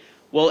say,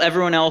 well,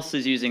 everyone else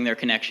is using their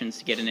connections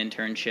to get an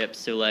internship,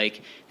 so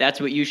like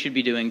that's what you should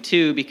be doing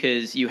too,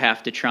 because you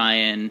have to try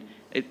and,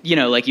 you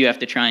know, like you have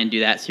to try and do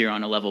that so you're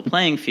on a level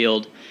playing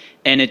field.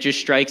 And it just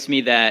strikes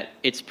me that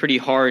it's pretty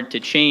hard to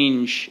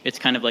change. It's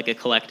kind of like a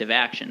collective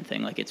action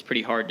thing. Like, it's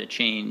pretty hard to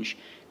change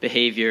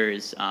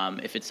behaviors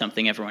if it's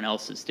something everyone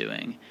else is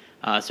doing.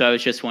 So I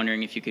was just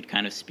wondering if you could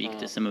kind of speak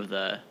to some of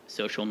the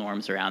social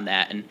norms around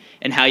that,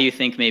 and how you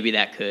think maybe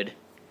that could,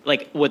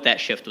 like what that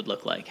shift would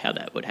look like, how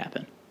that would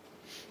happen.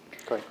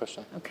 Great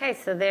question. Okay,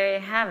 so there you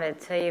have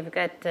it. So you've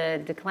got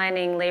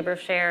declining labor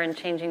share and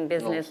changing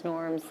business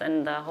norms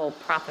and the whole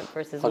profit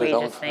versus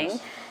wages thing.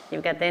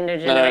 You've got the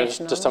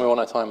intergenerational. No, just tell me one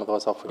at a time,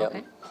 otherwise I'll forget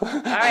them. All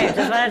right,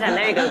 just one at a time.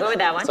 There you go. Go with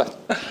that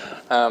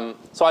one.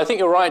 So I think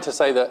you're right to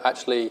say that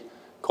actually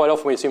quite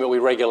often we assume it will be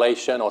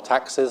regulation or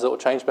taxes that will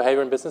change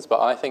behavior in business,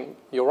 but I think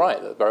you're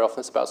right that very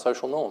often it's about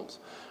social norms.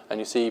 And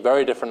you see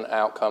very different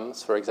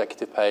outcomes for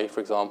executive pay,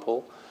 for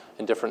example,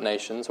 in different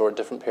nations or at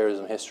different periods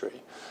in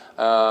history.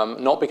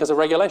 Not because of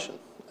regulation,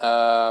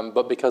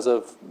 but because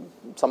of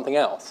something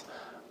else.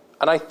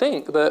 And I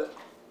think that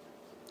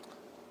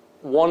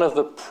one of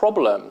the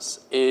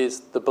problems is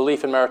the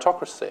belief in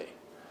meritocracy.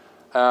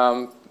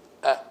 And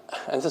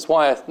this is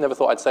why I never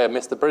thought I'd say I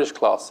missed the British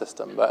class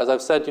system. But as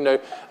I've said, you know,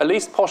 at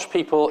least posh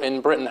people in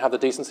Britain have the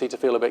decency to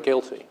feel a bit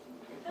guilty.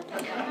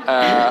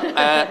 And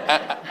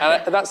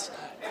that's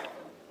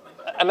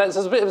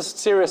there's a bit of a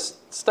serious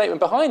statement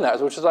behind that,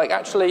 which is like,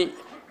 actually,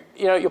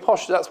 you know, you're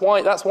posh. That's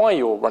why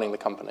you're running the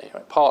company,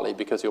 right? Partly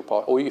because you're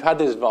posh, or you've had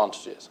these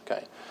advantages.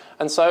 Okay,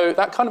 and so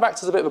that kind of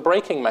acts as a bit of a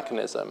braking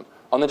mechanism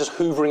on then just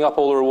hoovering up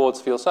all the rewards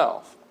for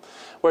yourself.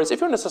 Whereas if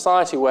you're in a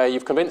society where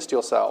you've convinced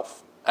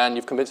yourself, and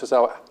you've convinced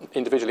yourself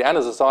individually and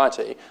as a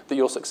society, that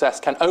your success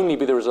can only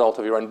be the result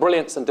of your own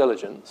brilliance and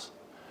diligence,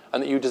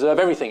 and that you deserve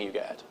everything you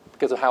get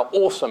because of how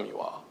awesome you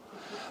are,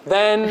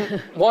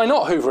 then why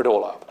not hoover it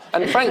all up?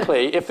 And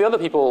frankly, if the other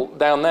people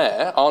down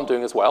there aren't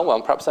doing as well,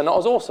 well, perhaps they're not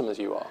as awesome as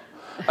you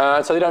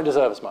are. So they don't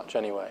deserve as much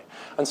anyway.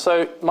 And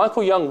so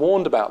Michael Young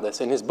warned about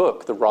this in his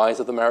book, The Rise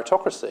of the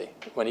Meritocracy,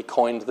 when he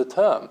coined the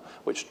term,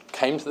 which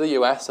came to the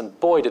US, and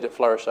boy, did it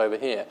flourish over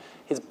here.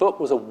 His book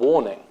was a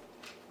warning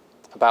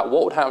about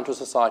what would happen to a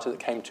society that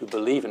came to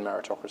believe in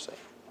meritocracy.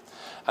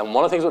 And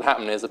one of the things that would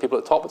happen is that people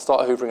at the top would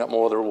start hoovering up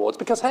more of the rewards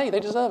because, hey, they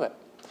deserve it.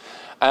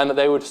 And that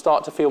they would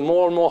start to feel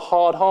more and more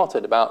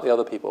hard-hearted about the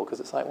other people because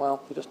it's like,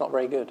 well, you're just not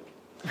very good.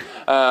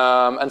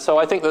 And so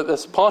I think that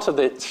this part of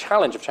the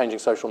challenge of changing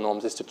social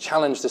norms is to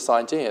challenge this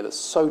idea that's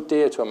so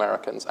dear to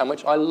Americans and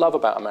which I love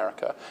about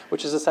America,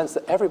 which is the sense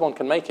that everyone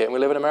can make it and we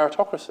live in a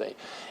meritocracy.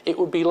 It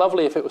would be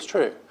lovely if it was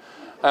true.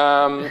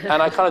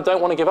 And I kind of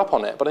don't want to give up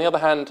on it. But on the other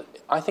hand,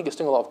 I think it's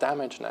doing a lot of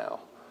damage now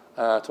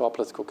to our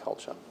political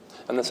culture.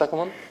 And the second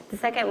one? The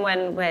second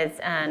one was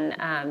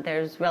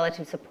there's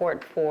relative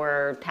support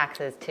for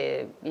taxes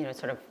to, you know,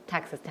 sort of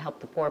taxes to help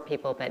the poor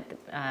people, but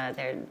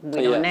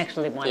we don't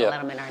actually want to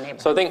let them in our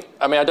neighborhood. So I think,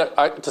 I mean,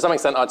 to some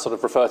extent, I'd sort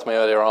of refer to my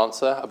earlier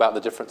answer about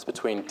the difference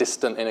between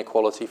distant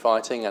inequality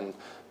fighting and,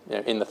 you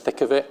know, in the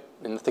thick of it,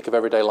 in the thick of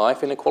everyday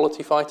life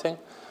inequality fighting.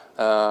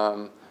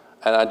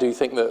 And I do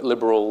think that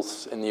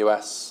liberals in the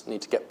US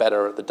need to get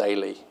better at the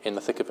daily, in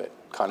the thick of it,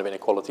 kind of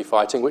inequality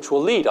fighting, which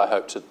will lead, I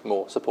hope, to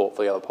more support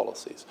for the other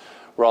policies,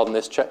 rather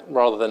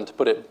than to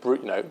put it,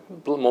 you know,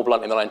 more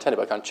bluntly than I intended,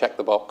 but kind of check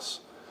the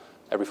box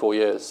every 4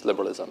 years,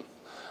 liberalism.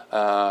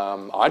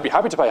 I'd be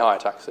happy to pay higher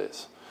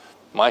taxes.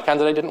 My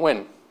candidate didn't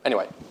win.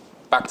 Anyway,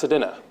 back to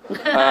dinner. You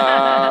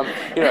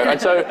know, and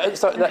so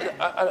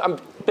I'm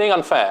being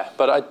unfair,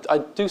 but I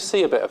do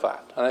see a bit of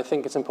that, and I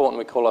think it's important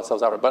we call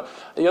ourselves out. But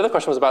the other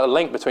question was about the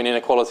link between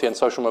inequality and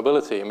social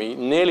mobility, and we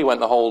nearly went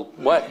the whole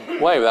way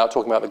without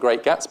talking about the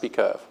Great Gatsby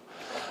curve.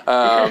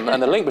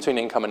 And the link between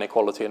income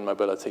inequality and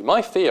mobility.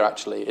 My fear,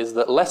 actually, is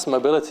that less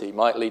mobility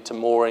might lead to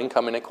more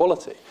income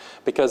inequality.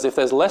 Because if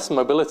there's less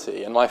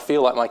mobility, and I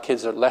feel like my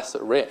kids are less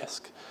at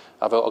risk,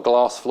 I've got a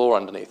glass floor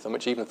underneath them,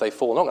 which even if they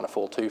fall, not going to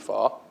fall too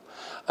far,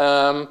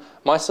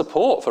 my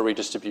support for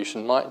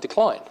redistribution might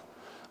decline.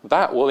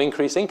 that will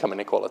increase income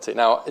inequality.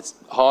 Now, it's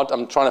hard.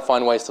 I'm trying to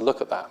find ways to look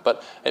at that.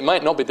 But it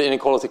might not be that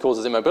inequality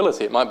causes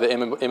immobility. It might be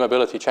that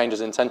immobility changes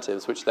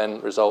incentives, which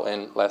then result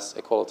in less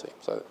equality.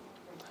 So,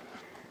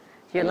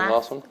 Your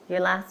last one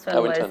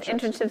was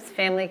internships,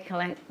 family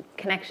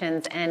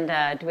connections,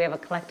 and do we have a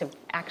collective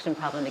action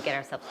problem to get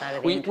ourselves out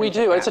of the internship We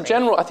do. It's a rat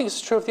general. I think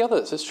it's true of the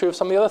others. It's true of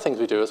some of the other things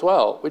we do as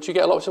well, which you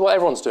get a lot of. Well,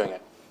 everyone's doing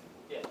it.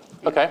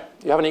 Okay,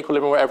 you have an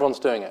equilibrium where everyone's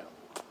doing it.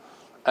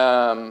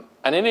 And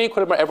in an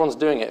equilibrium where everyone's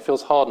doing it, it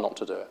feels hard not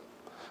to do it.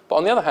 But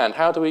on the other hand,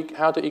 how do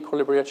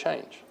equilibria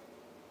change?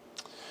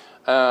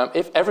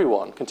 If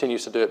everyone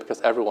continues to do it because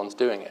everyone's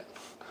doing it,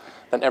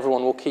 then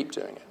everyone will keep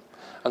doing it.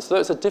 And so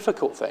it's a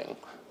difficult thing.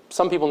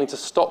 Some people need to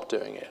stop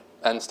doing it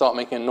and start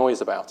making a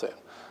noise about it.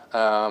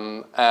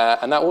 And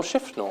that will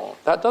shift norms.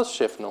 That does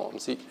shift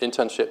norms.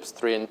 Internships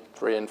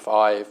 3 and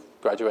 5,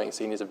 graduating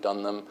seniors have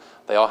done them.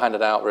 They are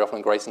handed out very often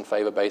on grace and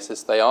favor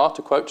basis. They are,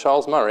 to quote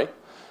Charles Murray,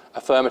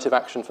 affirmative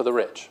action for the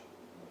rich.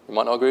 You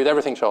might not agree with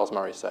everything Charles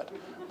Murray said,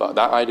 but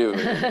that I do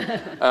agree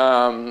with.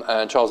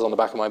 And Charles is on the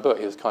back of my book.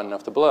 He was kind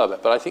enough to blurb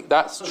it. But I think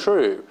that's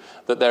true,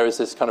 that there is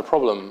this kind of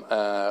problem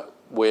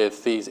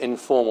with these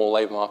informal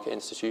labour market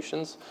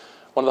institutions.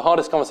 One of the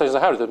hardest conversations I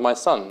had was with my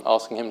son,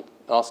 asking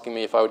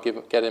me if I would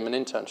get him an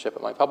internship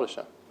at my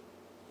publisher,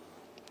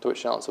 to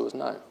which the answer was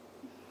no.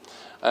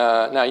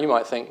 Now, you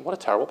might think, what a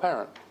terrible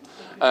parent.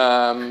 But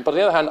on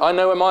the other hand, I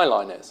know where my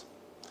line is.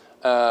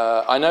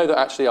 I know that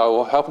actually I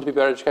will help him to be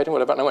better educated,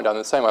 whatever, and I went down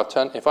the same way.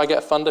 If I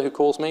get a funder who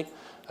calls me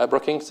at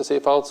Brookings to see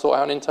if I'll sort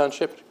out an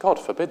internship, God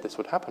forbid this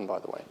would happen, by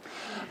the way,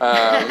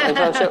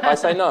 internship, I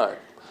say no.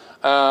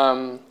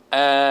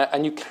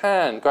 And you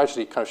can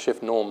gradually kind of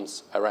shift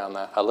norms around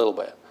that a little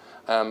bit.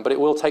 But it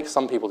will take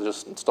some people to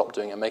just stop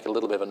doing it and make a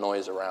little bit of a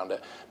noise around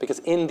it. Because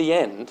in the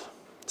end,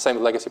 same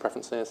with legacy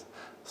preferences,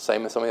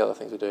 same with some of the other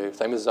things we do,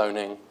 same with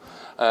zoning.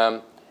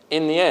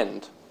 In the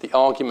end, the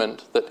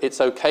argument that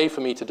it's okay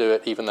for me to do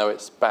it even though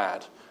it's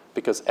bad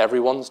because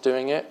everyone's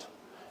doing it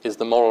is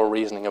the moral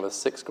reasoning of a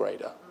 6th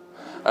grader.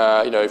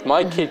 If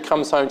my kid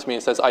comes home to me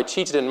and says, I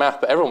cheated in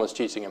math, but everyone was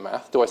cheating in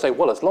math, do I say,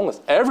 well, as long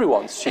as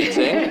everyone's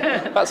cheating,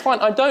 that's fine?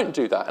 I don't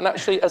do that. And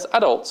actually, as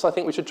adults, I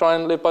think we should try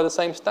and live by the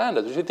same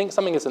standards. If you think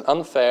something is an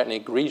unfair and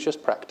egregious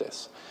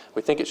practice,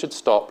 we think it should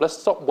stop. Let's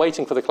stop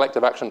waiting for the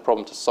collective action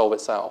problem to solve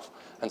itself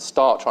and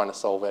start trying to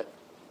solve it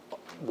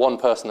one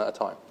person at a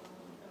time.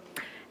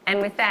 And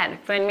with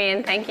that, join me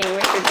in thanking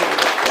Richard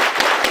Reeves.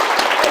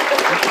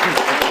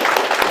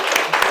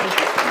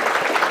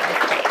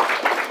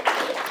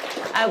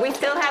 We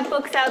still have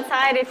books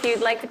outside if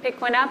you'd like to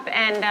pick one up,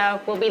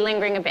 and we'll be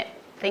lingering a bit.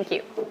 Thank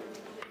you.